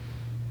event.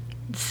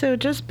 So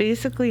just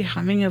basically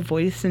having a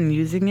voice and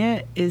using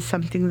it is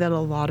something that a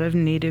lot of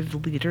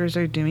Native leaders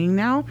are doing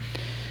now.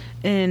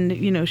 And,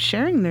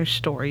 sharing their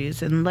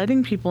stories and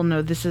letting people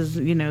know this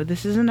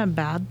isn't a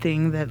bad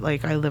thing that,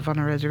 like, I live on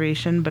a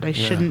reservation, but I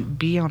shouldn't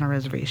be on a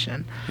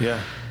reservation.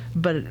 Yeah.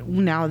 But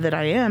now that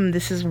I am,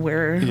 this is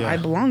where I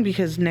belong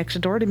because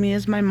next door to me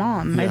is my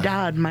mom, my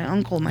dad, my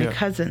uncle, my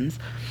cousins.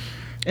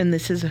 And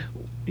this is,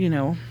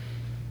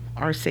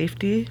 our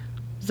safety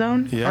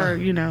zone,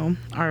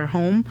 our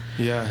home.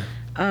 Yeah.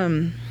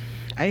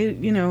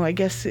 I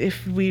guess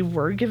if we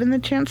were given the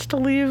chance to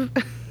leave,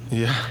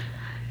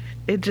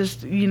 it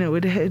just,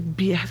 it'd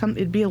be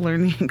a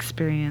learning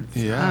experience.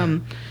 Yeah.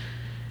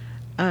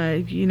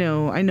 I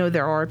know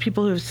there are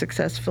people who have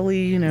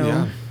successfully,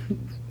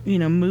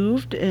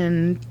 moved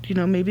and,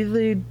 maybe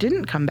they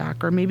didn't come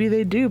back or maybe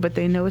they do, but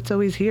they know it's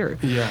always here.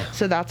 Yeah.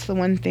 So that's the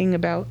one thing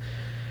about,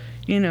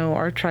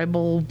 our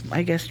tribal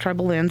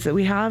lands that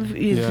we have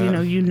is,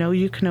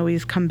 you can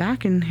always come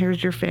back and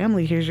here's your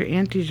family, here's your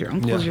aunties, your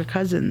uncles, your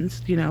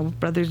cousins,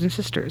 brothers and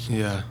sisters.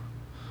 Yeah.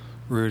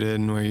 Rooted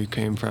in where you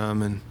came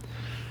from. And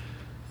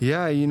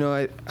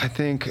I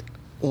think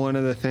one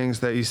of the things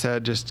that you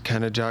said just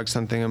kind of jogged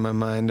something in my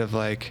mind of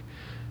like,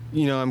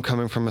 I'm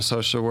coming from a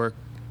social work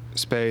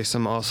space.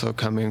 I'm also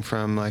coming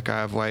from like, I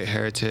have white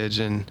heritage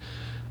and,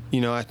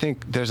 I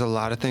think there's a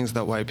lot of things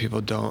that white people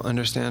don't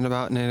understand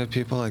about Native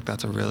people. Like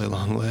that's a really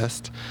long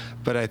list.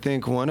 But I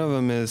think one of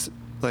them is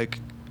like,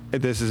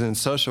 this is in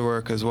social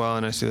work as well.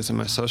 And I see this in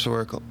my social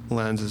work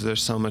lens is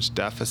there's so much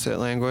deficit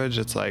language.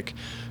 It's like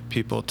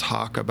people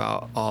talk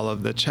about all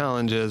of the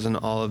challenges and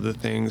all of the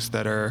things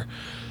that are,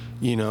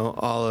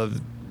 all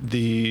of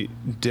the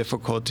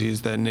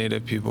difficulties that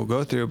Native people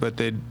go through, but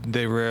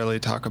they rarely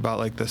talk about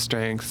like the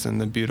strengths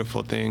and the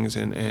beautiful things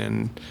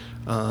and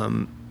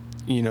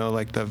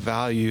like the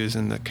values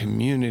and the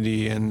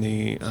community and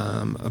the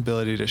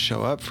ability to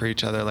show up for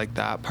each other. Like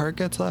that part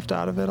gets left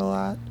out of it a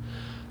lot.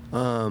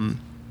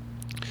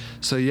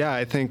 So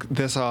I think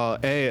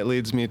it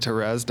leads me to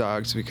Res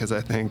Dogs because I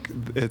think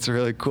it's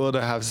really cool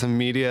to have some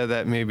media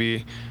that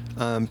maybe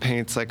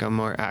paints like a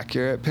more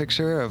accurate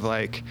picture of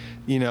like,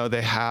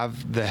 they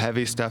have the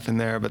heavy stuff in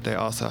there, but they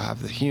also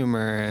have the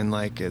humor and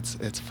like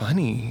it's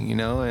funny,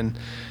 and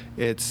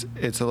it's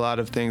a lot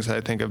of things that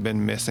I think have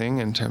been missing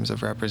in terms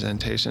of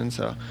representation.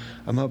 So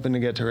I'm hoping to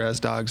get to Res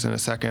Dogs in a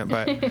second,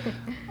 but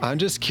I'm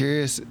just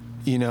curious,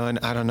 and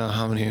I don't know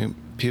how many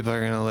people are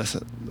going to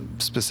listen,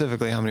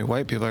 specifically how many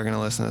white people are going to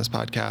listen to this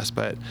podcast,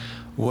 but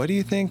what do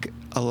you think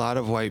a lot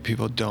of white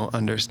people don't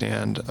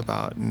understand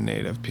about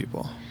Native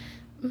people?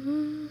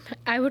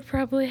 I would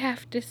probably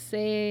have to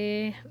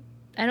say,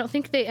 I don't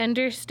think they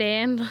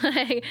understand,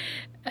 like,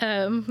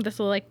 this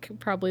will, like,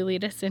 probably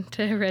lead us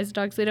into Res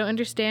Dogs. They don't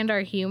understand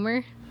our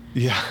humor.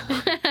 Yeah.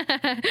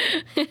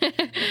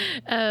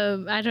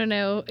 I don't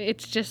know.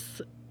 It's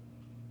just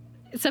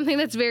something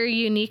that's very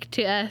unique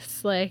to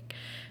us. Like,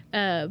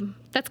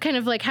 that's kind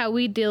of like how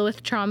we deal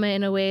with trauma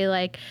in a way,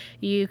 like,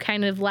 you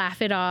kind of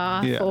laugh it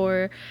off. Yeah.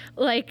 Or,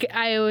 like,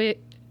 I always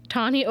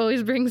Tawny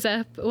always brings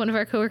up, one of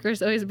our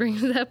coworkers always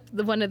brings up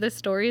one of the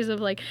stories of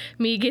like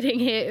me getting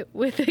hit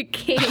with a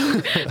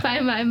cane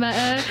by my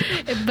mother,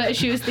 but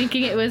she was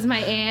thinking it was my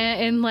aunt,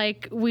 and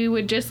like we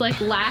would just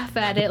like laugh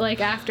at it, like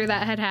after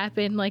that had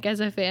happened, like as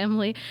a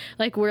family,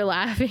 like we're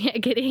laughing at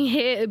getting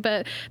hit,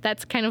 but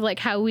that's kind of like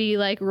how we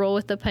like roll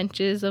with the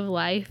punches of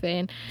life,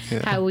 and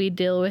how we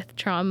deal with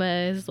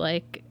trauma is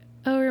like,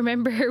 oh,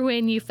 remember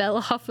when you fell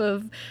off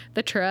of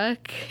the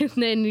truck? And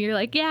then you're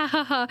like, yeah,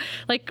 haha.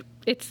 Like,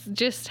 it's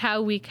just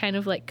how we kind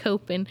of like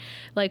cope, and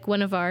like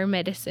one of our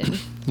medicine,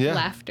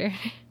 laughter.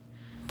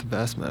 The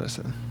best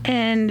medicine.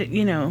 And,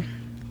 you know,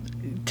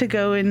 to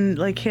go in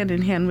like hand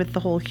in hand with the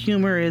whole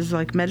humor is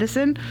like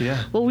medicine.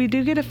 Yeah. Well, we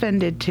do get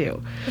offended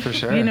too. For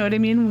sure. You know what I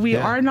mean? We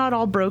are not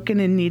all broken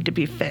and need to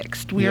be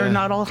fixed. We are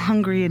not all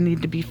hungry and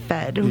need to be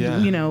fed. Yeah.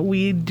 You know,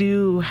 we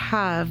do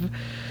have,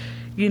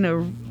 you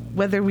know,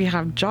 whether we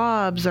have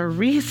jobs or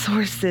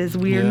resources,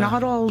 we are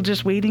not all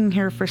just waiting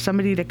here for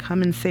somebody to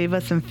come and save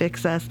us and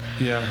fix us.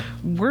 Yeah.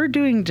 We're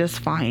doing just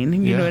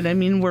fine. You know what I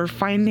mean? We're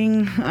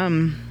finding,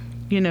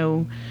 you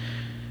know,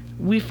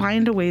 we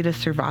find a way to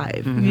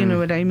survive. You know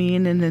what I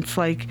mean? And it's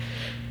like,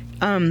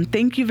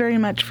 thank you very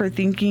much for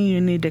thinking you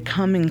need to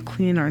come and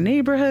clean our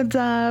neighborhoods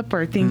up,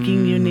 or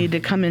thinking you need to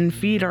come and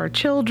feed our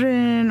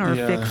children, or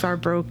fix our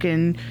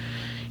broken,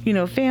 you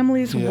know,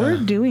 families. We're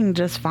doing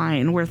just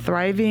fine. We're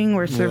thriving.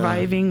 We're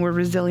surviving. We're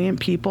resilient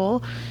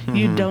people.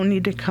 You don't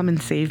need to come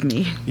and save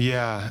me.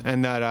 Yeah,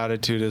 and that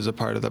attitude is a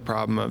part of the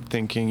problem of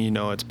thinking you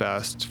know it's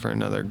best for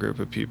another group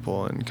of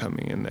people and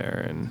coming in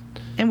there.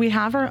 And we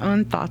have our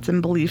own thoughts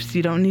and beliefs.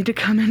 You don't need to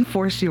come and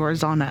force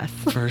yours on us.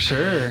 For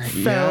sure.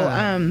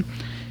 So,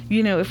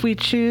 you know, if we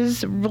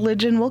choose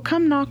religion, we'll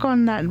come knock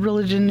on that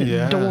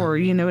religion door,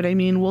 you know what I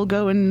mean? We'll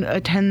go and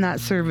attend that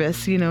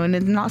service, you know, and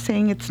it's not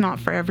saying it's not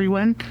for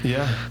everyone.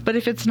 Yeah. But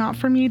if it's not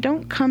for me,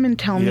 don't come and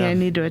tell me I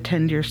need to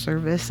attend your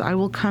service. I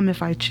will come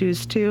if I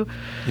choose to.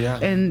 Yeah.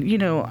 And, you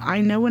know, I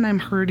know when I'm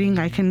hurting,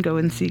 I can go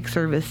and seek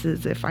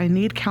services. If I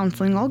need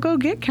counseling, I'll go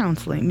get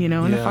counseling, you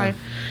know, and if I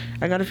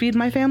got to feed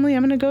my family,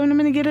 I'm going to go and I'm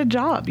going to get a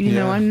job. You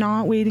know, I'm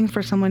not waiting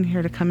for someone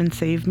here to come and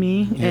save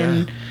me.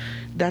 And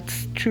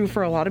that's true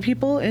for a lot of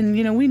people. And,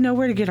 you know, we know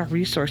where to get our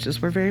resources.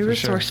 We're very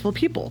resourceful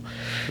people.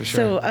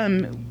 So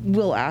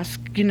we'll ask,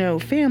 you know,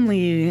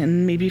 family,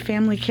 and maybe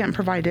family can't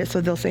provide it.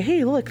 So they'll say,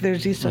 hey, look,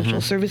 there's these social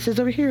services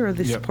over here, or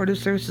these supportive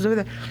services over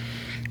there.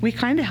 We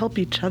kind of help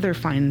each other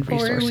find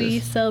resources. Or we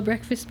sell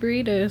breakfast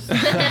burritos.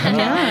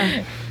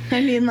 I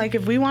mean, like,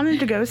 if we wanted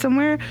to go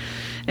somewhere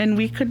and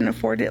we couldn't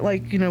afford it,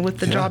 like, you know, with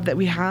the job that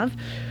we have,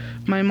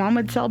 my mom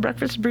would sell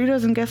breakfast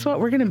burritos, and guess what?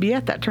 We're going to be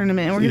at that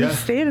tournament, and we're going to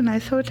stay at a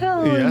nice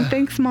hotel, and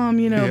thanks, Mom,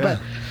 you know, but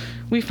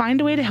we find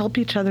a way to help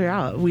each other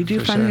out. We do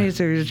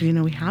fundraisers, you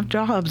know, we have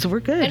jobs, we're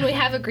good. And we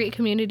have a great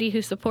community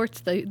who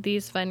supports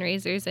these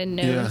fundraisers and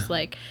knows,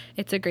 like,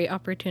 it's a great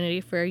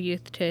opportunity for our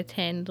youth to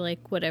attend,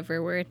 like,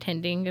 whatever we're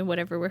attending and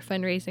whatever we're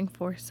fundraising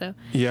for, so.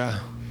 Yeah.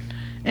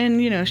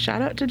 And, you know,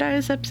 shout out to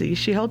Diasepsi.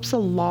 She helps a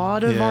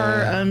lot of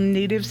our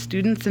Native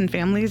students and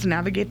families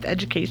navigate the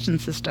education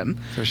system.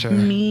 For sure.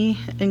 Me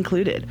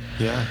included.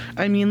 Yeah.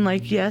 I mean,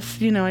 like,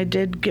 yes, you know, I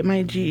did get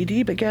my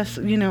GED, but guess,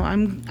 you know,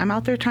 I'm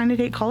out there trying to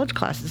take college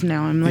classes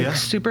now. I'm, like,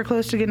 super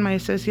close to getting my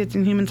associates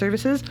in human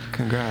services.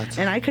 Congrats.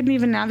 And I couldn't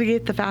even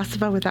navigate the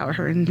FAFSA without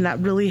her, and that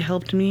really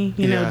helped me,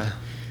 you know.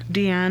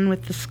 Deanne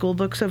with the school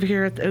books over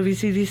here at the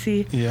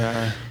OVCDC.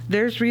 Yeah.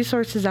 There's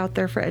resources out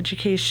there for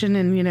education,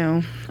 and, you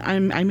know, I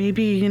may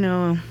be, you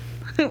know,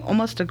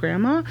 almost a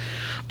grandma,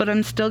 but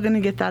I'm still going to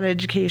get that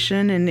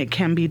education, and it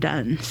can be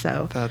done.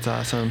 So that's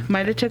awesome.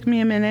 Might have took me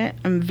a minute.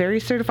 I'm very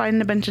certified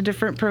in a bunch of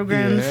different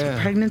programs,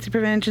 pregnancy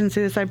prevention,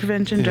 suicide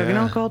prevention, drug and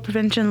alcohol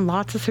prevention,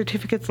 lots of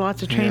certificates,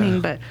 lots of training,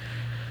 but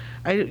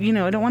I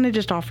don't want to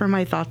just offer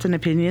my thoughts and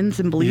opinions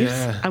and beliefs.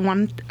 I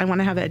want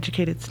to have an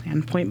educated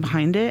standpoint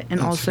behind it, and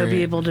also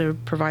be able to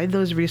provide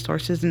those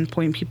resources and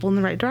point people in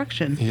the right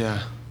direction.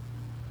 Yeah.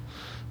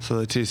 So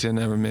Leticia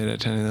never made it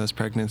to any of those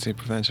pregnancy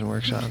prevention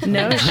workshops.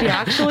 No, she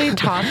actually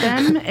taught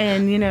them,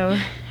 and, you know,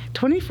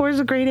 24 is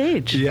a great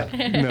age. Yeah.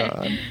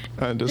 No,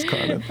 I'm just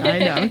calling it. I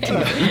know, I'm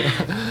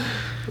teasing.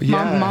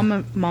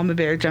 Mama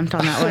Bear jumped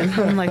on that one.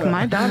 I'm like,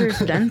 my daughter's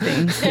done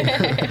things.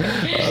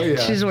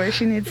 She's where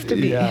she needs to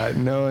be. Yeah,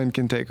 no one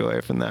can take away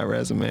from that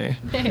resume.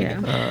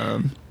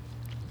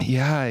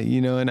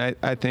 You know, and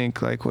I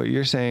think, like, what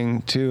you're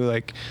saying too,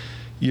 like,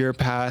 your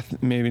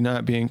path maybe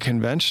not being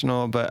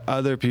conventional, but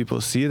other people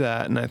see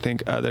that, and I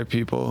think other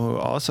people who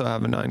also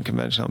have a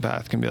non-conventional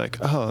path can be like,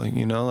 oh,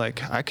 you know,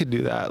 like, I could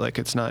do that, like,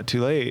 it's not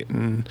too late,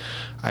 and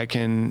I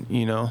can,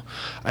 you know,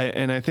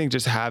 I think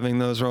just having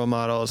those role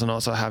models and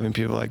also having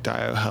people like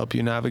Dio help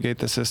you navigate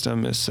the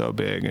system is so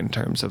big, in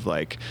terms of,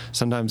 like,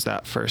 sometimes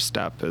that first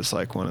step is,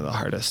 like, one of the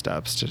hardest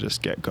steps to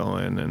just get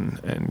going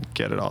and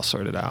get it all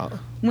sorted out.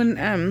 When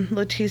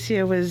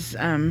Leticia was,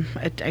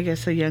 I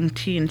guess, a young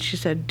teen, she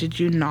said, did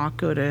you not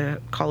go go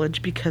to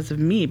college because of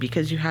me,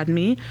 because you had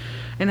me.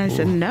 And I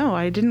said, no,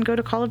 I didn't go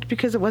to college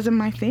because it wasn't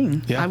my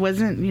thing. I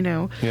wasn't,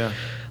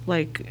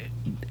 like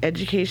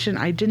education.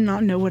 I did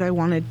not know what I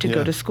wanted to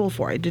go to school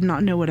for. I did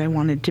not know what I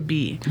wanted to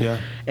be.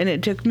 And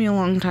it took me a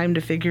long time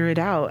to figure it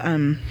out,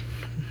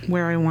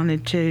 where I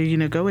wanted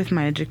to, go with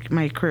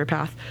my career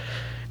path.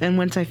 And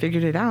once I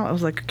figured it out, I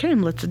was like, okay,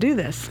 let's do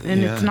this.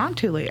 And it's not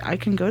too late. I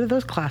can go to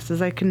those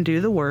classes. I can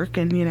do the work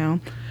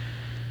and,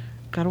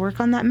 got to work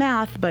on that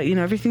math. But,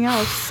 everything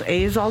else,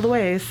 A's all the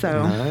way.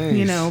 So, nice.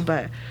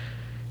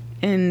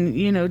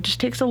 Just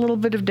takes a little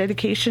bit of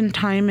dedication,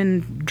 time,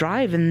 and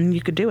drive, and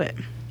you could do it.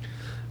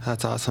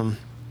 That's awesome.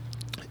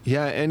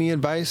 Yeah, any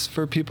advice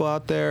for people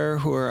out there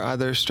who are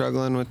either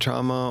struggling with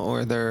trauma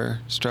or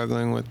they're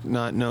struggling with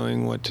not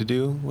knowing what to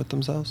do with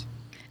themselves?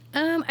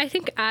 I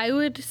think I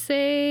would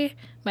say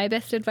my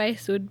best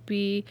advice would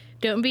be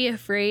don't be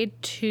afraid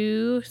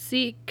to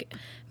seek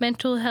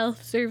mental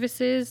health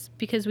services,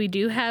 because we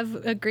do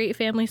have a great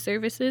family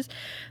services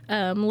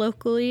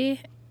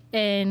locally.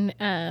 And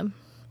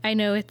I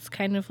know it's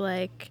kind of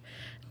like,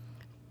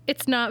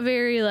 it's not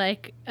very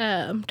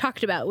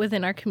talked about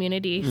within our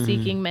community,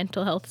 seeking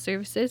mental health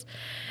services.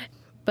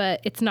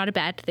 But it's not a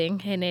bad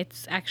thing, and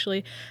it's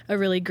actually a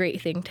really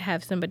great thing to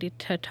have somebody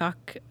to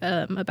talk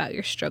about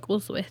your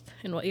struggles with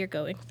and what you're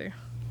going through.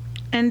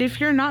 And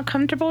if you're not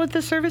comfortable with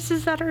the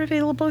services that are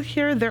available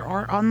here, there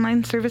are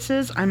online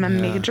services. I'm a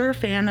major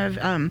fan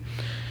of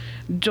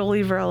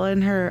Jolie Varela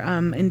and her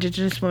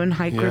Indigenous Women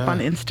Hike group on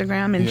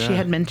Instagram, and she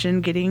had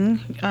mentioned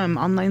getting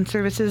online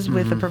services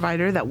with a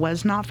provider that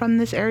was not from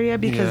this area,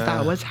 because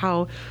that was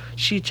how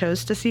she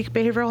chose to seek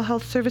behavioral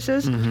health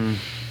services.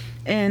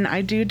 And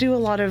I do a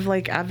lot of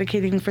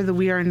advocating for the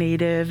We Are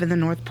Native and the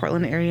North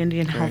Portland Area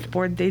Indian Health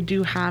Board. They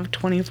do have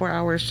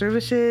 24-hour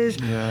services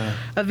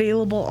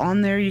available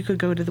on there. You could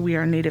go to the We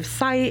Are Native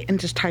site and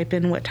just type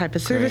in what type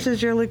of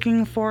services you're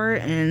looking for.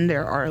 And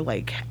there are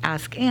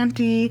Ask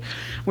Auntie,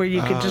 where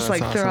you could just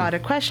throw out a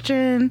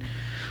question,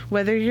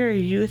 whether you're a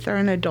youth or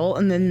an adult,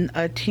 and then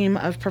a team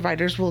of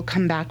providers will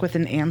come back with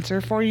an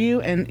answer for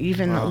you, and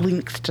even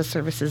links to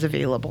services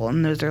available.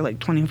 And those are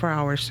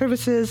 24-hour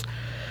services.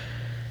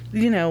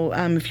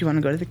 If you want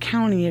to go to the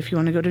county, if you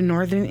want to go to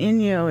Northern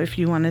Inyo, if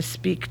you want to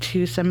speak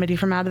to somebody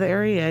from out of the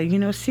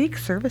area, seek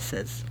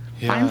services.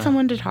 Find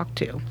someone to talk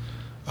to.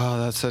 Oh,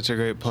 that's such a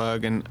great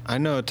plug. And I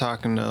know,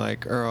 talking to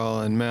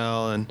Earl and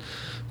Mel and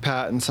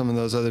Pat and some of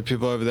those other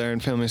people over there in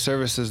family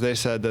services, they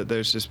said that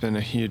there's just been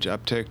a huge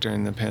uptick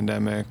during the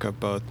pandemic of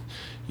both,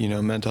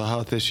 mental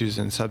health issues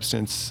and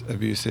substance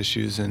abuse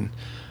issues. And,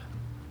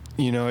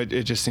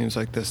 it just seems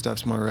like this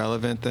stuff's more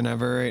relevant than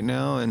ever right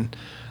now. And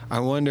I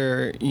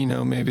wonder,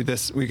 maybe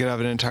we could have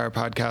an entire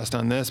podcast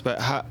on this,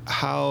 but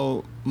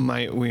how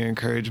might we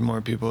encourage more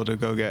people to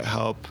go get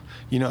help?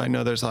 I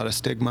know there's a lot of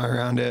stigma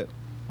around it.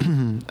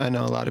 I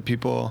know a lot of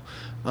people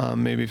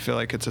maybe feel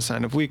like it's a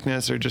sign of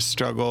weakness, or just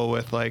struggle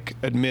with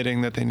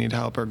admitting that they need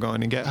help or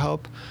going to get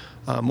help.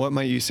 What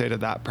might you say to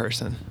that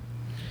person?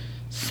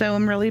 So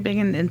I'm really big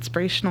in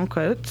inspirational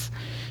quotes.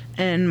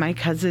 And my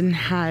cousin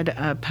had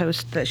a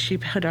post that she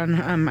put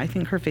on, I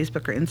think, her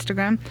Facebook or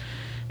Instagram.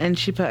 And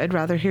she put, "I'd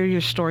rather hear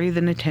your story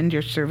than attend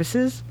your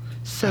services.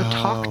 So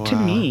talk to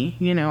me."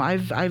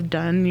 I've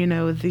done,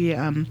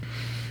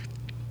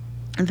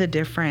 the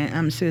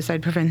different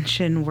suicide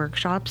prevention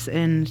workshops,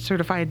 and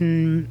certified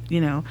in,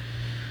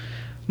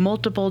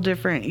 multiple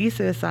different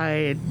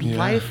e-suicide,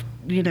 life,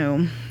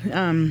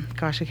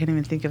 gosh, I can't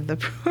even think of the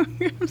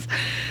programs,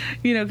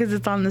 because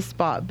it's on the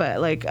spot.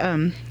 But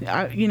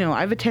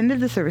I've attended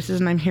the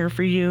services, and I'm here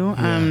for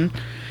you.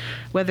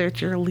 Whether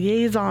it's your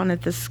liaison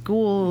at the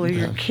school, or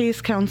your case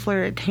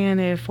counselor at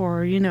TANF,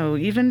 or,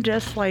 even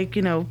just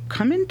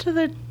come into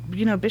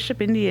the,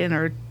 Bishop Indian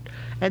or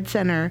Ed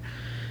Center,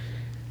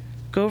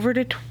 go over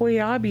to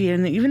Toyabe,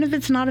 and even if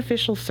it's not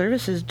official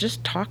services,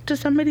 just talk to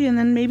somebody, and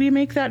then maybe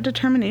make that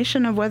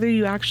determination of whether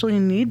you actually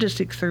need to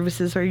seek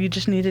services, or you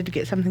just needed to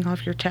get something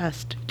off your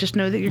chest. Just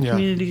know that your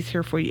community is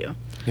here for you.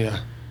 Yeah.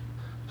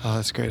 Oh,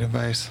 that's great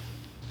advice.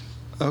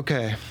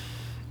 Okay.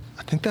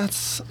 I think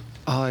that's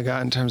all I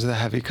got in terms of the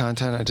heavy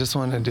content. I just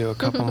want to do a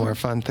couple more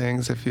fun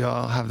things if you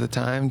all have the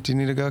time. Do you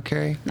need to go,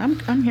 Carrie?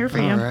 I'm here for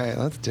you. All right,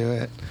 let's do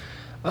it.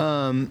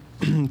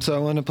 So I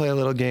want to play a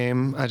little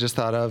game I just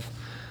thought of.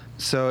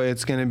 So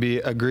it's going to be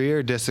agree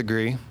or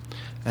disagree,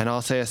 and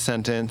I'll say a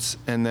sentence,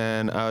 and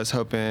then I was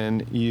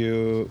hoping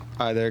you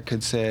either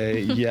could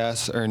say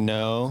yes or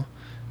no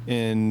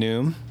in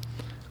Noom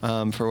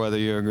for whether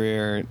you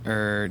agree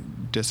or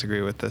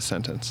disagree with this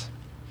sentence.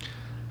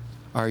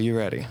 Are you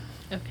ready?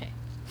 Okay.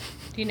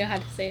 Do you know how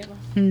to say it?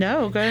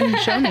 No, go ahead and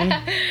show me.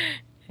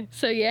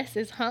 So yes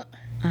is huh.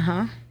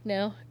 Uh-huh.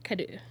 No,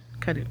 kadu.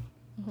 Kadu.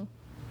 Mm-hmm.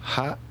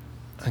 Ha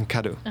and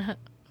kadu. Uh-huh.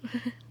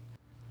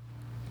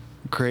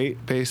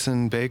 Great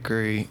Basin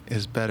Bakery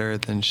is better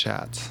than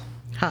Schatz.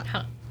 Ha.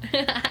 Huh.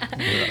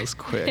 That was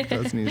quick.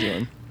 That was an easy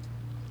one.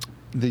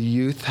 The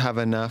youth have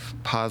enough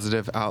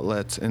positive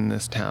outlets in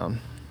this town.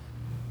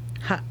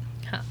 Ha.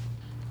 Huh.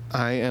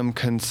 I am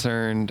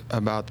concerned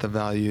about the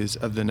values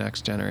of the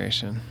next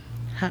generation.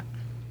 Ha.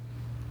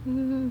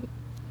 In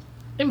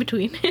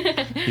between.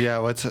 Yeah,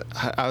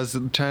 I was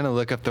trying to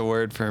look up the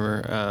word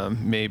for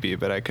maybe,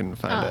 but I couldn't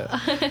find it.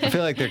 I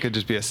feel like there could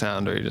just be a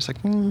sound where you're just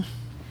like,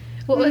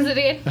 What was it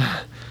again?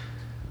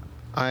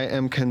 I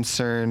am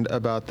concerned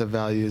about the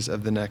values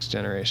of the next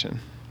generation.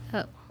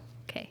 Oh,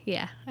 okay.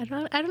 Yeah. I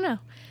don't know.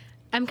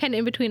 I'm kind of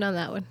in between on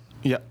that one.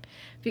 Yep.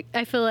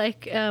 I feel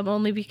like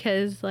only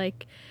because,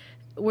 like,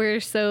 we're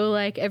so,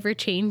 like,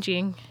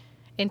 ever-changing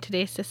in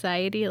today's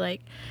society.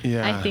 Like,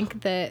 I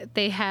think that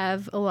they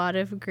have a lot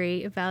of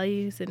great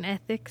values and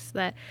ethics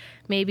that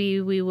maybe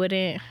we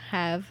wouldn't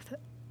have,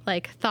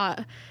 like,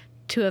 thought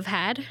to have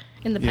had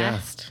in the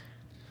past.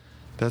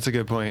 That's a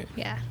good point.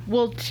 Yeah.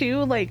 Well,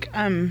 too, like,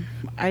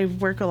 I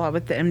work a lot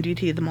with the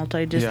MDT, the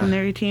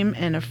multidisciplinary team,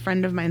 and a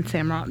friend of mine,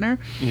 Sam Rotner,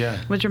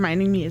 was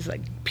reminding me is,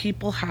 like,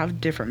 people have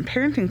different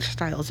parenting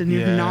styles, and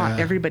you're not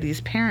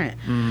everybody's parent.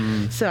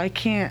 So I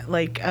can't,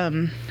 like,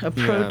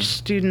 approach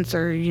students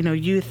or,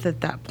 youth at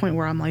that point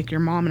where I'm like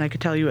your mom and I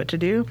could tell you what to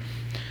do.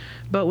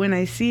 But when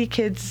I see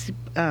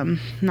when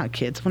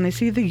I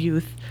see the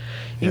youth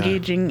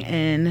engaging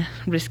in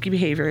risky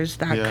behaviors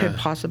that could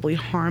possibly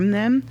harm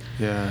them.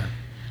 Yeah.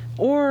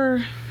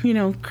 Or,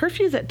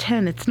 curfew's at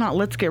 10. It's not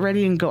let's get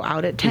ready and go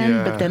out at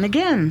 10. But then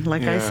again,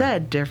 like I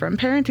said, different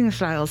parenting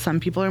styles. Some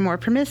people are more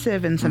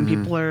permissive and some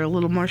people are a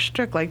little more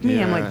strict like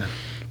me. I'm like,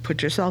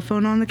 put your cell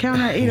phone on the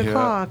counter at 8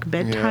 o'clock,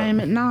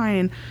 bedtime at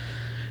 9.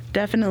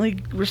 Definitely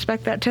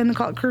respect that 10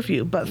 o'clock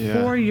curfew, but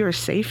for your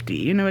safety,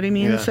 you know what I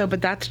mean? So, but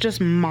that's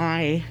just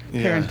my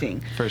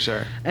parenting. For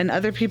sure. And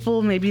other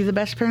people may be the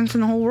best parents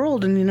in the whole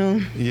world and, no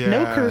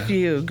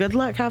curfew. Good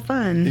luck, have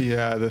fun.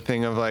 Yeah, the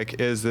thing of,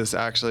 like, is this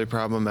actually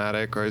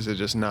problematic or is it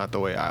just not the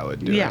way I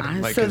would do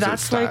it? Like, so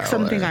that's, like,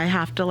 something I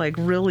have to, like,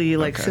 really,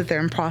 like, sit there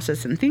and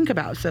process and think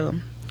about. So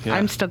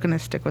I'm still going to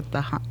stick with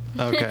the hot.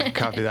 Okay,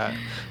 copy that.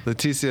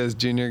 Leticia, is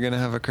Junior going to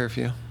have a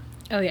curfew?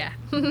 Oh, yeah.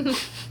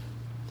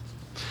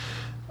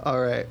 All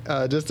right,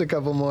 just a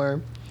couple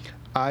more.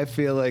 I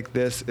feel like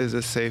this is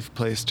a safe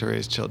place to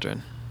raise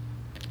children.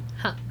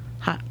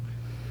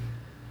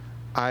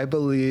 I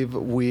believe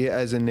we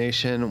as a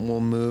nation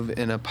will move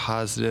in a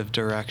positive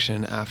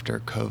direction after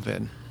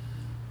COVID.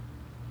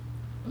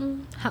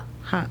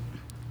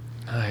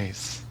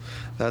 Nice.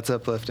 That's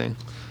uplifting.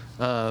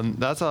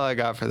 That's all I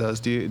got for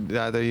those. Do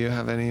either you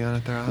have any you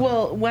want to throw out?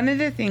 Well, one of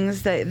the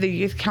things that the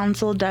youth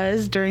council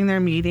does during their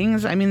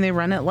meetings, I mean, they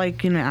run it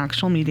like an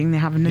actual meeting. They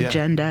have an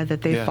agenda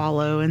that they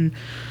follow and,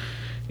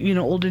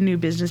 old and new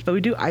business. But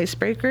we do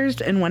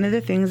icebreakers. And one of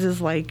the things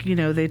is like,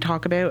 they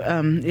talk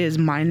about is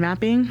mind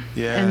mapping.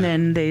 Yeah. And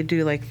then they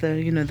do like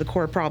the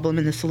core problem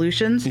and the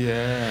solutions.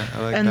 Yeah,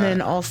 I like that. And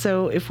then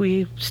also if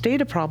we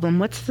state a problem,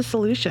 what's the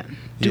solution?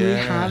 Do we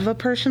have a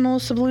personal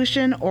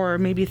solution or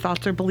maybe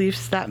thoughts or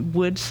beliefs that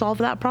would solve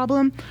that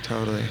problem?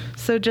 Totally.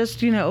 So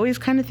just, always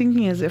kind of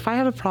thinking is if I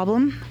have a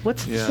problem,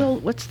 what's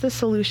the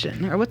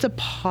solution? Or what's a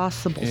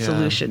possible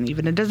solution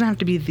even? It doesn't have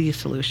to be the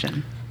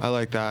solution. I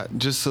like that.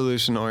 Just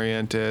solution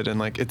oriented and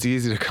like it's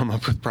easy to come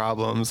up with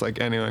problems. Like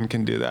anyone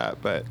can do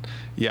that. But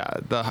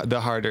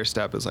the harder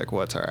step is like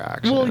what's our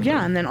action? Well,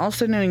 and then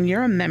also knowing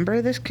you're a member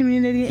of this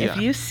community. If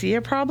you see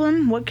a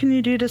problem, what can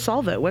you do to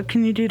solve it? What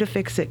can you do to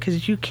fix it?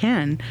 Because you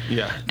can.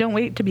 Yeah. Don't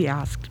wait to be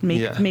asked.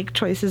 Make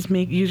choices,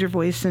 use your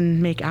voice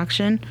and make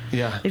action.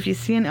 Yeah. If you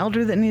see an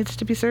elder that needs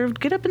to be served,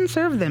 get up and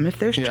serve them. If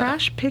there's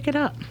trash, pick it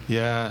up.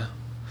 Yeah.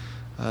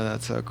 Oh,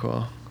 that's so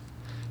cool.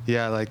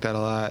 Yeah, I like that a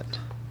lot.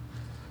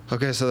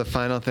 Okay, so the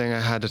final thing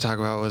I had to talk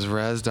about was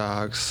Res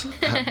Dogs.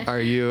 Are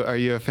you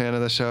a fan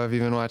of the show? Have you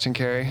been watching,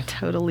 Carrie?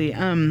 Totally.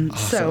 Awesome.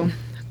 So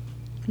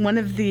one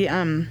of the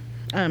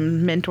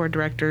mentor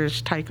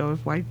directors, Taika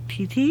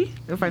Waititi,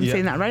 if I'm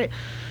saying that right,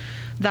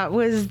 that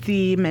was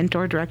the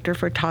mentor director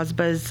for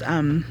Tasba's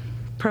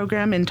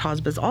program, and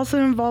Tasba's also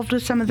involved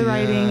with some of the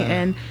writing.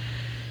 And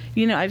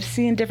I've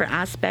seen different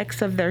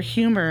aspects of their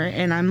humor,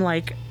 and I'm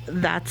like,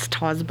 that's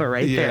Tasba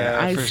right there.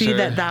 I see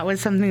that was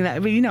something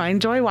that, I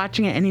enjoy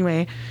watching it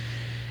anyway.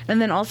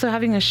 And then also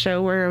having a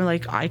show where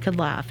like I could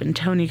laugh and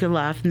Tony could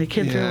laugh and the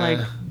kids are like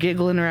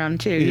giggling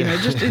around too,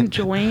 just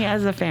enjoying it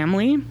as a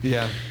family.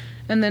 Yeah.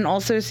 And then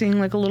also seeing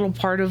like a little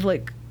part of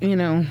like,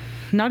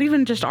 not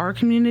even just our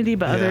community,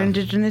 but other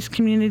indigenous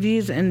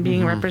communities and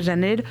being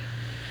represented.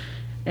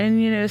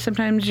 And,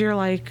 sometimes you're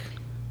like,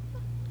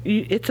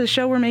 it's a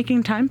show we're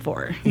making time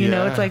for.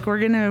 It's like we're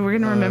gonna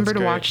remember to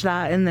watch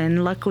that, and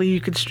then luckily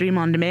you could stream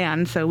on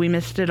demand. So we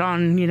missed it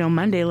on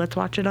Monday. Let's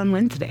watch it on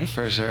Wednesday.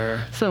 For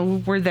sure.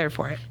 So we're there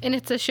for it. And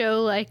it's a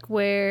show like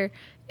where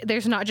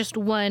there's not just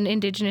one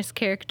indigenous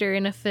character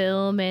in a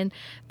film, and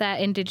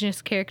that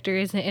indigenous character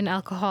isn't an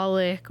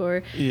alcoholic, or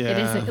it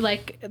isn't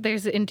like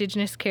there's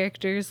indigenous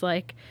characters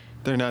like.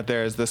 They're not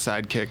there as the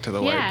sidekick to the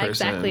white person. Yeah,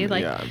 exactly.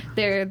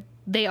 Like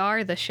they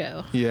are the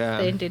show.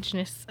 Yeah. The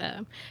Indigenous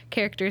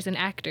characters and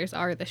actors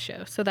are the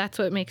show. So that's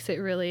what makes it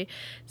really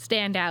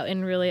stand out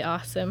and really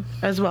awesome.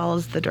 As well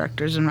as the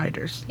directors and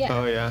writers. Yeah.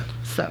 Oh, yeah.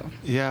 So.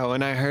 Yeah,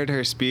 when I heard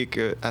her speak,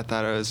 I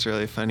thought it was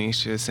really funny.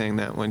 She was saying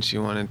that when she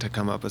wanted to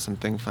come up with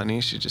something funny,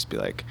 she'd just be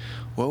like,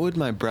 what would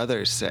my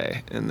brothers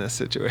say in this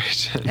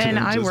situation? And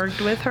I worked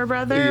with her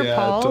brother,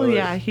 Paul. Totally.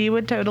 Yeah, he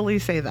would totally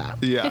say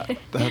that. Yeah,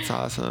 that's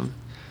awesome.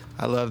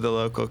 I love the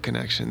local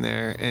connection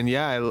there. And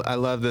yeah, I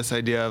love this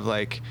idea of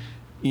like,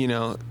 you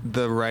know,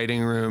 the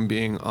writing room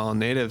being all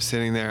native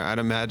sitting there. I'd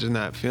imagine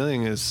that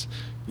feeling is,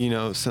 you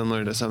know,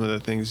 similar to some of the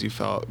things you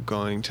felt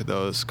going to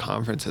those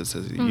conferences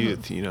as a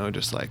youth, you know,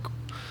 just like,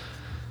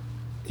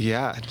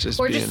 yeah, just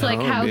or being just like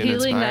home, how being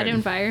healing inspired. that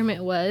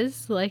environment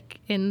was, like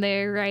in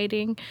their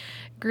writing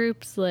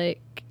groups,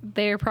 like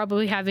they're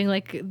probably having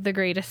like the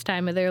greatest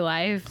time of their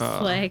lives,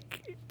 like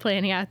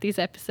planning out these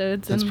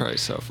episodes. That's probably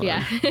so fun.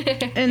 Yeah.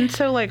 And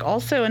so, like,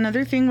 also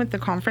another thing with the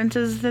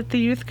conferences that the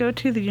youth go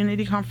to, the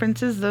Unity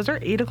conferences, those are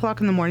 8 o'clock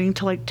in the morning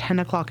to like 10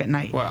 o'clock at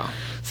night. Wow.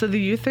 So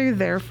the youth are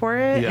there for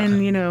it. Yeah.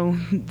 And, you know,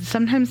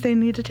 sometimes they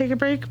need to take a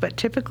break, but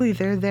typically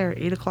they're there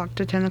 8 o'clock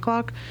to 10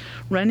 o'clock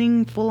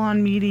running full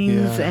on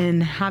meetings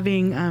and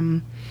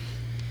having,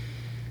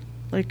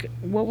 like,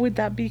 what would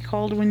that be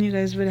called when you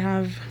guys would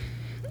have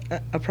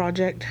a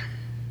project?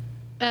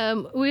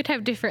 We'd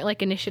have different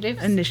like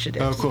initiatives.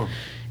 Oh, cool.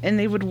 And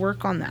they would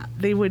work on that.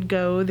 They would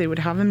go, they would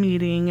have a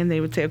meeting, and they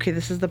would say, okay,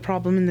 this is the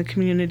problem in the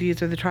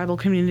communities or the tribal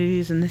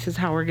communities, and this is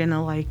how we're going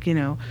to, like, you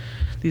know,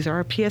 these are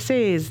our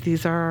PSAs,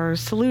 these are our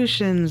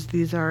solutions,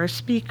 these are our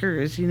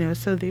speakers, you know.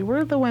 So they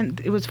were the one,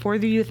 it was for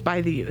the youth,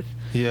 by the youth.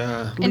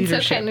 Yeah. And so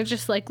Leadership. kind of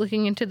just like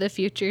looking into the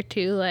future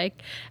too,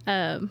 like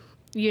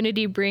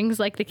Unity brings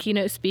like the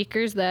keynote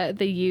speakers that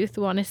the youth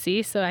want to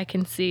see. So I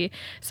can see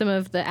some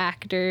of the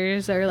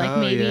actors or like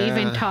maybe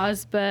even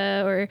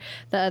Tosba or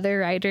the other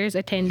writers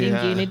attending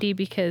Unity,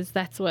 because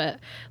that's what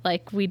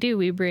like we do.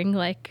 We bring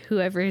like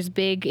whoever is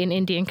big in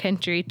Indian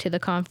country to the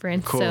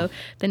conference. Cool. So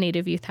the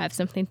Native youth have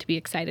something to be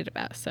excited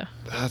about. So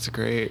That's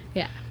great.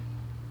 yeah.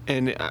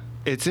 And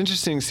it's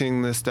interesting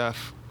seeing this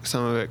stuff,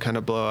 some of it kind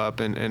of blow up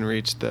and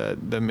reach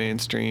the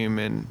mainstream.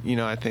 And, you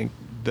know, I think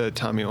the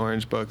Tommy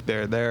Orange book,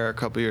 There a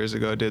couple years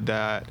ago did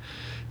that.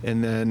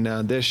 And then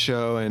now this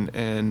show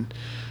and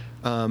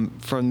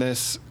from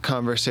this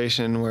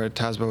conversation where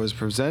Tasba was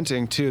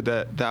presenting too,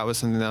 that was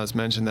something that was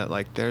mentioned, that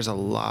like there's a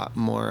lot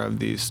more of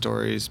these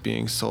stories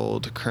being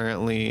sold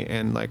currently,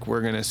 and like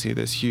we're going to see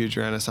this huge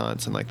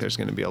renaissance, and like there's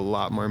going to be a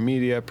lot more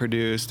media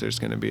produced, there's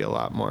going to be a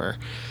lot more,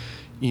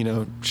 you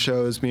know,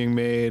 shows being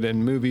made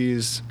and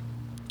movies,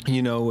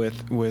 you know,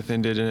 with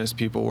Indigenous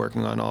people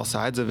working on all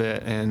sides of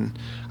it. And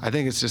I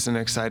think it's just an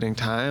exciting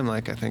time.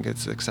 Like, I think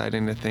it's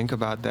exciting to think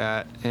about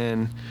that.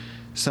 And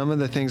some of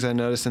the things I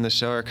noticed in the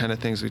show are kind of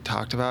things we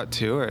talked about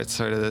too, or it's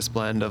sort of this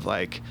blend of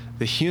like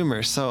the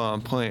humor is so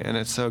on point and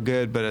it's so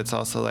good, but it's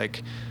also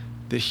like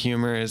the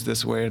humor is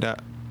this way to,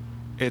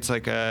 it's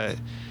like a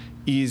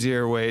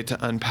easier way to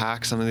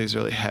unpack some of these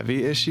really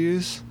heavy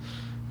issues.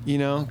 You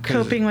know,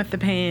 Coping with the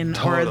pain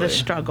or the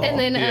struggle. And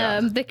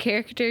then the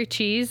character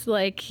Cheese,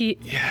 like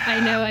I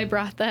know I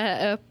brought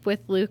that up with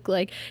Luke,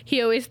 like he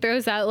always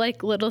throws out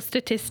like little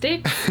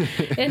statistics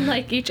in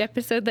like each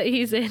episode that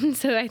he's in.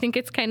 So I think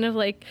it's kind of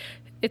like,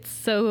 it's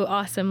so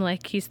awesome.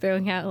 Like he's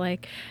throwing out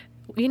like,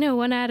 you know,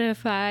 1 out of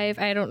 5,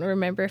 I don't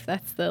remember if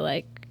that's the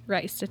like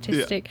right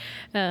statistic.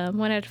 1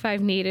 out of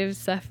 5 natives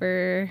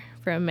suffer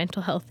from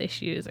mental health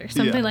issues or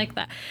something like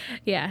that.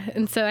 Yeah.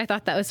 And so I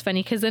thought that was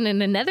funny, because then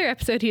in another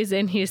episode he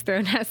was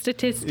throwing out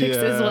statistics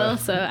as well.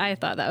 So I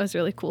thought that was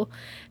really cool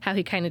how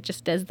he kind of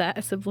just does that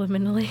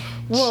subliminally.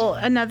 Well,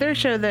 another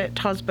show that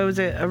Tosbo was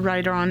a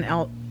writer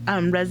on,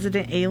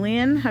 Resident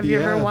Alien. Have you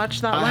ever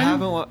watched that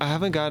one? I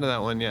haven't gotten to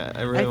that one yet.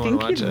 I really want to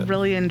think watch you'd it.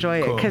 really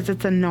enjoy it, because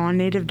it's a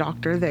non-native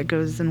doctor that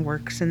goes and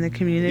works in the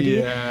community.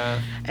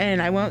 Yeah. And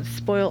I won't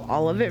spoil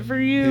all of it for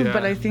you,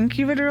 but I think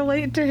you would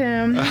relate to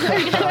him.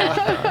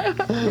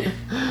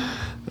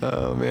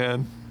 Oh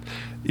man.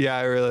 Yeah,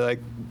 I really like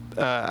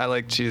I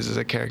like Cheese as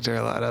a character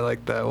a lot. I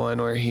like that one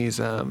where he's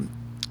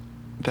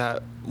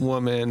that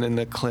woman in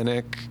the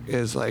clinic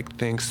is like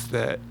thinks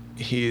that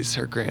he's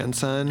her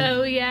grandson.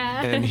 Oh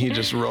yeah. And he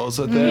just rolls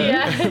with it.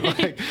 Yeah. And,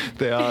 like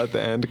they all at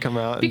the end come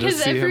out and Because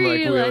just see him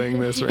like every, wheeling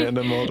this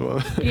random old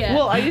woman. Yeah.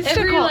 Well, I used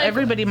to call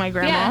everybody my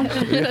grandma.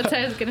 Yeah. That's what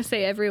I was gonna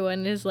say.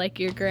 Everyone is like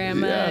your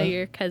grandma,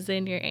 your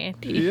cousin, your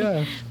auntie.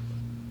 Yeah.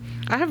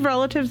 I have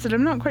relatives that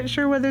I'm not quite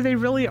sure whether they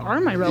really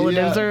are my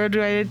relatives or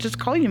do I just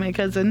call you my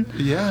cousin?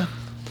 Yeah.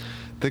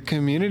 The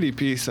community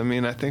piece, I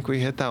mean, I think we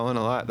hit that one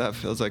a lot. That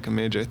feels like a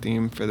major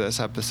theme for this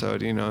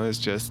episode, you know, is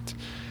just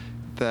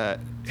that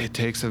it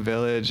takes a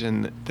village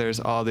and there's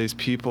all these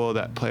people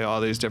that play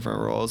all these different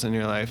roles in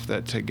your life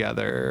that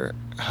together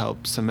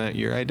help cement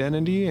your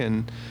identity,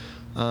 and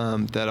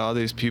that all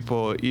these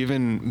people,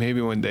 even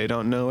maybe when they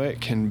don't know it,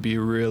 can be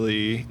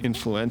really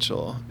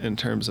influential in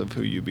terms of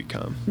who you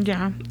become.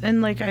 Yeah.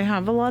 And like I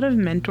have a lot of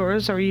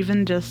mentors, or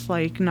even just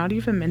like not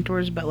even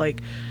mentors, but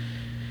like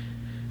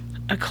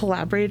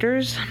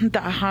collaborators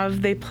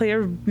that they play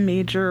a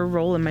major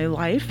role in my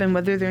life, and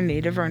whether they're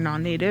native or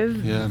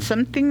non-native,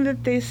 something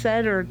that they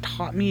said or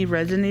taught me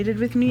resonated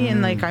with me,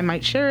 and like I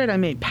might share it, I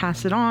might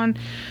pass it on,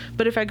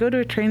 but if I go to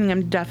a training,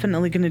 I'm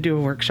definitely going to do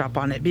a workshop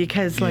on it,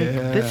 because like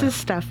this is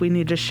stuff we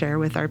need to share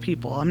with our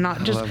people. I'm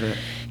not just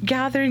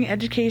gathering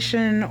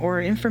education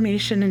or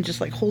information and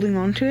just like holding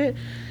on to it.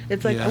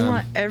 It's like I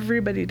want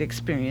everybody to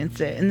experience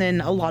it. And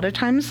then a lot of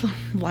times,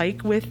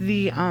 like with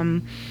the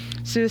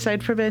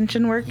suicide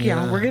prevention work,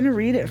 we're going to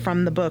read it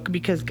from the book,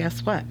 because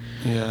guess what?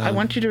 I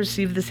want you to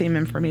receive the same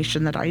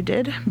information that I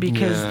did,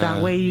 because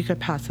that way you could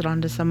pass it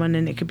on to someone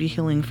and it could be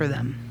healing for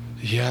them.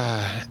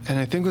 Yeah, and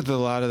I think with a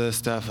lot of this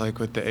stuff, like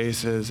with the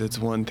ACEs, it's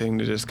one thing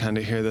to just kind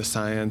of hear the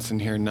science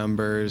and hear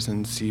numbers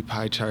and see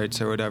pie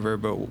charts or whatever,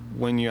 but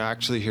when you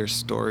actually hear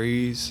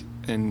stories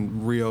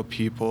and real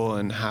people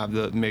and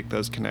make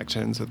those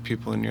connections with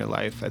people in your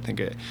life, I think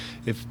it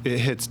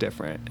hits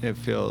different. It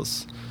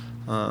feels,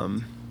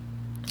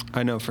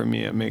 I know for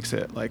me, it makes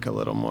it like a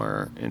little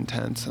more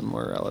intense and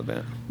more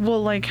relevant.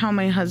 Well, like how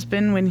my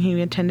husband, when he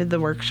attended the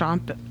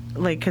workshop,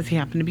 like, because he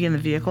happened to be in the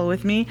vehicle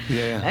with me,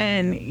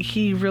 and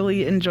he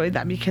really enjoyed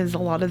that, because a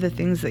lot of the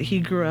things that he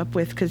grew up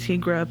with, because he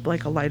grew up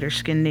like a lighter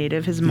skinned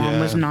native, his mom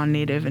was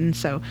non-native, and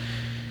so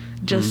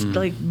just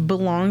like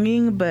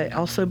belonging, but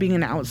also being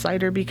an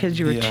outsider, because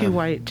you were too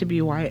white to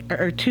be white,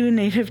 or too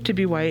native to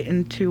be white,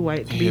 and too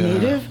white to be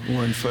native.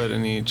 1 foot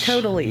in each.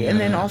 Totally. And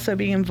then also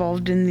being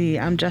involved in the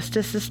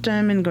justice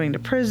system and going to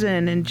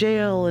prison and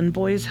jail and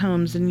boys'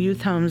 homes and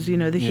youth homes. You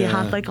know, he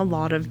had like a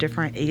lot of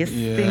different ACE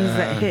things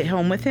that hit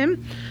home with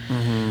him.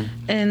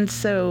 And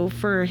so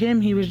for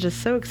him, he was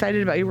just so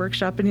excited about your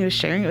workshop, and he was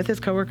sharing it with his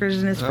coworkers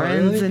and his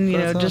friends. Really? And, you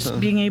know, just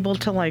being able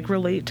to like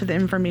relate to the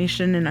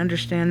information and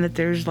understand that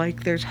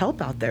there's help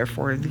out there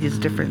for these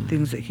different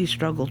things that he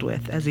struggled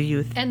with as a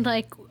youth. And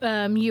like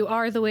you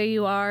are the way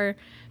you are,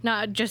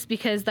 not just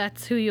because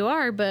that's who you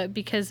are, but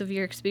because of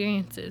your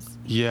experiences.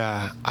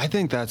 Yeah, I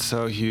think that's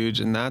so huge.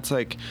 And that's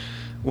like,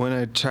 when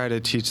I try to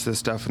teach this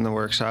stuff in the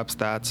workshops,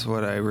 that's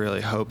what I really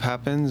hope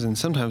happens. And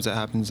sometimes it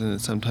happens and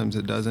sometimes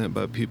it doesn't,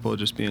 but people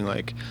just being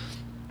like,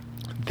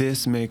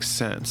 this makes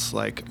sense.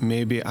 Like,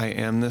 maybe I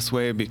am this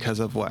way because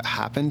of what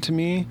happened to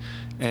me.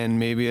 And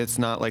maybe it's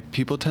not, like,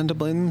 people tend to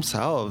blame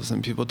themselves,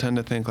 and people tend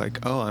to think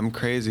like, oh, I'm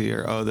crazy,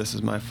 or oh, this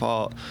is my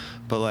fault.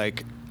 But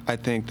like, I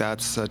think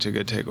that's such a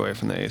good takeaway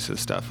from the ACEs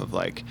stuff of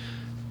like,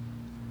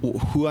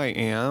 who I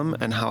am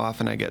and how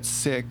often I get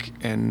sick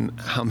and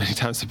how many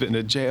times I've been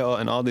to jail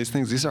and all these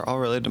things. These are all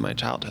related to my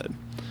childhood.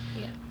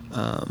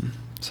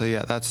 So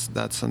yeah,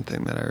 that's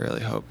something that I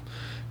really hope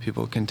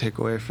people can take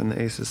away from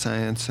the ACEs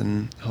science,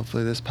 and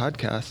hopefully this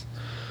podcast.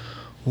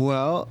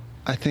 Well,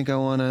 I think I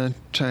want to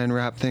try and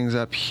wrap things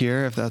up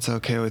here, if that's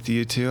okay with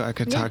you two. I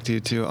could talk to you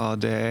two all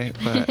day,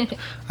 but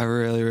I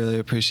really, really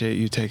appreciate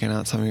you taking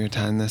out some of your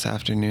time this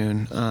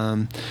afternoon.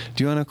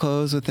 Do you want to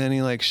close with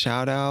any like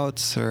shout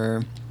outs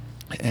or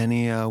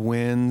any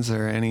wins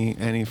or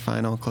any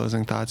final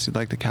closing thoughts you'd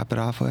like to cap it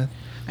off with?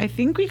 I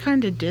think we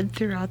kind of did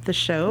throughout the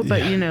show,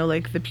 but you know,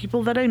 like the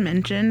people that I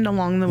mentioned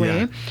along the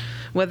way,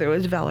 whether it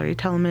was Valerie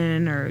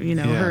Tellman or, you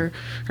know,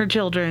 her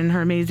children,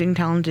 her amazing,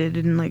 talented,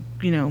 and like,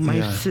 you know,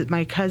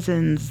 my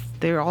cousins,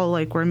 they were all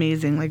like, were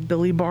amazing. Like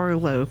Billy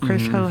Barlow,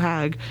 Chris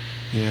Hohag,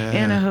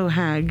 Anna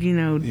Hohag, you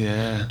know,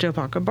 Joe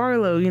Paca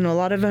Barlow, you know, a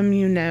lot of them,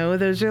 you know,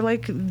 those are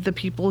like the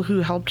people who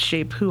helped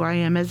shape who I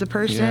am as a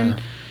person.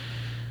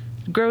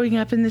 Growing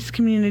up in this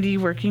community,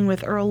 working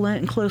with Earl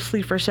Lent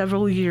closely for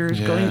several years,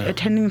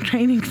 attending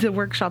trainings and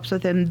workshops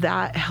with him,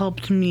 that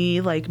helped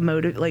me like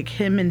motivate, like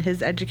him and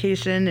his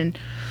education and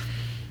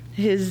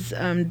his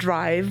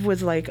drive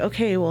was like,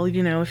 okay, well,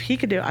 you know, if he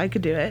could do it, I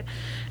could do it.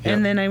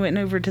 And then I went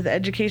over to the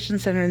education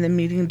center and then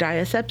meeting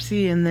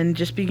Diasepsi, and then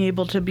just being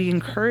able to be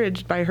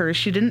encouraged by her.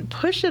 She didn't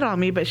push it on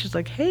me, but she's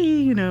like, hey,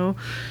 you know,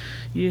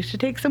 you should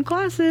take some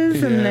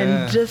classes, and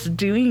then just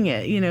doing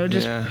it, you know,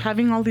 just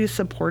having all these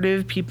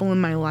supportive people in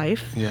my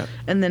life.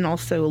 And then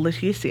also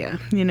Leticia,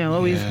 you know,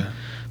 always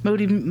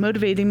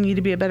motivating me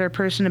to be a better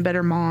person, a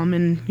better mom,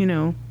 and, you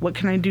know, what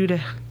can I do to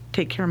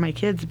take care of my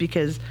kids,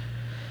 because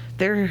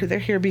they're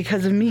here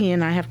because of me,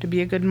 and I have to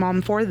be a good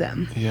mom for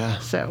them.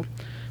 So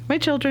my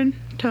children,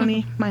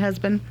 Tony, my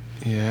husband.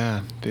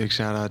 Big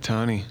shout out,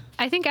 Tony.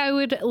 I think I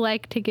would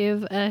like to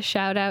give a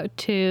shout out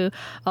to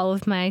all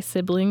of my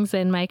siblings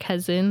and my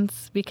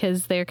cousins,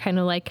 because they're kind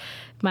of like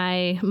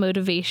my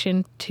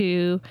motivation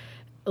to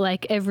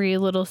like every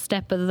little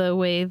step of the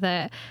way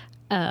that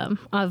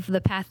of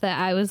the path that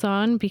I was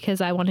on,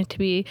 because I wanted to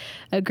be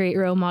a great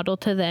role model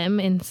to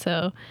them. And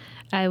so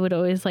I would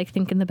always like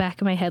think in the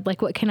back of my head,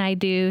 like, what can I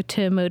do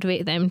to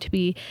motivate them to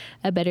be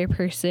a better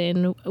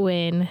person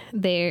when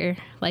they're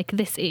like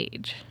this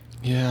age?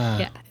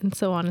 And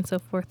so on and so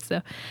forth.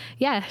 So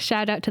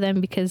shout out to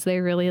them, because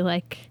they're really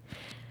like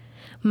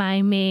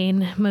my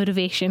main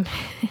motivation.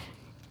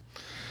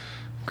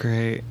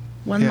 Great.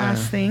 One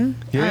last thing.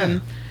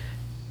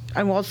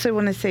 I also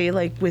want to say,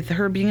 like, with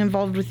her being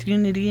involved with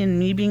Unity and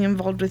me being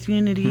involved with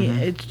Unity,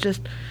 it's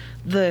just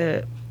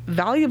the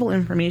valuable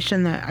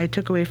information that I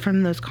took away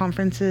from those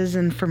conferences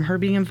and from her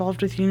being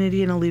involved with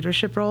Unity in a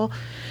leadership role,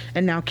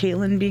 and now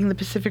Caitlin being the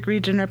Pacific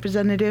Region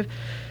representative.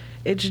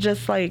 It's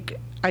just like,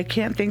 I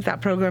can't thank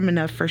that program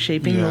enough for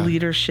shaping the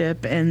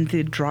leadership and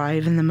the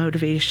drive and the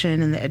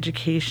motivation and the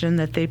education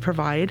that they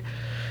provide.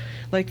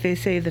 Like they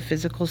say, the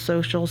physical,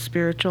 social,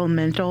 spiritual,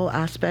 mental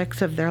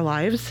aspects of their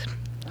lives.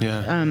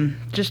 Yeah.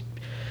 Just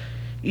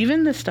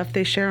even the stuff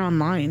they share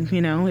online,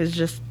 is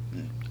just,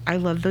 I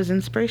love those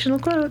inspirational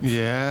quotes.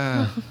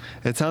 Yeah.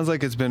 It sounds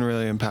like it's been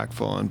really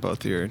impactful on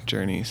both your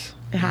journeys.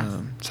 It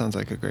has. Sounds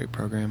like a great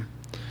program.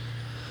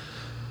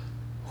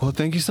 Well,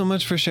 thank you so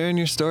much for sharing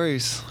your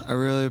stories. I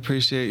really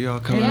appreciate you all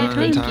coming on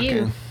and talking.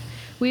 You.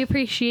 We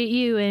appreciate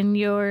you and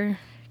your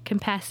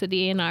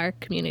capacity in our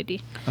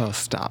community. Oh,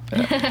 stop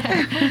it.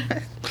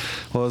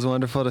 Well, it was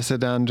wonderful to sit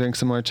down and drink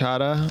some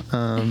horchata.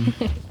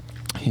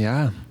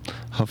 Yeah.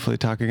 Hopefully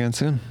talk again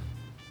soon.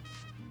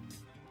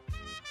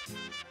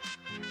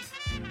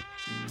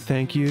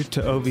 Thank you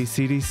to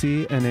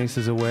OVCDC and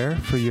ACES Aware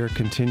for your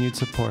continued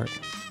support.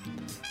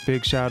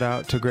 Big shout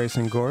out to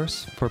Grayson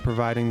Gorse for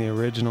providing the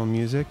original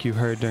music you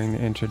heard during the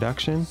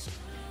introduction.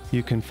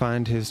 You can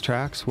find his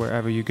tracks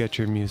wherever you get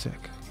your music.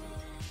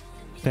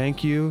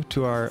 Thank you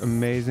to our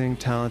amazing,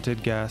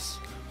 talented guests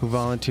who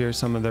volunteer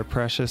some of their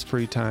precious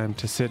free time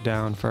to sit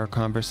down for a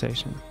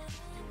conversation.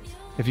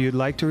 If you'd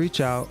like to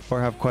reach out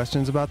or have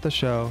questions about the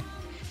show,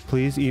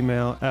 please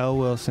email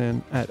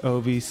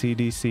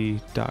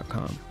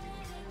lwilson@ovcdc.com.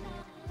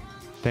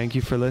 Thank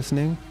you for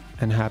listening,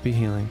 and happy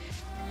healing.